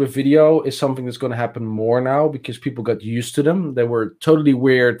calls with video is something that's going to happen more now because people got used to them. They were totally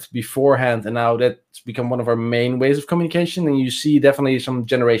weird beforehand, and now that's become one of our main ways of communication. And you see definitely some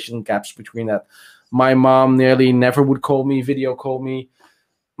generation gaps between that. My mom nearly never would video call me.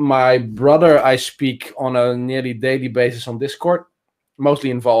 My brother, I speak on a nearly daily basis on Discord,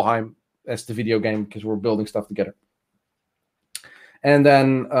 mostly in Valheim as the video game because we're building stuff together. And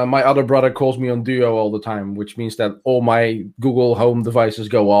then my other brother calls me on Duo all the time, which means that all my Google Home devices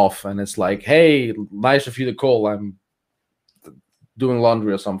go off, and it's like, hey, nice of you to call. I'm doing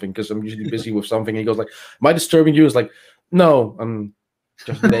laundry or something because I'm usually busy with something. And he goes like, am I disturbing you? It's like, no, I'm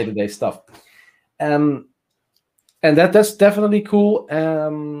just day-to-day stuff. And that's definitely cool.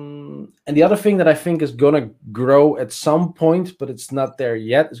 And the other thing that I think is going to grow at some point, but it's not there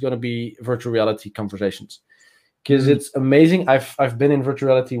yet, is going to be virtual reality conversations. Because it's amazing. I've been in virtual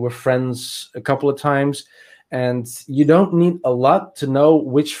reality with friends a couple of times, And you don't need a lot to know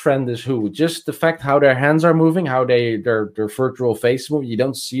which friend is who. Just the fact how their hands are moving, how their virtual face move, you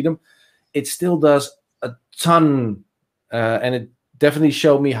don't see them. It still does a ton, and it definitely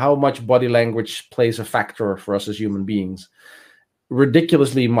showed me how much body language plays a factor for us as human beings.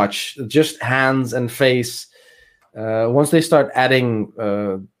 Ridiculously much. Just hands and face. Once they start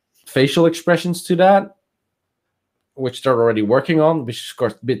adding facial expressions to that, which they're already working on, which is of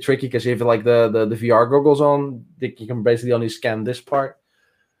course a bit tricky because if you have like the VR goggles on, you can basically only scan this part.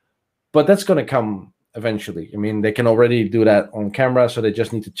 But that's going to come eventually. I mean, they can already do that on camera, so they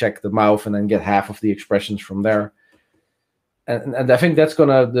just need to check the mouth and then get half of the expressions from there. And I think that's going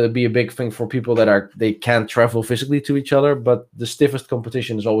to be a big thing for people that they can't travel physically to each other. But the stiffest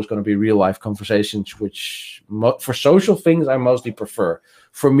competition is always going to be real life conversations, which for social things I mostly prefer.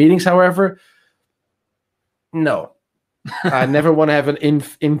 For meetings, however, no. I never want to have an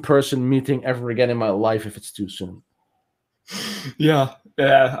in-person meeting ever again in my life if it's too soon. Yeah,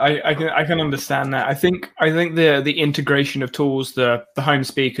 I can understand that. I think the integration of tools, the home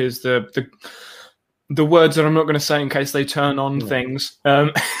speakers, the words that I'm not going to say in case they turn on things,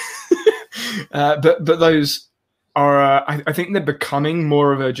 but those are I think they're becoming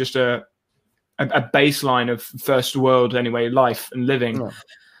more of just a baseline of first world anyway, life and living. No.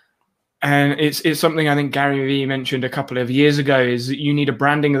 And it's something I think Gary Vee mentioned a couple of years ago, is that you need a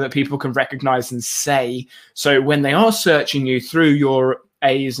branding that people can recognize and say. So when they are searching you through your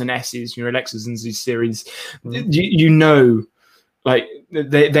A's and S's, your Alexas and Z series, you know, like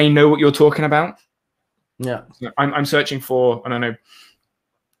they know what you're talking about. Yeah. So I'm searching for, I don't know,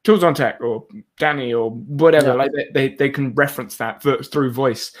 Tools on Tech or Danny or whatever. Yeah. Like they can reference that through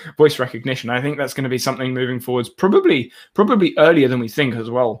voice recognition. I think that's going to be something moving forwards, probably earlier than we think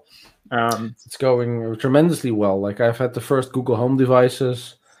as well. It's going tremendously well. Like I've had the first Google Home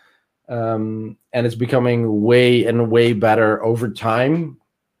devices, and it's becoming way and way better over time,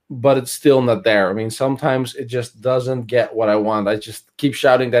 but it's still not there. I mean, sometimes it just doesn't get what I want. I just keep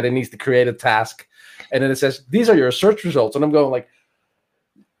shouting that it needs to create a task, and then it says, these are your search results. And I'm going like,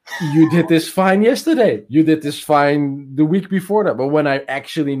 you did this fine yesterday. You did this fine the week before that. But when I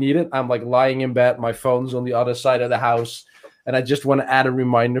actually need it, I'm like lying in bed. My phone's on the other side of the house. And I just want to add a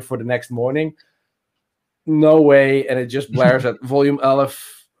reminder for the next morning. No way. And it just blares at volume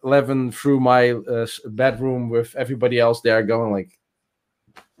 11 through my bedroom with everybody else there going like,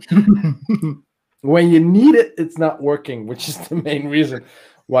 when you need it, it's not working, which is the main reason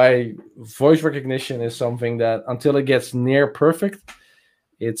why voice recognition is something that until it gets near perfect,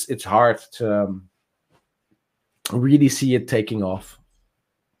 it's hard to really see it taking off.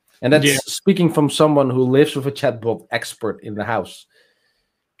 And that's speaking from someone who lives with a chatbot expert in the house.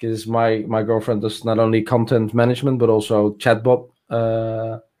 Because my girlfriend does not only content management, but also chatbot,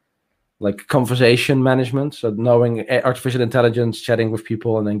 like conversation management. So knowing artificial intelligence, chatting with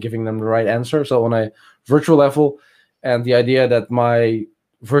people, and then giving them the right answer. So on a virtual level, and the idea that my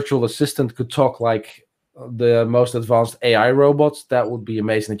virtual assistant could talk like the most advanced AI robots, that would be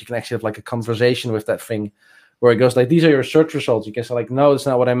amazing. That you can actually have like a conversation with that thing, where it goes like, these are your search results. You can say like, no, that's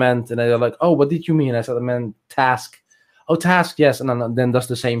not what I meant. And they're like, oh, what did you mean? I said, I meant task. Oh, task, yes. And then does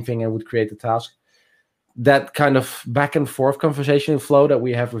the same thing and would create a task. That kind of back and forth conversation flow that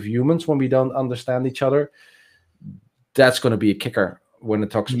we have with humans when we don't understand each other, that's going to be a kicker when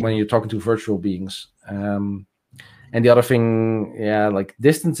when you're talking to virtual beings. And the other thing, like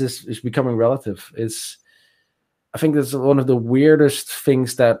distance is becoming relative. I think that's one of the weirdest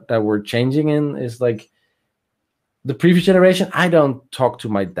things that we're changing in, is like, the previous generation, I don't talk to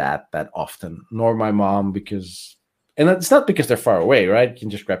my dad that often, nor my mom, and it's not because they're far away, right? You can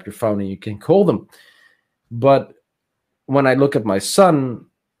just grab your phone and you can call them. But when I look at my son,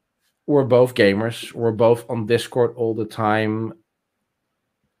 we're both gamers. We're both on Discord all the time.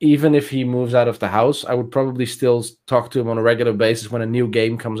 Even if he moves out of the house, I would probably still talk to him on a regular basis when a new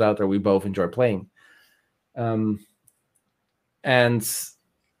game comes out that we both enjoy playing. And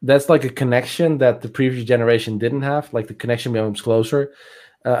that's like a connection that the previous generation didn't have. Like the connection becomes closer.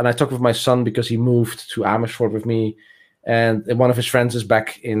 And I talked with my son because he moved to Amersfoort with me, and one of his friends is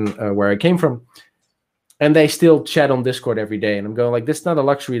back in where I came from, and they still chat on Discord every day. And I'm going like, this is not a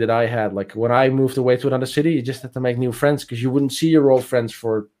luxury that I had. Like when I moved away to another city, you just had to make new friends because you wouldn't see your old friends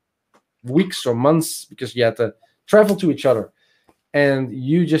for weeks or months because you had to travel to each other, and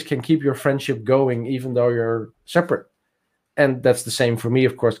you just can keep your friendship going even though you're separate. And that's the same for me,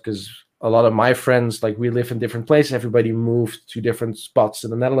 of course, because a lot of my friends, like we live in different places. Everybody moved to different spots in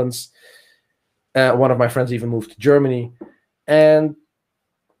the Netherlands. One of my friends even moved to Germany. And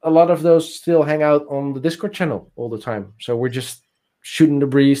a lot of those still hang out on the Discord channel all the time. So we're just shooting the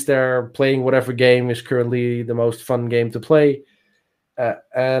breeze there, playing whatever game is currently the most fun game to play.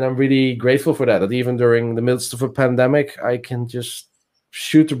 And I'm really grateful for that. That even during the midst of a pandemic, I can just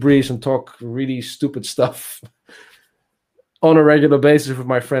shoot the breeze and talk really stupid stuff on a regular basis with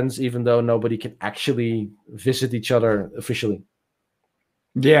my friends, even though nobody can actually visit each other officially.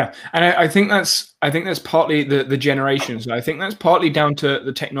 Yeah, and I think that's partly the generations. I think that's partly down to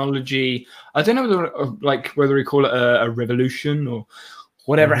the technology. I don't know whether we call it a revolution or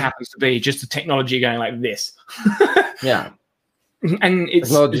whatever it happens to be. Just the technology going like this. Yeah, and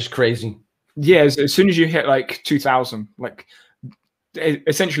it's not just crazy. Yeah, as soon as you hit like 2000, like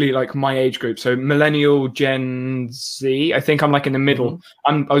essentially like my age group, so millennial, Gen Z. I think I'm like in the middle.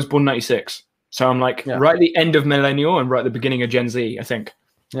 I was born 96, so I'm like right at the end of millennial and right at the beginning of Gen Z, I think.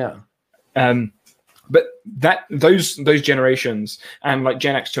 Yeah. But those generations and like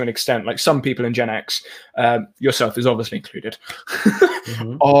Gen X to an extent, like some people in Gen X, yourself is obviously included,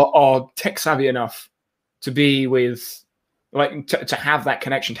 are tech savvy enough to be with, like, to have that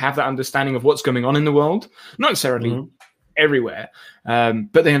connection, to have that understanding of what's going on in the world, not necessarily everywhere,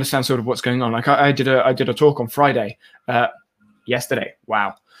 but they understand sort of what's going on. Like I did a talk on Friday, yesterday.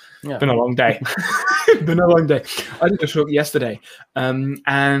 Wow. Yeah. Been a long day. Been a long day. I did a talk yesterday,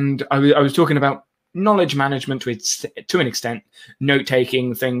 and I was talking about knowledge management to an extent, note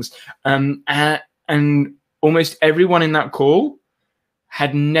taking things, and almost everyone in that call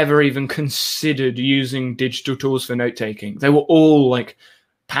had never even considered using digital tools for note taking. They were all like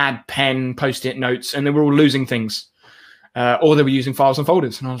pad, pen, post-it notes, and they were all losing things, or they were using files and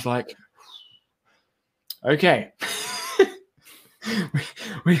folders. And I was like, okay.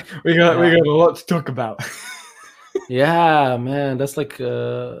 we got a lot to talk about. Yeah, man, that's like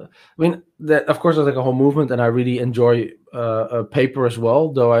I mean, that of course there's like a whole movement, and I really enjoy paper as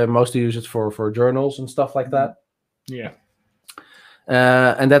well, though I mostly use it for journals and stuff like that. Yeah.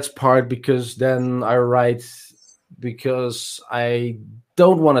 And that's part because then I write because I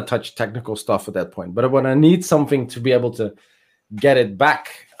don't want to touch technical stuff at that point. But when I need something to be able to get it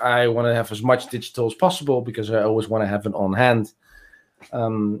back, I want to have as much digital as possible because I always want to have it on hand.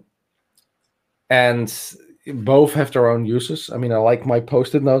 And both have their own uses. I mean, I like my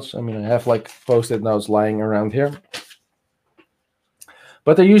post-it notes. I mean, I have like post-it notes lying around here.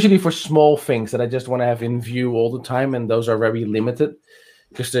 But they're usually for small things that I just want to have in view all the time. And those are very limited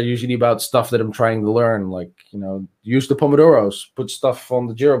because they're usually about stuff that I'm trying to learn. Like, you know, use the Pomodoros, put stuff on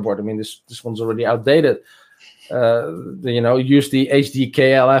the Jira board. I mean, this one's already outdated. You know, use the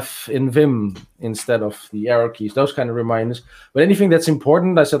HDKLF in Vim instead of the arrow keys, those kind of reminders. But anything that's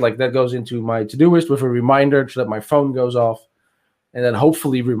important, I said, like, that goes into my to-do list with a reminder so that my phone goes off and then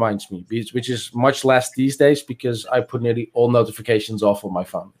hopefully reminds me, which is much less these days because I put nearly all notifications off on my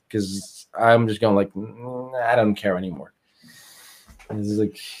phone because I'm just going like, I don't care anymore. It's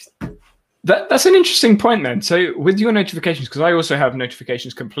like... That's an interesting point then. So with your notifications, because I also have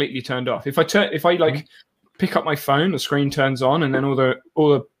notifications completely turned off. If I like pick up my phone, the screen turns on, and then all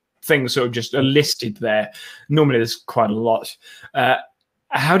the things sort of just are listed there. Normally, there's quite a lot.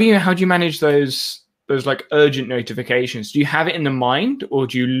 How do you manage those like urgent notifications? Do you have it in the mind, or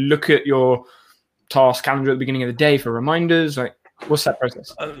do you look at your task calendar at the beginning of the day for reminders? Like, what's that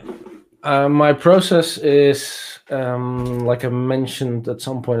process? My process is, like I mentioned at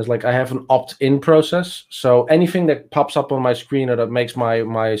some point, is like I have an opt-in process. So anything that pops up on my screen or that makes my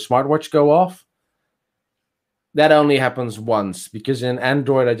smartwatch go off, that only happens once, because in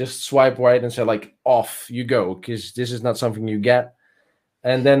Android, I just swipe right and say like, off you go, because this is not something you get.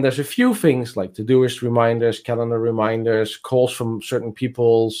 And then there's a few things like Todoist reminders, calendar reminders, calls from certain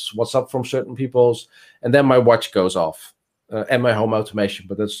people's, WhatsApp from certain people's, and then my watch goes off, and my home automation.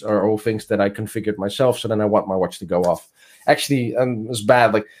 But those are all things that I configured myself, so then I want my watch to go off. Actually, it's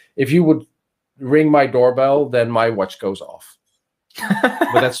bad. Like, if you would ring my doorbell, then my watch goes off.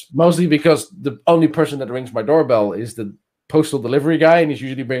 But that's mostly because the only person that rings my doorbell is the postal delivery guy, and he's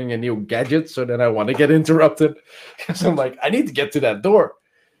usually bringing a new gadget. So then I want to get interrupted because I'm like, I need to get to that door.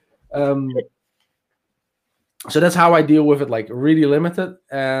 So that's how I deal with it, like really limited.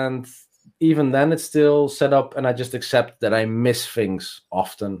 And even then, it's still set up, and I just accept that I miss things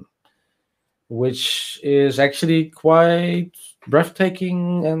often, which is actually quite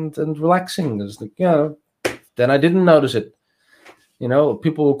breathtaking and relaxing. It's like, yeah, then I didn't notice it. You know,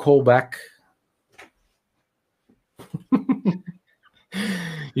 people will call back.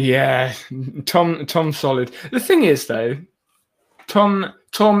 Yeah, Tom solid. The thing is, though, Tom,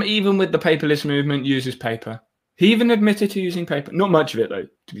 even with the paperless movement, uses paper. He even admitted to using paper. Not much of it, though,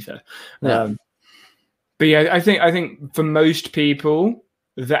 to be fair. Yeah. But yeah, I think for most people,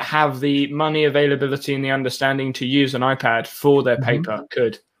 that have the money, availability, and the understanding to use an iPad for their paper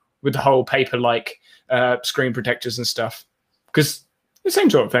could, with the whole paper-like screen protectors and stuff. Because the same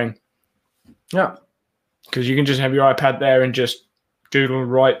sort of thing. Yeah. Because you can just have your iPad there and just doodle,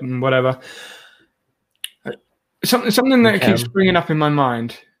 write, and whatever. Something that keeps bringing up in my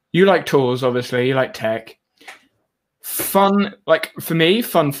mind. You like tools, obviously. You like tech. Fun, like for me,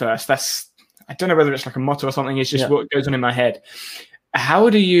 fun first. I don't know whether it's like a motto or something. It's just what goes on in my head. How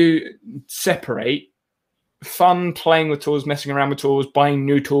do you separate fun, playing with tools, messing around with tools, buying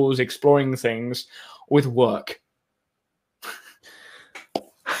new tools, exploring things, with work?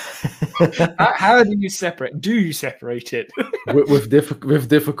 How do you separate? Do you separate it? with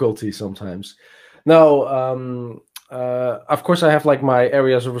difficulty sometimes? No. Of course, I have like my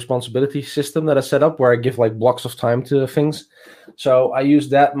areas of responsibility system that I set up where I give like blocks of time to things. So I use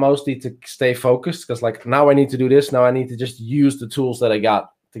that mostly to stay focused, because like now I need to do this. Now I need to just use the tools that I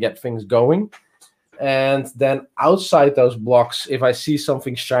got to get things going. And then outside those blocks, if I see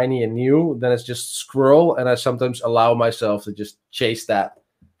something shiny and new, then it's just scroll. And I sometimes allow myself to just chase that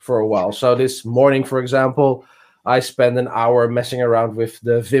for a while. So this morning, for example, I spend an hour messing around with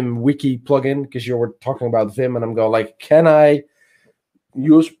the Vim wiki plugin, because you were talking about Vim, and I'm going like, can I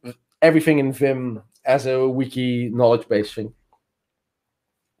use everything in Vim as a wiki knowledge base thing?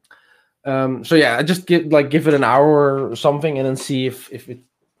 So yeah, I just give it an hour or something, and then see if it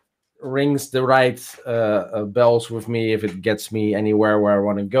rings the right bells with me, if it gets me anywhere where I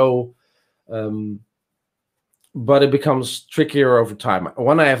want to go. But it becomes trickier over time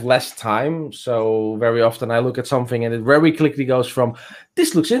when I have less time. So very often I look at something and it very quickly goes from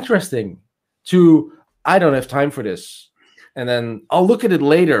this looks interesting to I don't have time for this, and then I'll look at it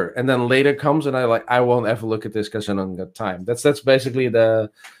later, and then later comes and I won't ever look at this because I don't got time. That's basically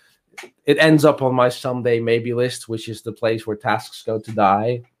it ends up on my someday maybe list, which is the place where tasks go to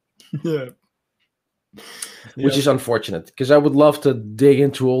die. Yeah. Which is unfortunate, because I would love to dig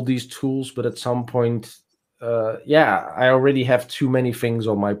into all these tools, but at some point, I already have too many things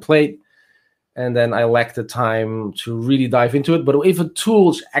on my plate, and then I lack the time to really dive into it. But if a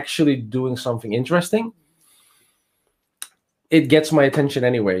tool is actually doing something interesting, it gets my attention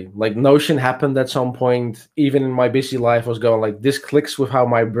anyway. Like Notion happened at some point, even in my busy life, I was going like, this clicks with how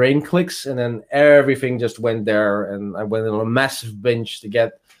my brain clicks, and then everything just went there, and I went on a massive binge to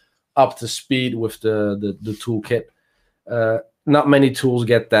get up to speed with the toolkit. Not many tools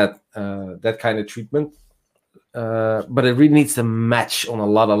get that kind of treatment. But it really needs to match on a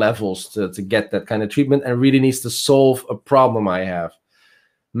lot of levels to get that kind of treatment, and really needs to solve a problem I have.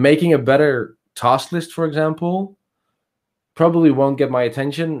 Making a better task list, for example, probably won't get my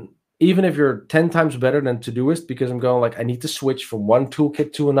attention, even if you're 10 times better than Todoist, because I'm going like, I need to switch from one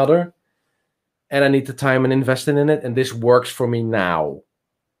toolkit to another, and I need the time and invest in it, and this works for me now.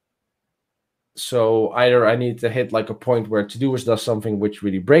 So either I need to hit like a point where Todoist does something which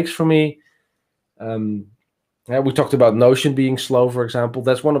really breaks for me. We talked about Notion being slow, for example.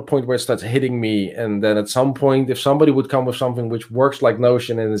 That's one point where it starts hitting me. And then at some point, if somebody would come with something which works like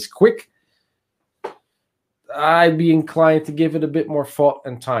Notion and is quick, I'd be inclined to give it a bit more thought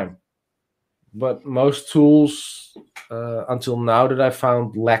and time. But most tools, until now that I've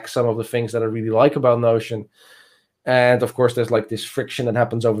found, lack some of the things that I really like about Notion. And of course, there's like this friction that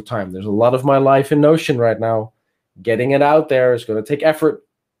happens over time. There's a lot of my life in Notion right now. Getting it out there is going to take effort.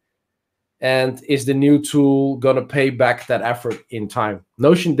 And is the new tool going to pay back that effort in time?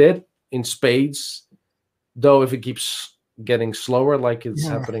 Notion did in spades, though if it keeps getting slower like it's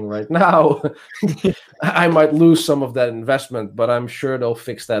happening right now, I might lose some of that investment, but I'm sure they'll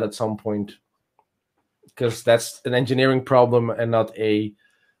fix that at some point, because that's an engineering problem and not a,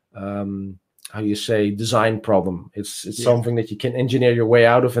 design problem. It's something that you can engineer your way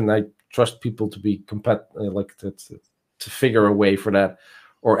out of, and I trust people to be to figure a way for that,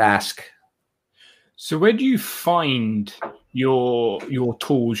 or ask. So where do you find your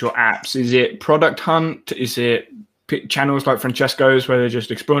tools, your apps? Is it Product Hunt? Is it channels like Francesco's where they're just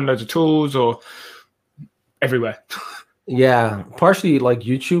exploring loads of tools, or everywhere? Yeah, partially like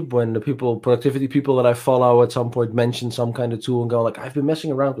YouTube, when the productivity people that I follow at some point mention some kind of tool and go like, I've been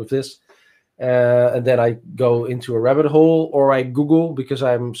messing around with this. And then I go into a rabbit hole, or I Google because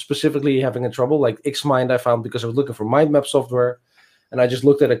I'm specifically having a trouble. Like Xmind I found because I was looking for mind map software, and I just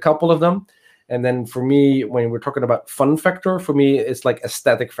looked at a couple of them. And then for me, when we're talking about fun factor, for me, it's like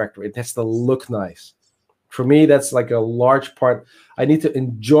aesthetic factor. It has to look nice. For me, that's like a large part. I need to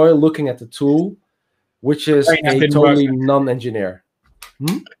enjoy looking at the tool, which is a totally non-engineer.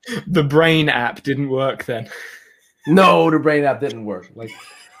 The Brain app didn't work then. No, the Brain app didn't work. Like,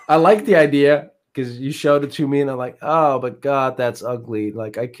 I like the idea, because you showed it to me, and I'm like, oh, but God, that's ugly.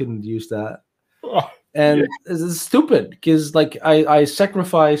 Like I couldn't use that. Oh, And it's stupid because like I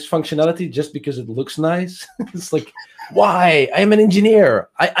sacrifice functionality just because it looks nice. It's like, why? I'm an engineer.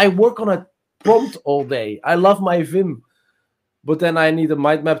 I work on a prompt all day. I love my Vim, but then I need a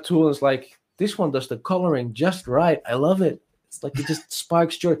mind map tool. And it's like, this one does the coloring just right. I love it. It's like it just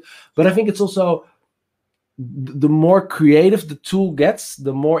sparks joy. But I think it's also the more creative the tool gets,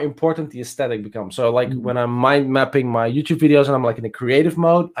 the more important the aesthetic becomes. So like when I'm mind mapping my YouTube videos and I'm like in a creative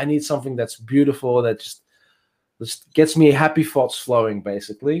mode, I need something that's beautiful, that just gets me happy thoughts flowing,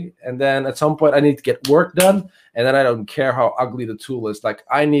 basically. And then at some point I need to get work done, and then I don't care how ugly the tool is. Like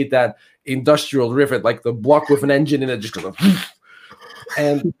I need that industrial rivet, like the block with an engine in it, just goes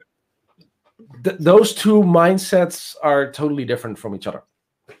and those two mindsets are totally different from each other.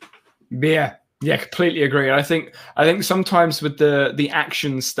 Yeah, completely agree. I think sometimes with the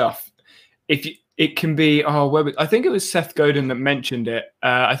action stuff, it can be I think it was Seth Godin that mentioned it.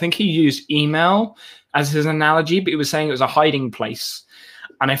 I think he used email as his analogy, but he was saying it was a hiding place.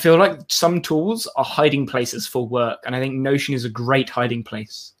 And I feel like some tools are hiding places for work, and I think Notion is a great hiding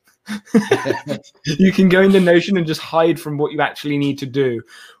place. You can go into Notion and just hide from what you actually need to do.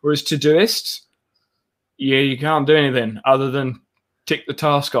 Whereas Todoist, you can't do anything other than tick the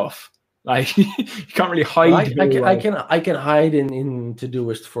task off. Like you can't really hide. Well, I can hide in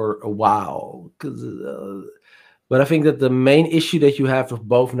Todoist for a while, but I think that the main issue that you have with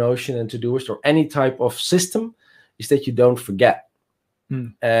both Notion and Todoist or any type of system is that you don't forget.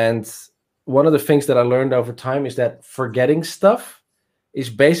 And one of the things that I learned over time is that forgetting stuff is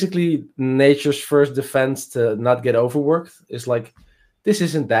basically nature's first defense to not get overworked. It's like, this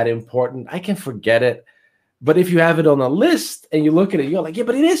isn't that important. I can forget it. But if you have it on a list and you look at it, you're like, yeah,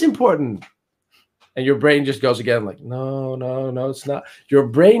 but it is important. And your brain just goes again like, no, it's not. Your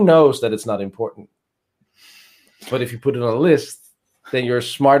brain knows that it's not important. But if you put it on a list, then your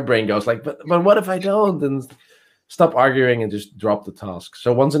smart brain goes like, but what if I don't? And stop arguing and just drop the task.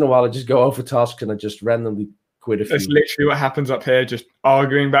 So once in a while, I just go over tasks and I just randomly quit a few. That's literally what happens up here, just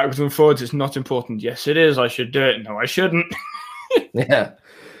arguing backwards and forwards. It's not important. Yes, it is. I should do it. No, I shouldn't. Yeah.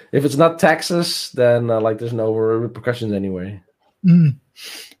 If it's not taxes, then like there's no repercussions anyway. Is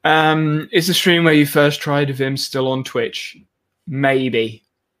the stream where you first tried Vim still on Twitch? Maybe.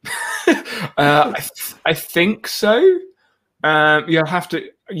 I think so. You'd have to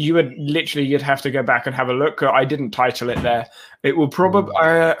go back and have a look. I didn't title it there. It will probably.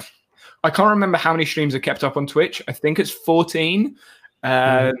 I can't remember how many streams are kept up on Twitch. I think it's 14.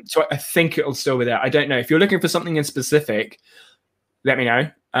 So I think it'll still be there. I don't know. If you're looking for something in specific, let me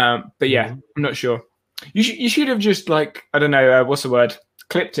know. But yeah, I'm not sure. You should have just like, I don't know, what's the word?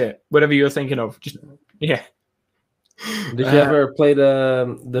 Clipped it. Whatever you're thinking of. Just yeah. Did you ever play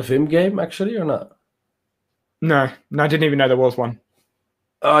the Vim game actually or not? No, I didn't even know there was one.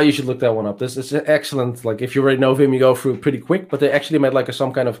 Oh, you should look that one up. This is excellent. Like if you already know Vim, you go through pretty quick. But they actually made like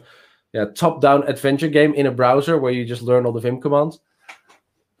some kind of top-down adventure game in a browser where you just learn all the Vim commands.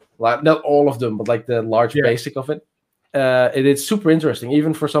 Like not all of them, but like the large basic of it. It is super interesting,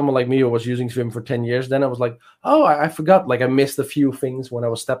 even for someone like me who was using Vim for 10 years. Then I was like, oh, I forgot. Like I missed a few things when I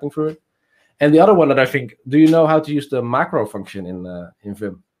was stepping through it. And the other one that I think, do you know how to use the macro function in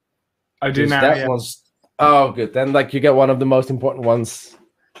Vim? I do now. That one's good. Then like you get one of the most important ones.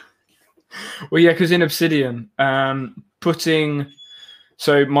 Well, yeah, because in Obsidian, putting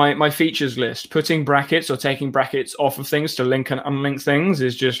my features list, putting brackets or taking brackets off of things to link and unlink things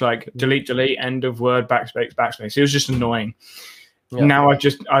is just like delete, end of word, backspace. It was just annoying. Yeah. Now I've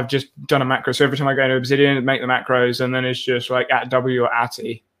just done a macro. So every time I go into Obsidian, make the macros, and then it's just like at W or at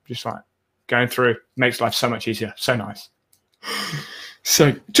E, just like going through. Makes life so much easier. So nice.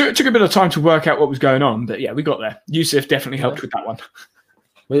 So took a bit of time to work out what was going on, but yeah, we got there. Yusuf definitely helped with that one.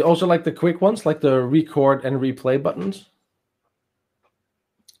 We also like the quick ones, like the record and replay buttons.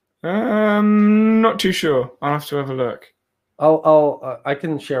 Not too sure. I'll have to have a look. I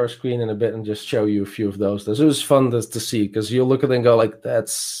can share a screen in a bit and just show you a few of those. It was fun to see because you'll look at it and go like,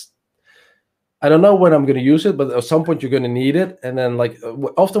 I don't know when I'm going to use it, but at some point you're going to need it. And then like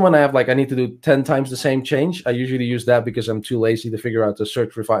often when I have I need to do 10 times the same change, I usually use that because I'm too lazy to figure out the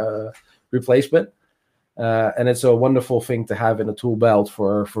search replacement. And it's a wonderful thing to have in a tool belt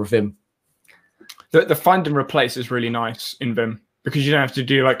for Vim. The find and replace is really nice in Vim because you don't have to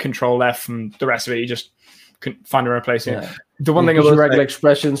do like Control F and the rest of it. You just can find and replace it. Yeah. The one thing I regular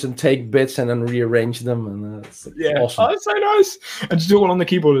expressions and take bits and then rearrange them, and it's awesome. Oh, it's so nice, and to do it all on the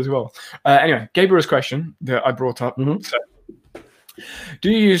keyboard as well. Anyway, Gabriel's question that I brought up. So,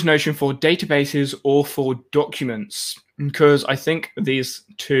 do you use Notion for databases or for documents? Because I think these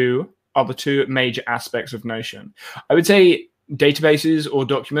two are the two major aspects of Notion. I would say databases or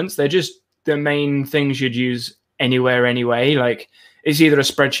documents, they're just the main things you'd use anywhere anyway. Like it's either a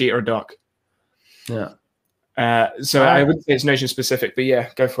spreadsheet or a doc. Yeah. So I would say it's Notion specific, but yeah,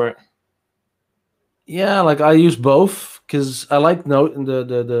 go for it. Yeah, like I use both because I like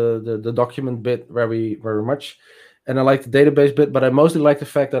the document bit very much, and I like the database bit, but I mostly like the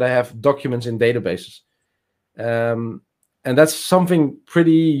fact that I have documents in databases. And that's something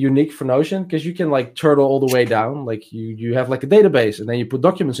pretty unique for Notion because you can like turtle all the way down. Like you have like a database and then you put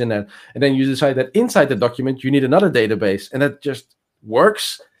documents in there, and then you decide that inside the document you need another database, and that just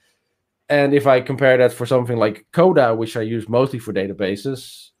works. And if I compare that for something like Coda, which I use mostly for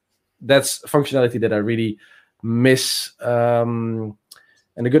databases, that's functionality that I really miss. And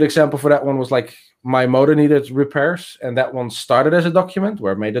a good example for that one was like my motor needed repairs, and that one started as a document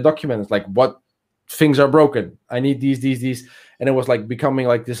where I made a document. It's like, what things are broken? I need these. And it was like becoming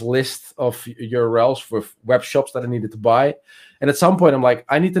like this list of URLs for web shops that I needed to buy. And at some point I'm like,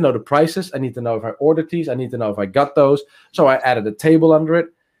 I need to know the prices. I need to know if I ordered these. I need to know if I got those. So I added a table under it.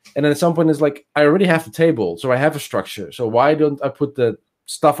 And then at some point it's like, I already have the table, so I have a structure. So why don't I put the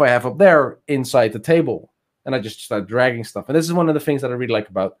stuff I have up there inside the table? And I just start dragging stuff. And this is one of the things that I really like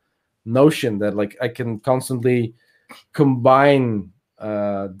about Notion, that like I can constantly combine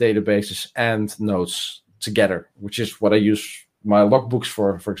databases and notes together, which is what I use my logbooks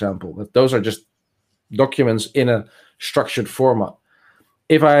for example. That those are just documents in a structured format.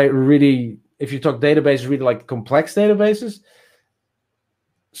 If you talk databases, really like complex databases,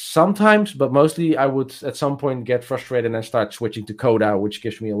 sometimes, but mostly I would at some point get frustrated and start switching to Coda, which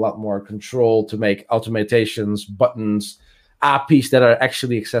gives me a lot more control to make automatations, buttons, APIs that are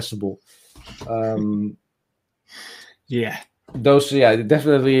actually accessible.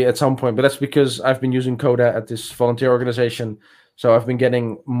 Definitely at some point, but that's because I've been using Coda at this volunteer organization, so I've been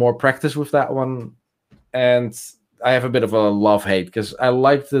getting more practice with that one, and I have a bit of a love-hate because I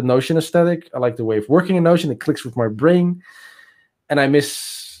like the Notion aesthetic. I like the way of working in Notion. It clicks with my brain, and I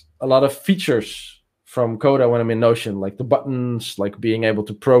miss a lot of features from Coda when I'm in Notion, like the buttons, like being able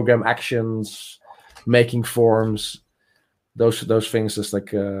to program actions, making forms, those things. Just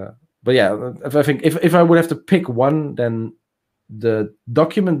like, but yeah, I think if I would have to pick one, then the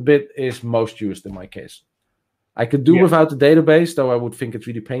document bit is most used in my case. I could do without the database, though I would think it's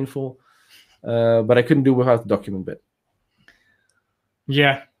really painful, but I couldn't do without the document bit.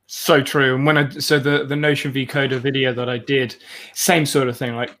 Yeah. So true. And the Notion v Coda video that I did, same sort of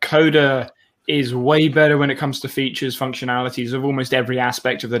thing. Like Coda is way better when it comes to features, functionalities of almost every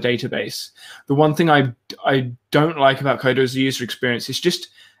aspect of the database. The one thing I don't like about Coda is the user experience. It's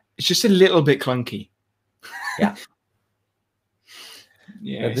just a little bit clunky. Yeah.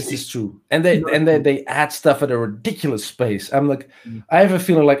 Yeah, this is true. And they add stuff at a ridiculous pace. I'm like, I have a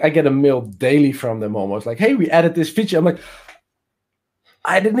feeling like I get a mail daily from them almost. Like, hey, we added this feature. I'm like,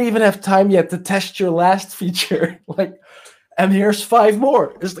 I didn't even have time yet to test your last feature. Like, and here's 5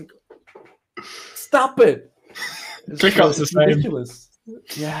 more. It's like, stop it. ClickUp's the same. Ridiculous.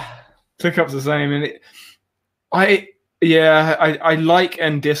 Yeah. ClickUp's the same. And I like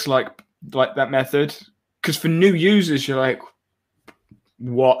and dislike like that method. Because for new users, you're like,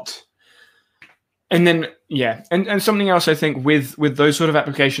 what? And then, and something else I think with those sort of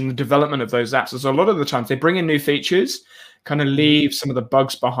applications, the development of those apps, is a lot of the times they bring in new features, kind of leave some of the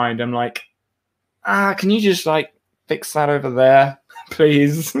bugs behind. I'm like, can you just like fix that over there,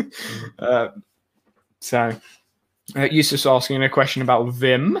 please? Yusuf's asking a question about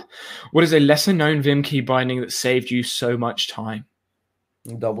Vim. What is a lesser known Vim key binding that saved you so much time?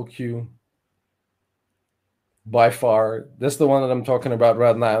 Double Q. By far, that's the one that I'm talking about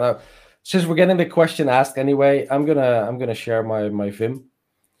right now. Since we're getting the question asked anyway, I'm gonna share my Vim.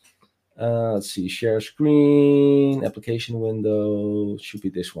 Let's see, share screen, application window. Should be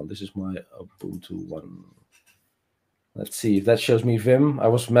this one. This is my Ubuntu one. Let's see if that shows me Vim. I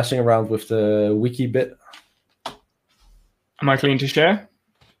was messing around with the wiki bit. Am I clean to share?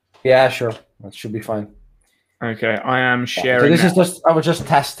 Yeah, sure. That should be fine. Okay, I am sharing. So this is I was just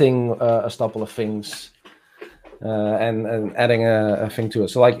testing a couple of things. And adding a thing to it.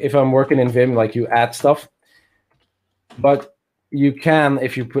 So like if I'm working in Vim, like you add stuff, but you can,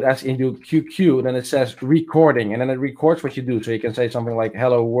 if you put as into QQ, then it says recording, and then it records what you do. So you can say something like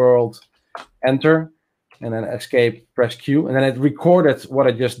hello world, enter, and then escape, press Q, and then it recorded what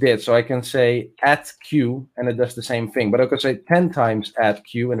I just did. So I can say add Q, and it does the same thing. But I could say 10 times add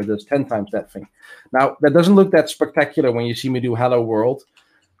Q, and it does 10 times that thing. Now that doesn't look that spectacular when you see me do hello world.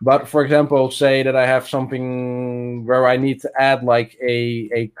 But for example, say that I have something where I need to add like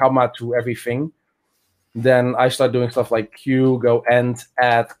a comma to everything. Then I start doing stuff like Q, go end,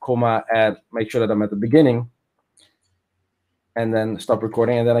 add, comma, add, make sure that I'm at the beginning, and then stop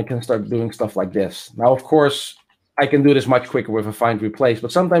recording, and then I can start doing stuff like this. Now, of course, I can do this much quicker with a find replace,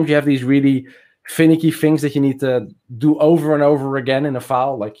 but sometimes you have these really finicky things that you need to do over and over again in a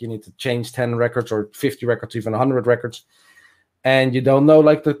file, like you need to change 10 records or 50 records, even 100 records, and you don't know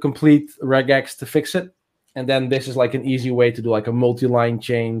like the complete regex to fix it. And then this is like an easy way to do like a multi-line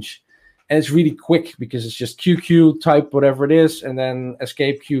change. And it's really quick because it's just QQ, type whatever it is, and then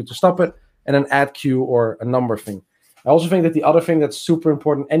escape Q to stop it, and then add Q or a number thing. I also think that the other thing that's super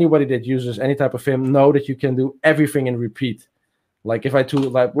important, anybody that uses any type of Vim know that you can do everything in repeat. Like if I do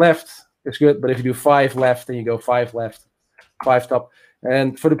like left, it's good, but if you do 5 left, then you go 5 left, 5 top.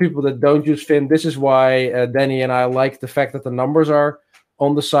 And for the people that don't use Vim, this is why Danny and I like the fact that the numbers are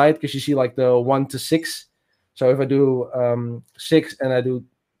on the side, because you see like the 1 to 6. So if I do 6 and I do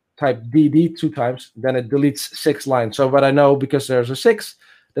type DD 2 times, then it deletes 6 lines. So what I know, because there's a 6,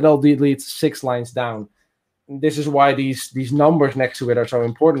 then I'll delete 6 lines down. This is why these numbers next to it are so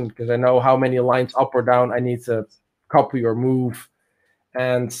important, because I know how many lines up or down I need to copy or move.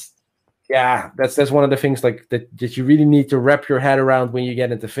 And yeah, that's one of the things like that you really need to wrap your head around when you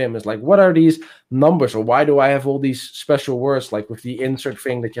get into Vim, is like, what are these numbers, or why do I have all these special words, like with the insert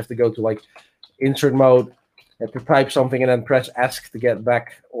thing that you have to go to like insert mode, you have to type something and then press ESC to get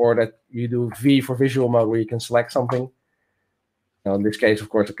back, or that you do V for visual mode where you can select something. Now, in this case, of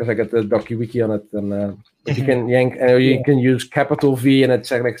course, because I got the DocuWiki on it, and you can yank, you can use capital V and it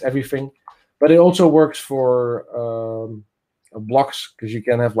selects everything. But it also works for blocks, because you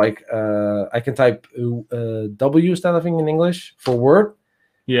can have like I can type W instead of in English for word,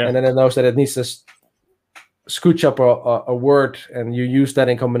 and then it knows that it needs to scooch up a word, and you use that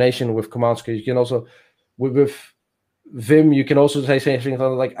in combination with commands. Because you can also with Vim, you can also say things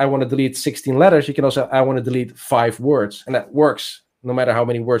like, I want to delete 16 letters. You can also, I want to delete 5 words, and that works no matter how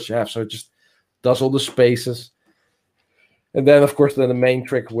many words you have. So it just does all the spaces. And then, of course, then the main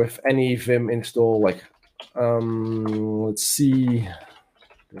trick with any Vim install, like, let's see,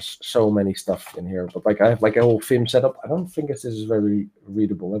 there's so many stuff in here, but like I have like a whole Vim setup. I don't think this is very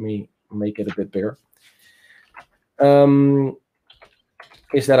readable. Let me make it a bit bigger.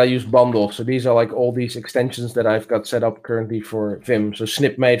 Is that I use bundles. So these are like all these extensions that I've got set up currently for Vim. So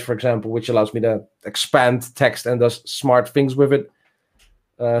Snipmate, for example, which allows me to expand text and does smart things with it.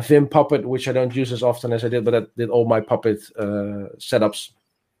 Vim Puppet, which I don't use as often as I did, but I did all my Puppet setups.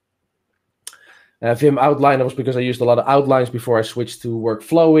 Vim Outliner was because I used a lot of outlines before I switched to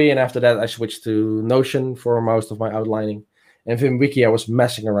Workflowy, and after that I switched to Notion for most of my outlining. And Vim Wiki I was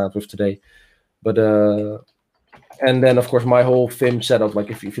messing around with today. But and then, of course, my whole Vim setup,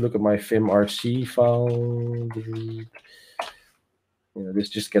 like if you look at my Vim RC file, this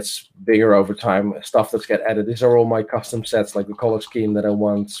just gets bigger over time. Stuff that's get added. These are all my custom sets, like the color scheme that I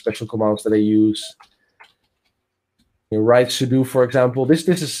want, special commands that I use. Write sudo, for example. This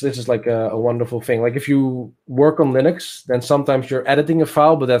is like a wonderful thing. Like if you work on Linux, then sometimes you're editing a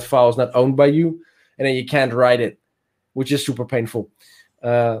file, but that file is not owned by you, and then you can't write it, which is super painful.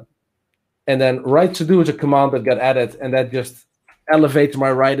 And then write to do is a command that got added, and that just elevates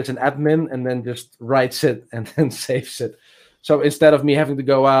my write as an admin, and then just writes it and then saves it. So instead of me having to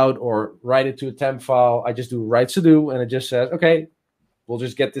go out or write it to a temp file, I just do write to do, and it just says, okay, we'll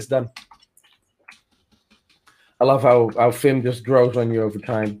just get this done. I love how Vim just grows on you over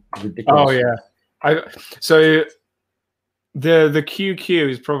time. Ridiculous. Oh yeah. So the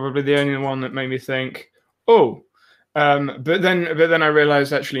QQ is probably the only one that made me think, oh. But then I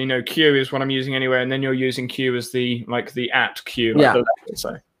realized actually, Q is what I'm using anyway, and then you're using Q as the at Q. Like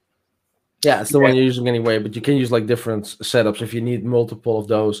so. Yeah, it's the one you're using anyway, but you can use like different setups if you need multiple of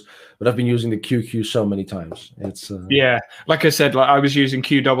those. But I've been using the QQ so many times. It's like I said, like I was using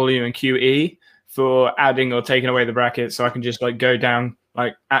QW and QE for adding or taking away the brackets, so I can just like go down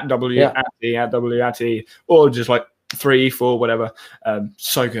like at W at E at W at E, or just like 3, 4, whatever.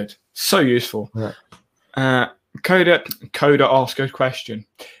 So good, so useful. Yeah. Coda asked a question.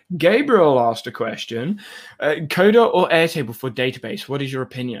 Gabriel asked a question. Coda or Airtable for database? What is your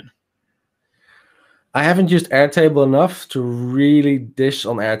opinion? I haven't used Airtable enough to really dish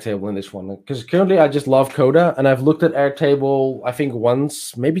on Airtable in this one, because currently I just love Coda, and I've looked at Airtable I think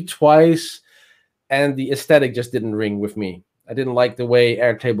once, maybe twice, and the aesthetic just didn't ring with me. I didn't like the way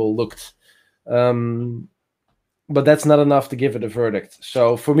Airtable looked. But that's not enough to give it a verdict.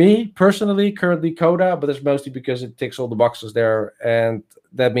 So for me, personally, currently Coda, but that's mostly because it ticks all the boxes there, and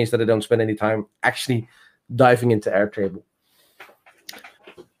that means that I don't spend any time actually diving into Airtable.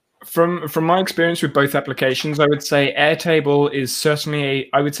 From my experience with both applications, I would say Airtable is certainly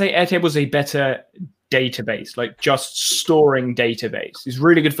Airtable is a better database, like just storing database. It's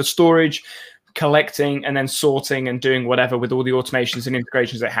really good for storage, collecting, and then sorting and doing whatever with all the automations and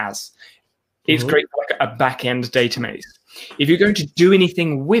integrations it has. It's great for like a back-end database. If you're going to do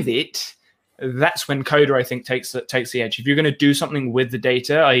anything with it, that's when Coda, I think, takes the edge. If you're going to do something with the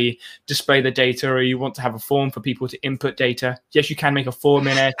data, i.e. display the data, or you want to have a form for people to input data, yes, you can make a form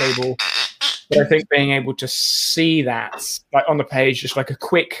in Airtable, but I think being able to see that like on the page, just like a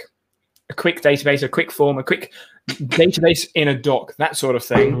quick database, a quick form, a quick database in a doc, that sort of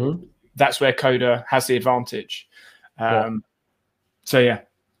thing, that's where Coda has the advantage. So yeah.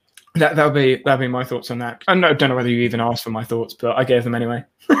 That'll be my thoughts on that. I don't know whether you even asked for my thoughts, but I gave them anyway.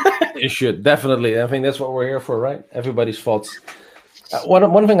 You should, definitely. I think that's what we're here for, right? Everybody's thoughts.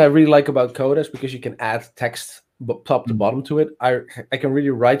 One thing I really like about Coda is because you can add text top to bottom to it. I can really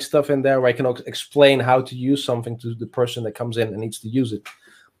write stuff in there where I can explain how to use something to the person that comes in and needs to use it.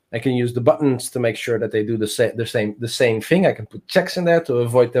 I can use the buttons to make sure that they do the same thing. I can put checks in there to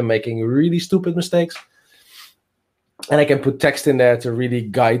avoid them making really stupid mistakes. And I can put text in there to really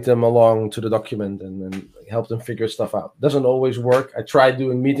guide them along to the document and help them figure stuff out. Doesn't always work. I tried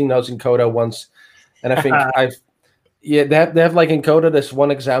doing meeting notes in Coda once, and I think they have like in Coda this one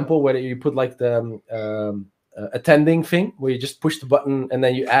example where you put like the attending thing where you just push the button and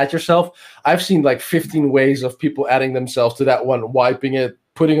then you add yourself. I've seen like 15 ways of people adding themselves to that one, wiping it,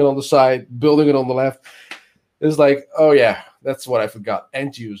 putting it on the side, building it on the left. It's like, oh yeah, that's what I forgot.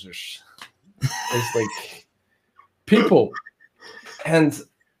 End users. It's like people. And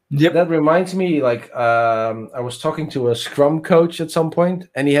that reminds me, like I was talking to a Scrum coach at some point,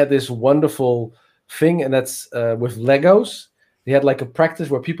 and he had this wonderful thing, and that's with Legos. They had like a practice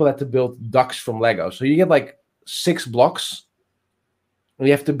where people had to build ducks from Lego. So you get like 6 blocks, and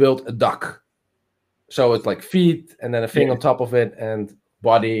you have to build a duck. So it's like feet, and then a thing on top of it, and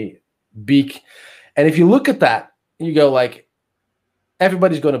body, beak. And if you look at that, you go like,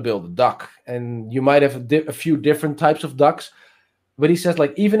 everybody's going to build a duck, and you might have a few different types of ducks. But he says,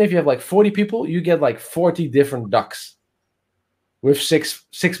 like, even if you have like 40 people, you get like 40 different ducks with six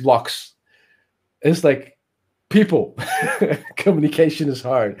blocks. It's like, people. Communication is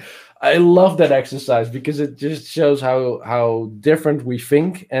hard. I love that exercise because it just shows how different we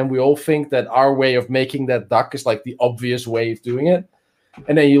think, and we all think that our way of making that duck is like the obvious way of doing it.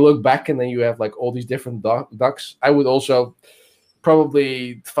 And then you look back, and then you have like all these different ducks. I would also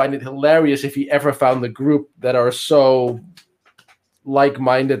probably find it hilarious if he ever found a group that are so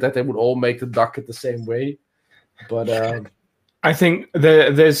like-minded that they would all make the duck it the same way. But I think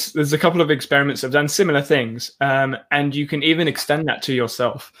there's a couple of experiments that have done similar things, and you can even extend that to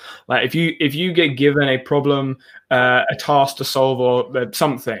yourself. Like if you get given a problem, a task to solve, or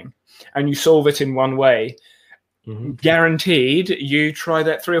something, and you solve it in one way, guaranteed you try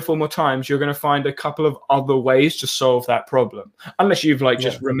that 3 or 4 more times, you're going to find a couple of other ways to solve that problem, unless you've like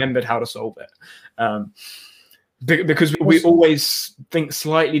just remembered how to solve it. Because we always think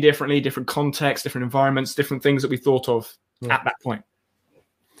slightly differently, different contexts, different environments, different things that we thought of at that point.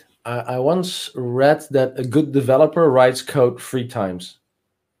 I once read that a good developer writes code 3 times.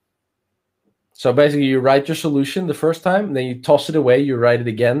 So basically you write your solution the first time, and then you toss it away, you write it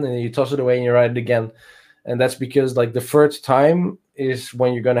again, and then you toss it away and you write it again. And that's because like the 3rd time is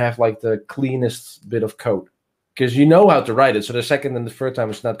when you're going to have like the cleanest bit of code, because you know how to write it. So the 2nd and the 3rd time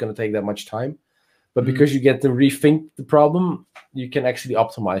is not going to take that much time. But because you get to rethink the problem, you can actually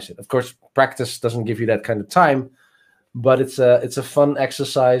optimize it. Of course, practice doesn't give you that kind of time, but it's a fun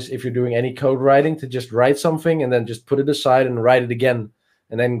exercise if you're doing any code writing to just write something and then just put it aside and write it again,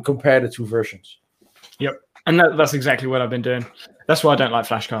 and then compare the 2 versions. Yep, and that's exactly what I've been doing. That's why I don't like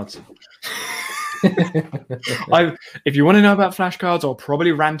flashcards. If you want to know about flashcards, I'll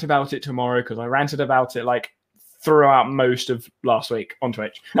probably rant about it tomorrow, because I ranted about it like throughout most of last week on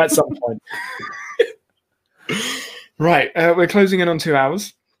Twitch at some point. Right, we're closing in on 2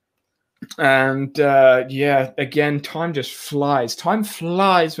 hours, and again, time just flies. Time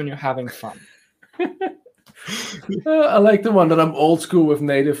flies when you're having fun. I like the one that I'm old school with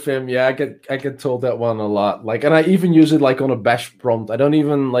native Vim. Yeah, I get told that one a lot. Like, and I even use it like on a bash prompt. I don't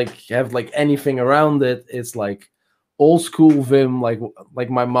even like have like anything around it. It's like old school Vim, like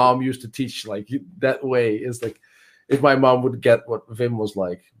my mom used to teach like that way. Is like if my mom would get what Vim was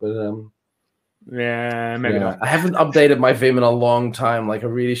like. But maybe not. I haven't updated my Vim in a long time. Like I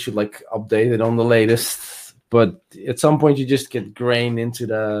really should like update it on the latest. But at some point you just get grained into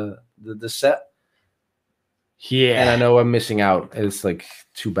the set. Yeah, and I know I'm missing out. It's like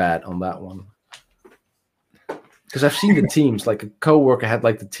too bad on that one, because I've seen the teams. Like a coworker had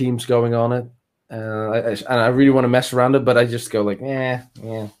like the teams going on it, and I really want to mess around it, but I just go like,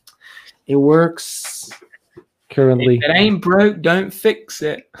 in It works currently. If it ain't broke, don't fix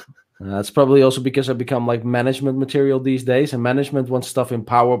it. That's probably also because I become like management material these days, and management wants stuff in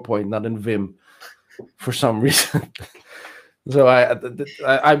PowerPoint, not in Vim, for some reason. So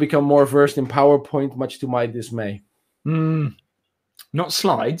I become more versed in PowerPoint, much to my dismay. Not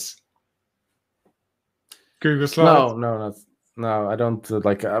slides. Google Slides. No. I don't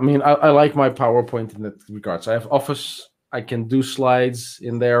like. I mean, I like my PowerPoint in that regards. I have Office. I can do slides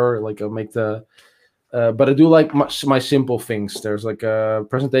in there. Like I'll make the. But I do like my simple things. There's like a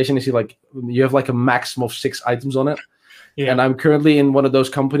presentation. You see, like you have like a maximum of 6 items on it. Yeah. And I'm currently in one of those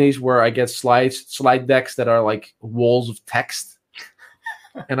companies where I get slide decks that are like walls of text.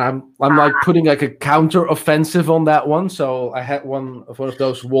 And I'm like putting like a counter offensive on that one. So I had one of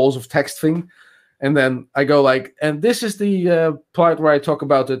those walls of text thing. And then I go like, and this is the part where I talk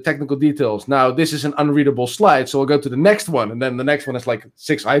about the technical details. Now, this is an unreadable slide, so I'll go to the next one. And then the next one has like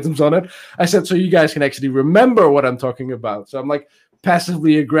 6 items on it. I said, so you guys can actually remember what I'm talking about. So I'm like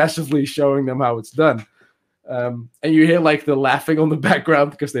passively aggressively showing them how it's done. And you hear like the laughing on the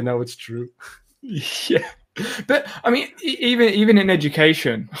background because they know it's true. Yeah. But I mean, even in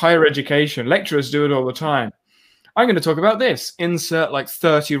education, higher education, lecturers do it all the time. I'm going to talk about this. Insert like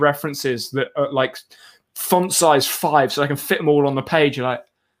 30 references that are like font size 5 so I can fit them all on the page. You're like,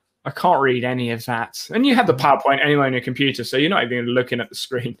 I can't read any of that. And you have the PowerPoint anyway on your computer, so you're not even looking at the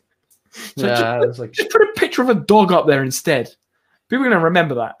screen. So yeah, just put a picture of a dog up there instead. People are going to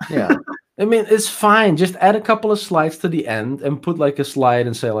remember that. Yeah. I mean, it's fine. Just add a couple of slides to the end and put like a slide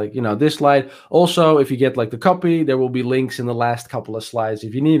and say like, this slide. Also, if you get like the copy, there will be links in the last couple of slides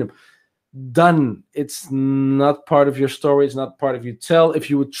if you need them. Done. It's not part of your story. It's not part of your tell. If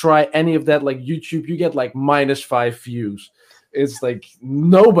you would try any of that, like YouTube, you get like -5 views. It's like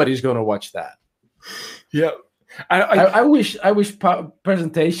nobody's gonna watch that. Yeah, I wish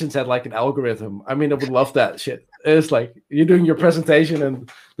presentations had like an algorithm. I mean, I would love that shit. It's like you're doing your presentation and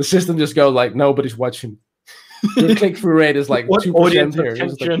the system just go like nobody's watching. Your click-through rate is like 2% here.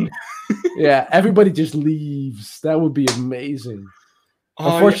 Like, yeah, everybody just leaves. That would be amazing.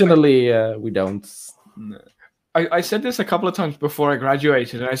 Unfortunately, we don't. I said this a couple of times before I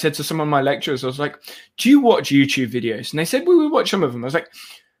graduated, and I said to some of my lecturers, I was like, do you watch YouTube videos? And they said, we would watch some of them. I was like,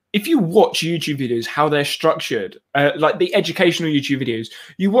 if you watch YouTube videos, how they're structured, like the educational YouTube videos,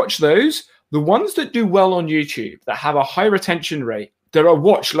 you watch those, the ones that do well on YouTube, that have a high retention rate, that are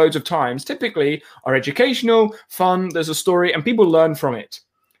watched loads of times, typically are educational, fun, there's a story, and people learn from it.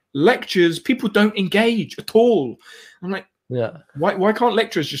 Lectures, people don't engage at all. I'm like, yeah. Why can't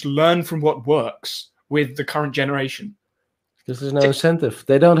lecturers just learn from what works with the current generation? Because there's no incentive.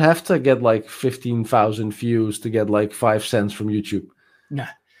 They don't have to get like 15,000 views to get like 5 cents from YouTube. No.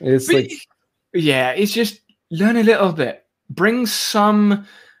 It's it's just learn a little bit. Bring some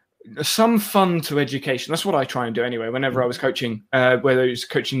fun to education. That's what I try and do anyway. Whenever I was coaching, whether it's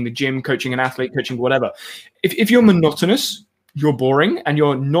coaching the gym, coaching an athlete, coaching whatever. If you're monotonous, you're boring, and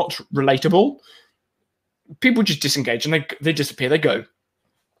you're not relatable, people just disengage and they disappear. They go.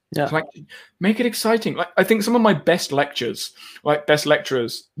 Yeah. Like, make it exciting. Like I think some of my best lecturers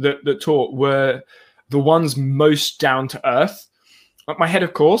that taught were the ones most down to earth. Like my head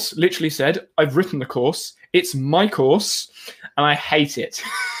of course literally said, "I've written the course. It's my course, and I hate it."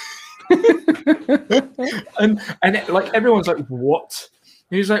 and like everyone's like, "What?"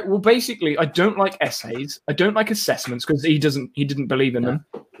 And he's like, "Well, basically, I don't like essays. I don't like assessments because he didn't believe in them.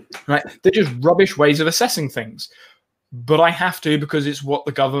 Right? They're just rubbish ways of assessing things. But I have to because it's what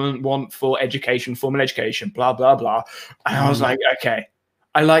the government want for education, formal education, blah, blah, blah." And I was like, okay,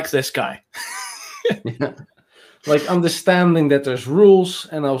 I like this guy. Yeah. Like understanding that there's rules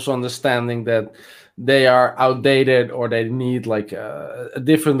and also understanding that they are outdated or they need like a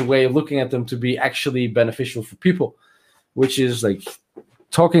different way of looking at them to be actually beneficial for people, which is like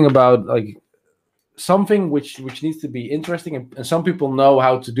talking about like something which needs to be interesting, and some people know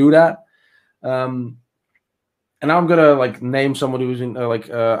how to do that. And now I'm gonna like name someone who's in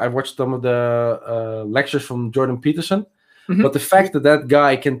I've watched some of the lectures from Jordan Peterson, but the fact that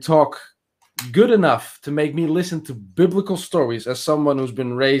guy can talk good enough to make me listen to biblical stories as someone who's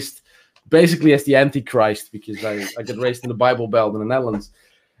been raised basically as the Antichrist, because I get raised in the Bible Belt in the Netherlands,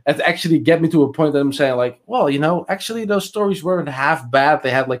 and to actually get me to a point that I'm saying like, well, actually those stories weren't half bad. They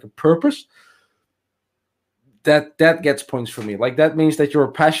had like a purpose. That gets points for me. Like that means that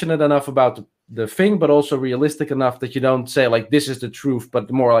you're passionate enough about the thing, but also realistic enough that you don't say like this is the truth, but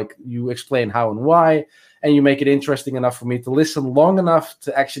more like you explain how and why, and you make it interesting enough for me to listen long enough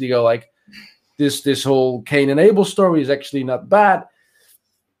to actually go like, this whole Cain and Abel story is actually not bad.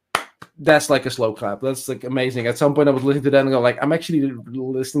 that's like a slow clap. That's like amazing. At some point, I was listening to that and go like, I'm actually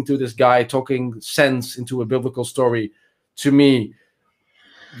listening to this guy talking sense into a biblical story. To me,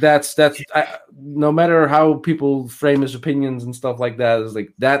 no matter how people frame his opinions and stuff like that, is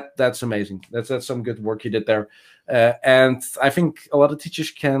like that's amazing. That's some good work he did there. And I think a lot of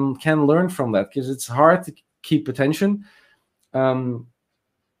teachers can learn from that, because it's hard to keep attention. And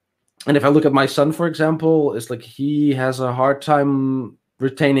if I look at my son, for example, it's like he has a hard time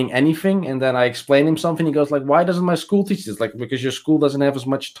retaining anything, and then I explain him something, he goes like, why doesn't my school teach this? Like, because your school doesn't have as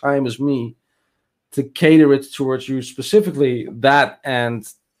much time as me to cater it towards you specifically. That and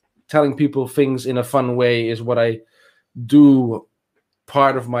telling people things in a fun way is what I do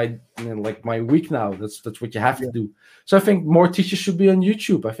part of my like my week now. That's what you have to do. So I think more teachers should be on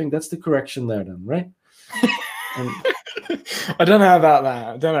YouTube. I think that's the correction there then, right? I don't know about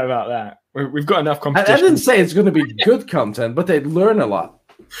that. We've got enough competition. I didn't say it's going to be good content, but they'd learn a lot.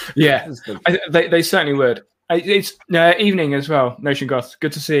 Yeah, they certainly would. It's evening as well. Notion Goth,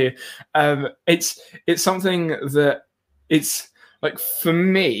 good to see you. It's something that it's like, for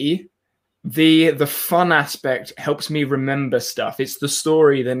me, the fun aspect helps me remember stuff. It's the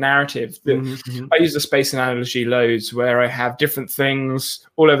story, the narrative. I use the space analogy loads, where I have different things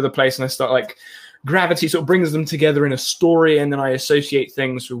all over the place, and I start like, gravity sort of brings them together in a story, and then I associate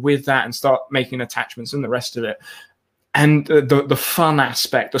things with that and start making attachments and the rest of it. And the fun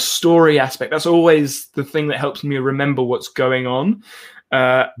aspect, the story aspect, that's always the thing that helps me remember what's going on.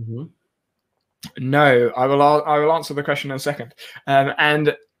 No, I will answer the question in a second.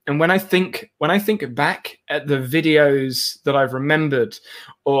 And when I think back at the videos that I've remembered,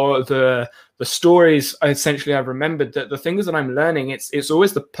 or the stories essentially I've remembered, that the things that I'm learning, it's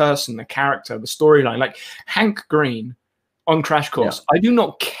always the person, the character, the storyline. Like Hank Green on Crash Course, I do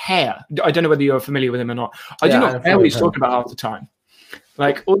not care. I don't know whether you're familiar with him or not. I do not care what he's talking about half the time.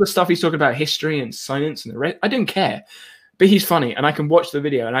 Like all the stuff he's talking about, history and science and the rest, I don't care. But he's funny, and I can watch the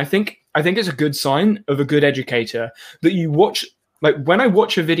video. And I think it's a good sign of a good educator that you watch. Like when I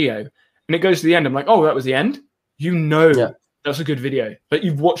watch a video and it goes to the end, I'm like, oh, that was the end. You know, that's a good video. But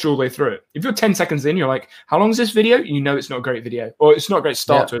you've watched all the way through it. If you're 10 seconds in, you're like, how long is this video? You know it's not a great video, or it's not a great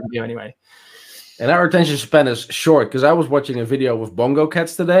start to a video anyway. And our attention span is short, because I was watching a video with bongo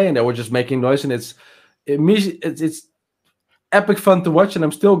cats today, and they were just making noise, and it's epic fun to watch, and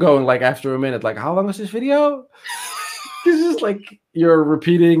I'm still going like after a minute, like, how long is this video? It's just like you're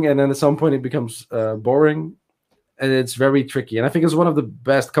repeating, and then at some point it becomes boring, and it's very tricky. And I think it's one of the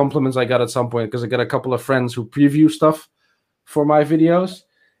best compliments I got at some point, because I got a couple of friends who preview stuff for my videos,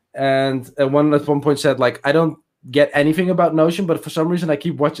 and one at one point said like, I don't get anything about Notion, but for some reason I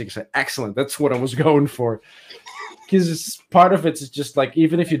keep watching. So excellent, that's what I was going for. Because part of it is just like,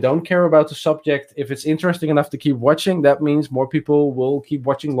 even if you don't care about the subject, if it's interesting enough to keep watching, that means more people will keep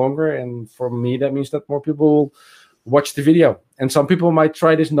watching longer, and for me that means that more people will watch the video, and some people might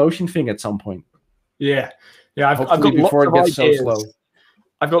try this Notion thing at some point. I've got before it gets so slow.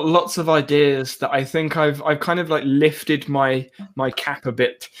 I've got lots of ideas that I think I've kind of like lifted my cap a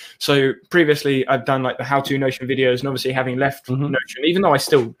bit. So previously I've done like the how-to Notion videos, and obviously having left Notion, even though I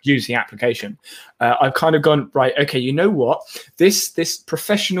still use the application, I've kind of gone, right, okay, you know what? This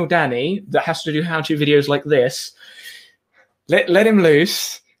professional Danny that has to do how-to videos like this, let him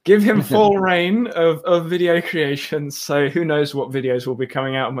loose, give him full reign of video creation. So who knows what videos will be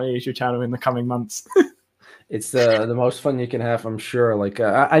coming out on my YouTube channel in the coming months. It's the most fun you can have, I'm sure. Like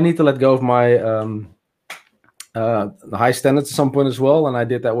I need to let go of my high standards at some point as well, and I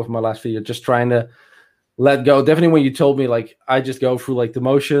did that with my last video, just trying to let go. Definitely when you told me, like, I just go through like the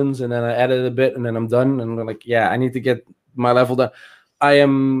motions, and then I edit a bit, and then I'm done. And I'm like, yeah, I need to get my level done. I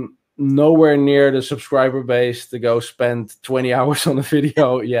am nowhere near the subscriber base to go spend 20 hours on a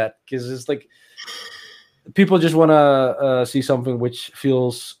video yet, because it's like, people just want to see something which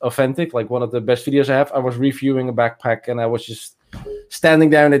feels authentic. Like one of the best videos I have, I was reviewing a backpack, and I was just standing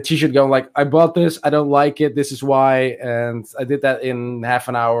there in a t-shirt going like, I bought this, I don't like it, this is why. And I did that in half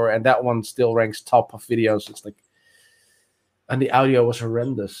an hour, and that one still ranks top of videos. It's like, and the audio was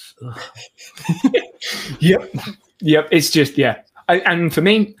horrendous. Yep. It's just, and for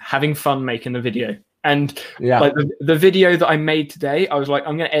me, having fun making the video. And like the video that I made today, I was like,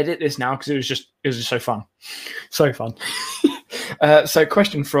 I'm going to edit this now, because it was just so fun. So fun. So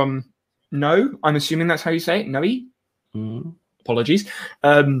question from No, I'm assuming that's how you say it, Noe? Apologies.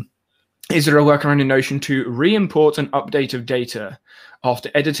 Is there a workaround in Notion to re-import an update of data after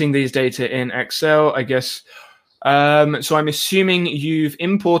editing these data in Excel? I guess. So I'm assuming you've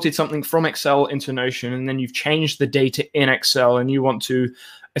imported something from Excel into Notion, and then you've changed the data in Excel, and you want to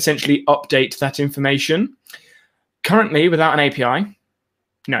essentially update that information. Currently, without an API,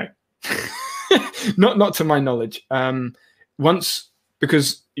 no. Not to my knowledge. Once,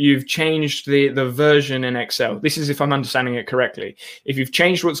 because you've changed the version in Excel. This is if I'm understanding it correctly. If you've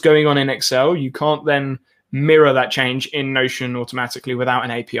changed what's going on in Excel, you can't then mirror that change in Notion automatically without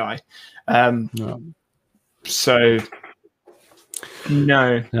an API. No. So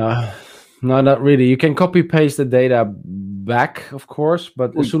no. No, not really. You can copy paste the data back, of course,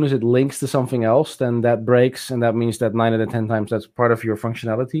 but as soon as it links to something else, then that breaks, and that means that 9 out of 10 times that's part of your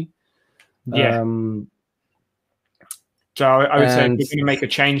functionality. Yeah. So I would say if you're going to make a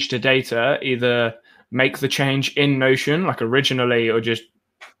change to data, either make the change in Notion, like originally, or just...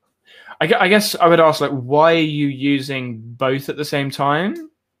 I guess I would ask, like, why are you using both at the same time?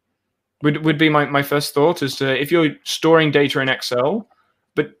 Would be my first thought, as to if you're storing data in Excel,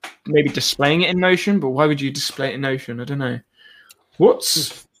 but maybe displaying it in Notion, but why would you display it in Notion? I don't know.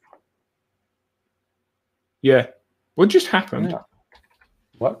 Yeah. What just happened? Yeah.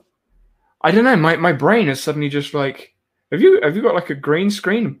 What? I don't know. My brain is suddenly just like, have you got like a green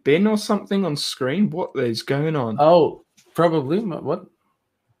screen bin or something on screen? What is going on? Oh, probably. What?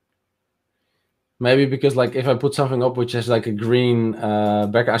 Maybe because, like, if I put something up which has like a green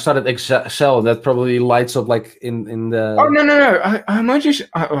background, I started Excel, that probably lights up like in the... Oh, no. I might just...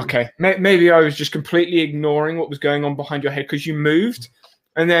 okay. Maybe I was just completely ignoring what was going on behind your head because you moved.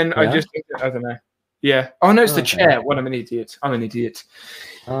 And then I don't know. Yeah. Oh, no, it's the chair. What, I'm an idiot.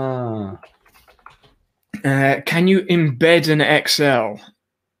 Can you embed an Excel?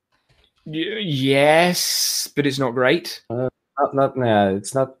 Yes, but it's not great.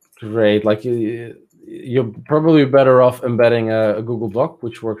 It's not great. Like, you're probably better off embedding a Google Doc,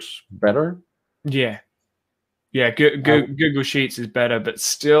 which works better. Yeah. Google Sheets is better, but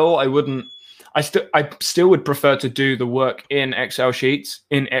still, I still would prefer to do the work in Excel or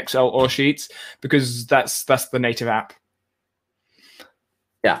Sheets, because that's the native app.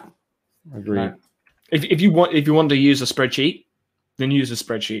 Yeah, agree. If you want to use a spreadsheet, then use a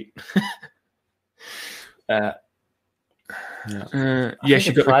spreadsheet. Yes,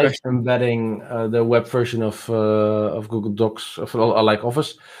 you tried embedding the web version of Google Docs, like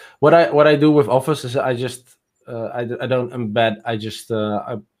Office. What I do with Office is I just I don't embed. I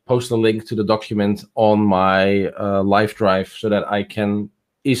post a link to the document on my Live Drive so that I can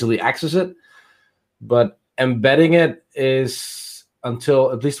easily access it. But embedding it is,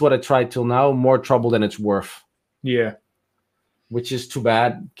 until at least what I tried till now, more trouble than it's worth. Yeah, which is too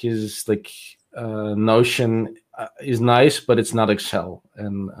bad, because like Notion is nice, but it's not Excel,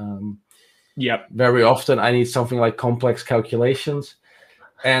 and very often I need something like complex calculations.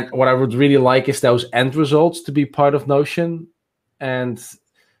 And what I would really like is those end results to be part of Notion. And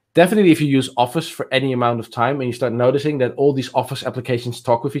definitely if you use Office for any amount of time and you start noticing that all these Office applications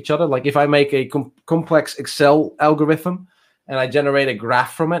talk with each other, like if I make a complex Excel algorithm and I generate a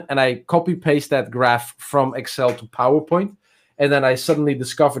graph from it and I copy paste that graph from Excel to PowerPoint, and then I suddenly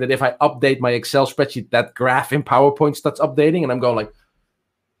discover that if I update my Excel spreadsheet, that graph in PowerPoint starts updating, and I'm going like,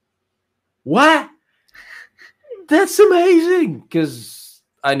 what? That's amazing, because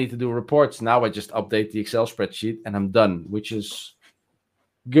I need to do reports. Now I just update the Excel spreadsheet and I'm done, which is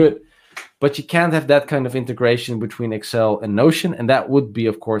good. But you can't have that kind of integration between Excel and Notion, and that would be,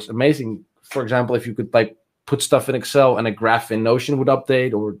 of course, amazing. For example, if you could like put stuff in Excel and a graph in Notion would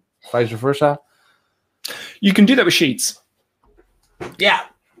update, or vice versa. You can do that with Sheets. Yeah,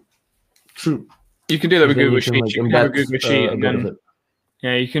 true. You can do that with Google Sheets. You can have a Google Sheet, and then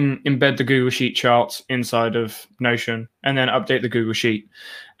you can embed the Google Sheet charts inside of Notion, and then update the Google Sheet.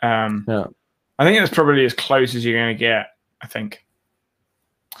 I think that's probably as close as you're going to get, I think.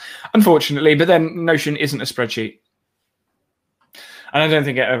 Unfortunately, but then Notion isn't a spreadsheet, and I don't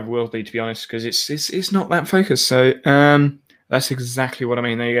think it ever will be, to be honest, because it's not that focused. So that's exactly what I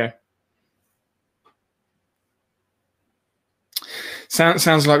mean. There you go.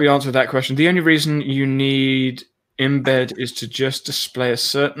 Sounds like we answered that question. The only reason you need embed is to just display a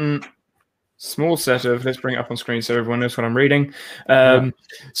certain small set of, let's bring it up on screen so everyone knows what I'm reading,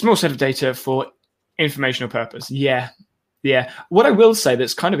 small set of data for informational purpose. Yeah. What I will say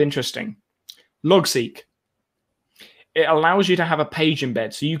that's kind of interesting, Logseek, it allows you to have a page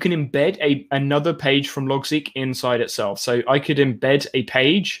embed. So you can embed another page from Logseek inside itself. So I could embed a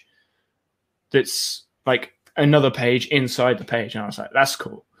page that's like another page inside the page. And I was like, that's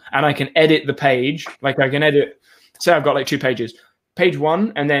cool. And I can edit the page. Like I can edit, say I've got like 2 pages. Page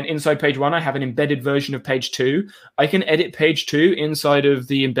 1, and then inside page 1, I have an embedded version of page 2. I can edit page 2 inside of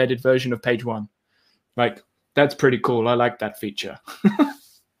the embedded version of page 1. Like, that's pretty cool. I like that feature.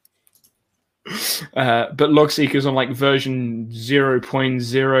 But Logseek is on like version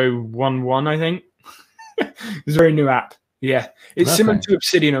 0.011, I think. It's a very new app. Yeah, it's similar to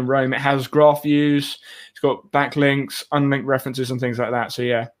Obsidian and Roam. It has graph views, it's got backlinks, unlinked references, and things like that. So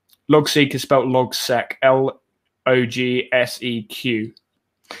yeah, Logseq is spelled Logsec, Logseq.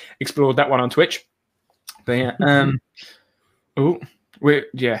 Explored that one on Twitch. But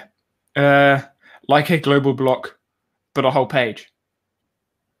yeah, like a global block, but a whole page.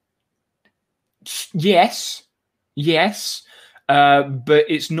 Yes, but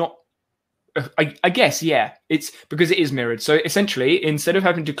it's not. I guess, yeah, it's because it is mirrored. So essentially, instead of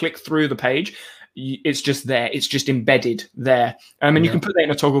having to click through the page, it's just there. It's just embedded there. And you can put that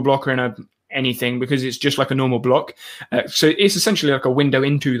in a toggle block or in anything because it's just like a normal block. So it's essentially like a window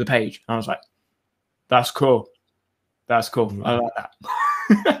into the page. And I was like, that's cool. That's cool. I like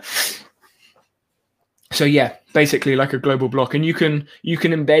that. So yeah, basically like a global block, and you can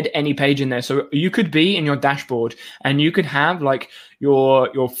embed any page in there. So you could be in your dashboard, and you could have like your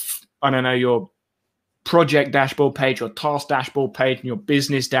I don't know, your project dashboard page, your task dashboard page, and your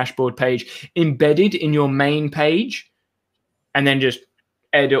business dashboard page embedded in your main page, and then just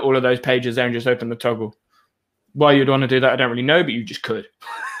edit all of those pages there and just open the toggle. Why you'd want to do that, I don't really know, but you just could.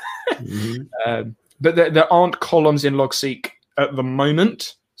 But there aren't columns in Logseq at the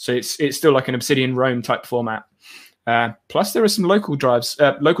moment. So it's still like an Obsidian Roam type format. Plus, there are some local drives,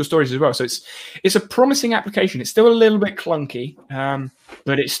 local stories as well. So it's a promising application. It's still a little bit clunky,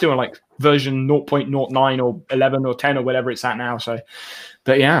 but it's still like version 0.09 or 11 or 10 or whatever it's at now. So,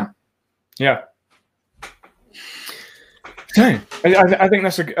 but yeah. So I think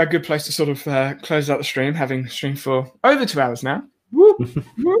that's a good place to sort of close out the stream, having streamed for over 2 hours now. Woo,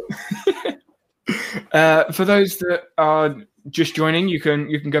 woo. For those that are just joining, you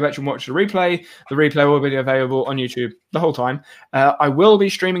can go back and watch the replay. The replay will be available on YouTube the whole time. I will be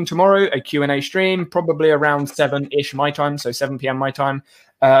streaming tomorrow a Q&A stream, probably around 7-ish my time, so 7 p.m. my time.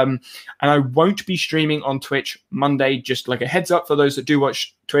 And I won't be streaming on Twitch Monday, just like a heads up for those that do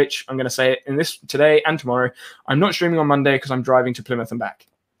watch Twitch. I'm going to say it in this today and tomorrow. I'm not streaming on Monday because I'm driving to Plymouth and back,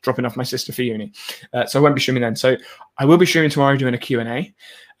 dropping off my sister for uni. So I won't be streaming then. So I will be streaming tomorrow doing a Q&A.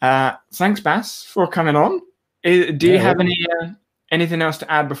 Thanks, Bas, for coming on. Do you have anything else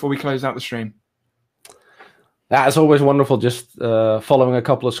to add before we close out the stream? Yeah, it's always wonderful just following a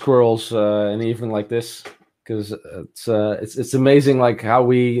couple of squirrels in an evening like this, because it's amazing like how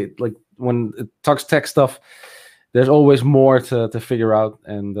we like when it talks tech stuff. There's always more to figure out,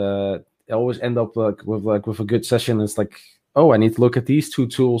 and I always end up with a good session. It's like, oh, I need to look at these two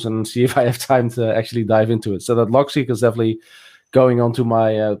tools and see if I have time to actually dive into it. So that Logseq is definitely going on to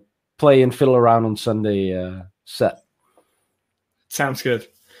my play and fiddle around on Sunday set. Sounds good.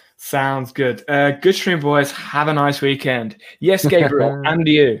 Good stream, boys. Have a nice weekend. Yes, Gabriel, and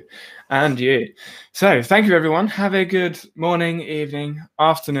you. So thank you, everyone. Have a good morning, evening,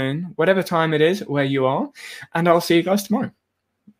 afternoon, whatever time it is where you are, and I'll see you guys tomorrow.